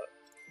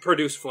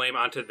produce flame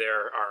onto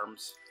their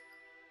arms.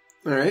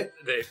 All right.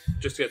 They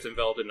just gets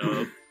enveloped in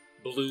a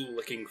blue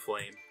licking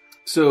flame.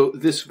 So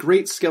this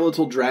great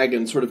skeletal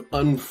dragon sort of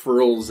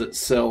unfurls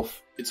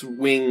itself, its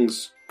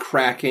wings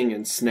cracking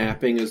and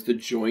snapping as the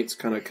joints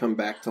kind of come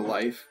back to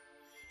life.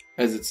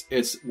 As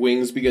its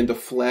wings begin to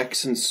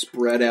flex and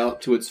spread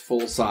out to its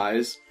full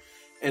size.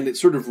 And it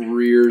sort of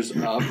rears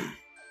up.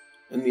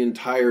 And the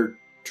entire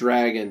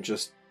dragon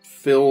just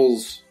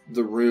fills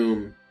the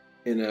room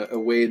in a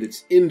way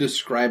that's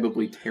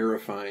indescribably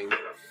terrifying.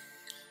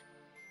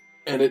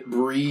 And it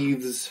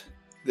breathes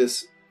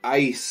this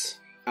ice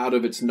out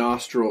of its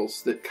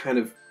nostrils that kind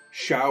of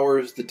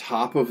showers the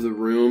top of the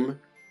room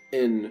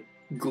in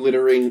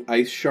glittering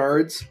ice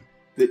shards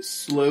that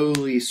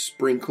slowly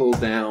sprinkle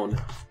down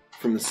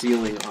from the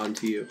ceiling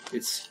onto you.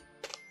 It's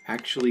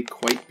actually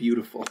quite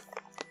beautiful.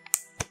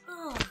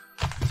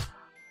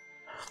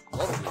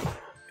 Oh,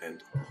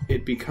 And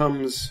it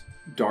becomes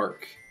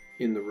dark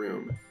in the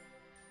room.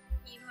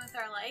 even with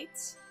our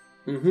lights?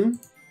 Mm-hmm.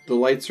 The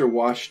lights are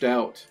washed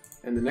out,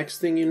 and the next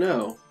thing you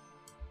know,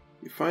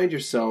 you find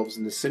yourselves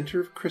in the center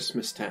of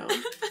Christmas Town.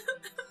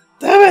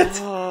 Damn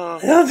it! I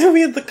don't think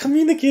we had to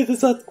communicate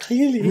this out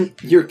clearly.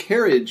 Your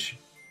carriage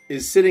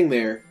is sitting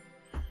there,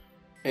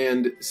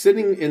 And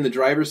sitting in the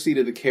driver's seat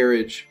of the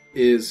carriage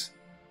is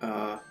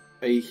a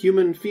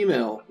human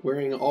female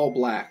wearing all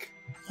black.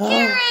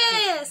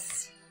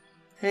 Curious!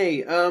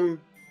 Hey,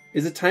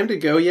 is it time to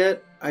go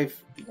yet?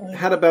 I've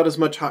had about as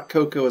much hot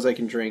cocoa as I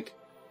can drink.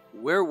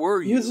 Where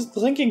were you? You was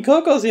drinking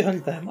cocoa the whole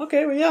time.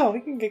 Okay, well, yeah,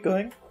 we can get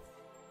going.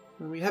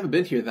 We haven't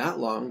been here that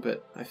long,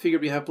 but I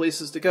figured we have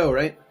places to go,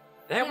 right?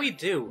 That we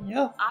do.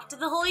 Yeah. Off to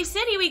the Holy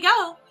City we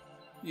go.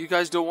 You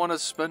guys don't want to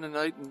spend a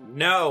night in...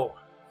 No.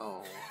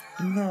 Oh.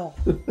 No.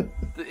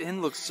 The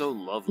inn looks so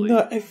lovely.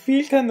 No, I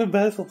feel kind of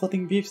bad for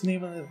putting Beef's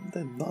name on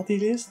the naughty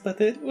list, but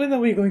when are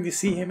we going to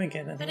see him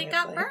again? But it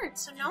got burnt,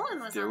 so no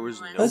one was There on was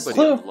the list. That's nobody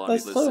on true, the naughty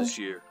that's list true. this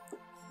year.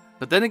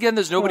 But then again,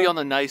 there's nobody Well- on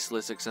the nice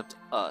list except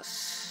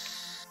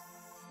us.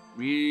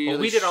 Really? Well,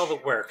 we did all the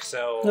work,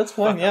 so... That's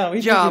fine, yeah.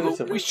 Yeah,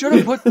 but we should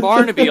have put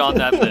Barnaby on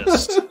that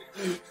list.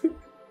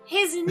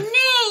 His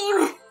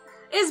name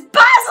is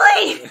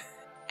Bosley!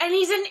 And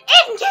he's an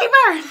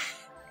innkeeper!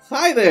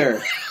 Hi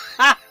there!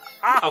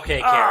 Okay,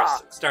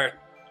 Karis,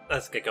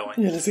 let's get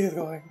going. Yeah, let's get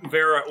going.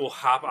 Vera will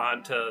hop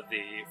onto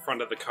the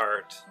front of the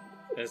cart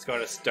and is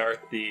going to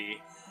start the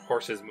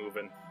horses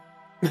moving.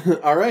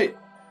 All right.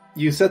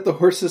 You set the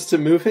horses to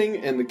moving,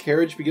 and the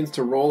carriage begins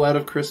to roll out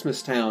of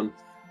Christmas Town.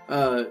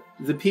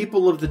 The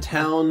people of the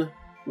town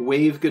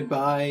wave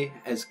goodbye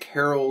as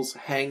carols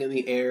hang in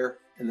the air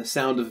and the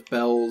sound of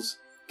bells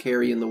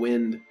carry in the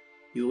wind.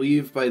 You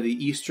leave by the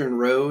eastern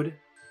road,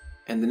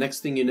 and the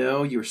next thing you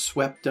know, you're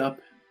swept up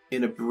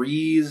in a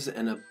breeze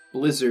and a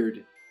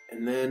blizzard,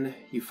 and then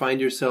you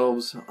find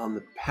yourselves on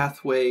the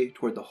pathway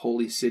toward the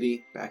holy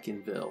city back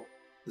in Ville.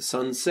 The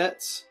sun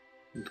sets,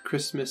 and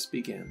Christmas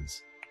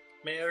begins.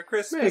 Merry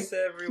Christmas,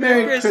 everyone!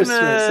 Merry Christmas,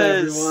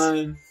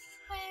 everyone!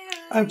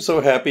 I'm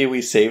so happy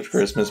we saved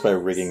Christmas by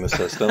rigging the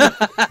system.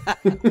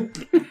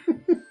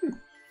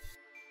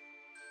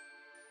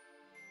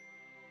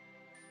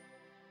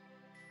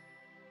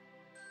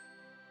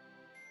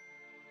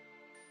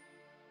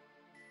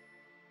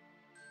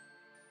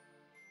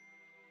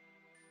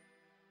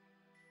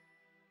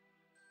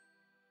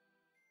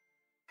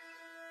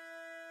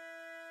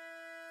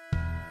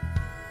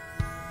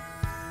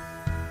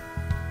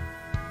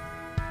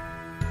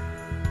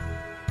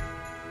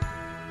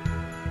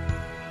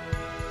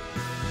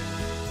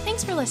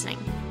 Thanks for listening.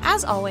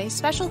 As always,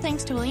 special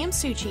thanks to William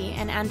Succi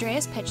and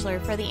Andreas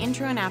Pichler for the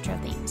intro and outro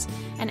themes,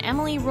 and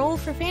Emily Roll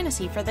for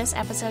Fantasy for this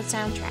episode's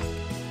soundtrack.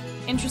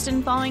 Interested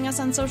in following us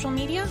on social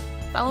media?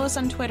 Follow us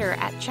on Twitter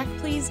at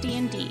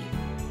CheckPleaseDND.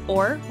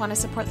 Or want to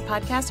support the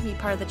podcast and be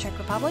part of the Czech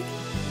Republic?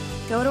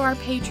 Go to our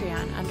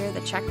Patreon under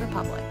the Czech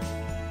Republic.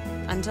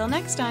 Until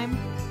next time.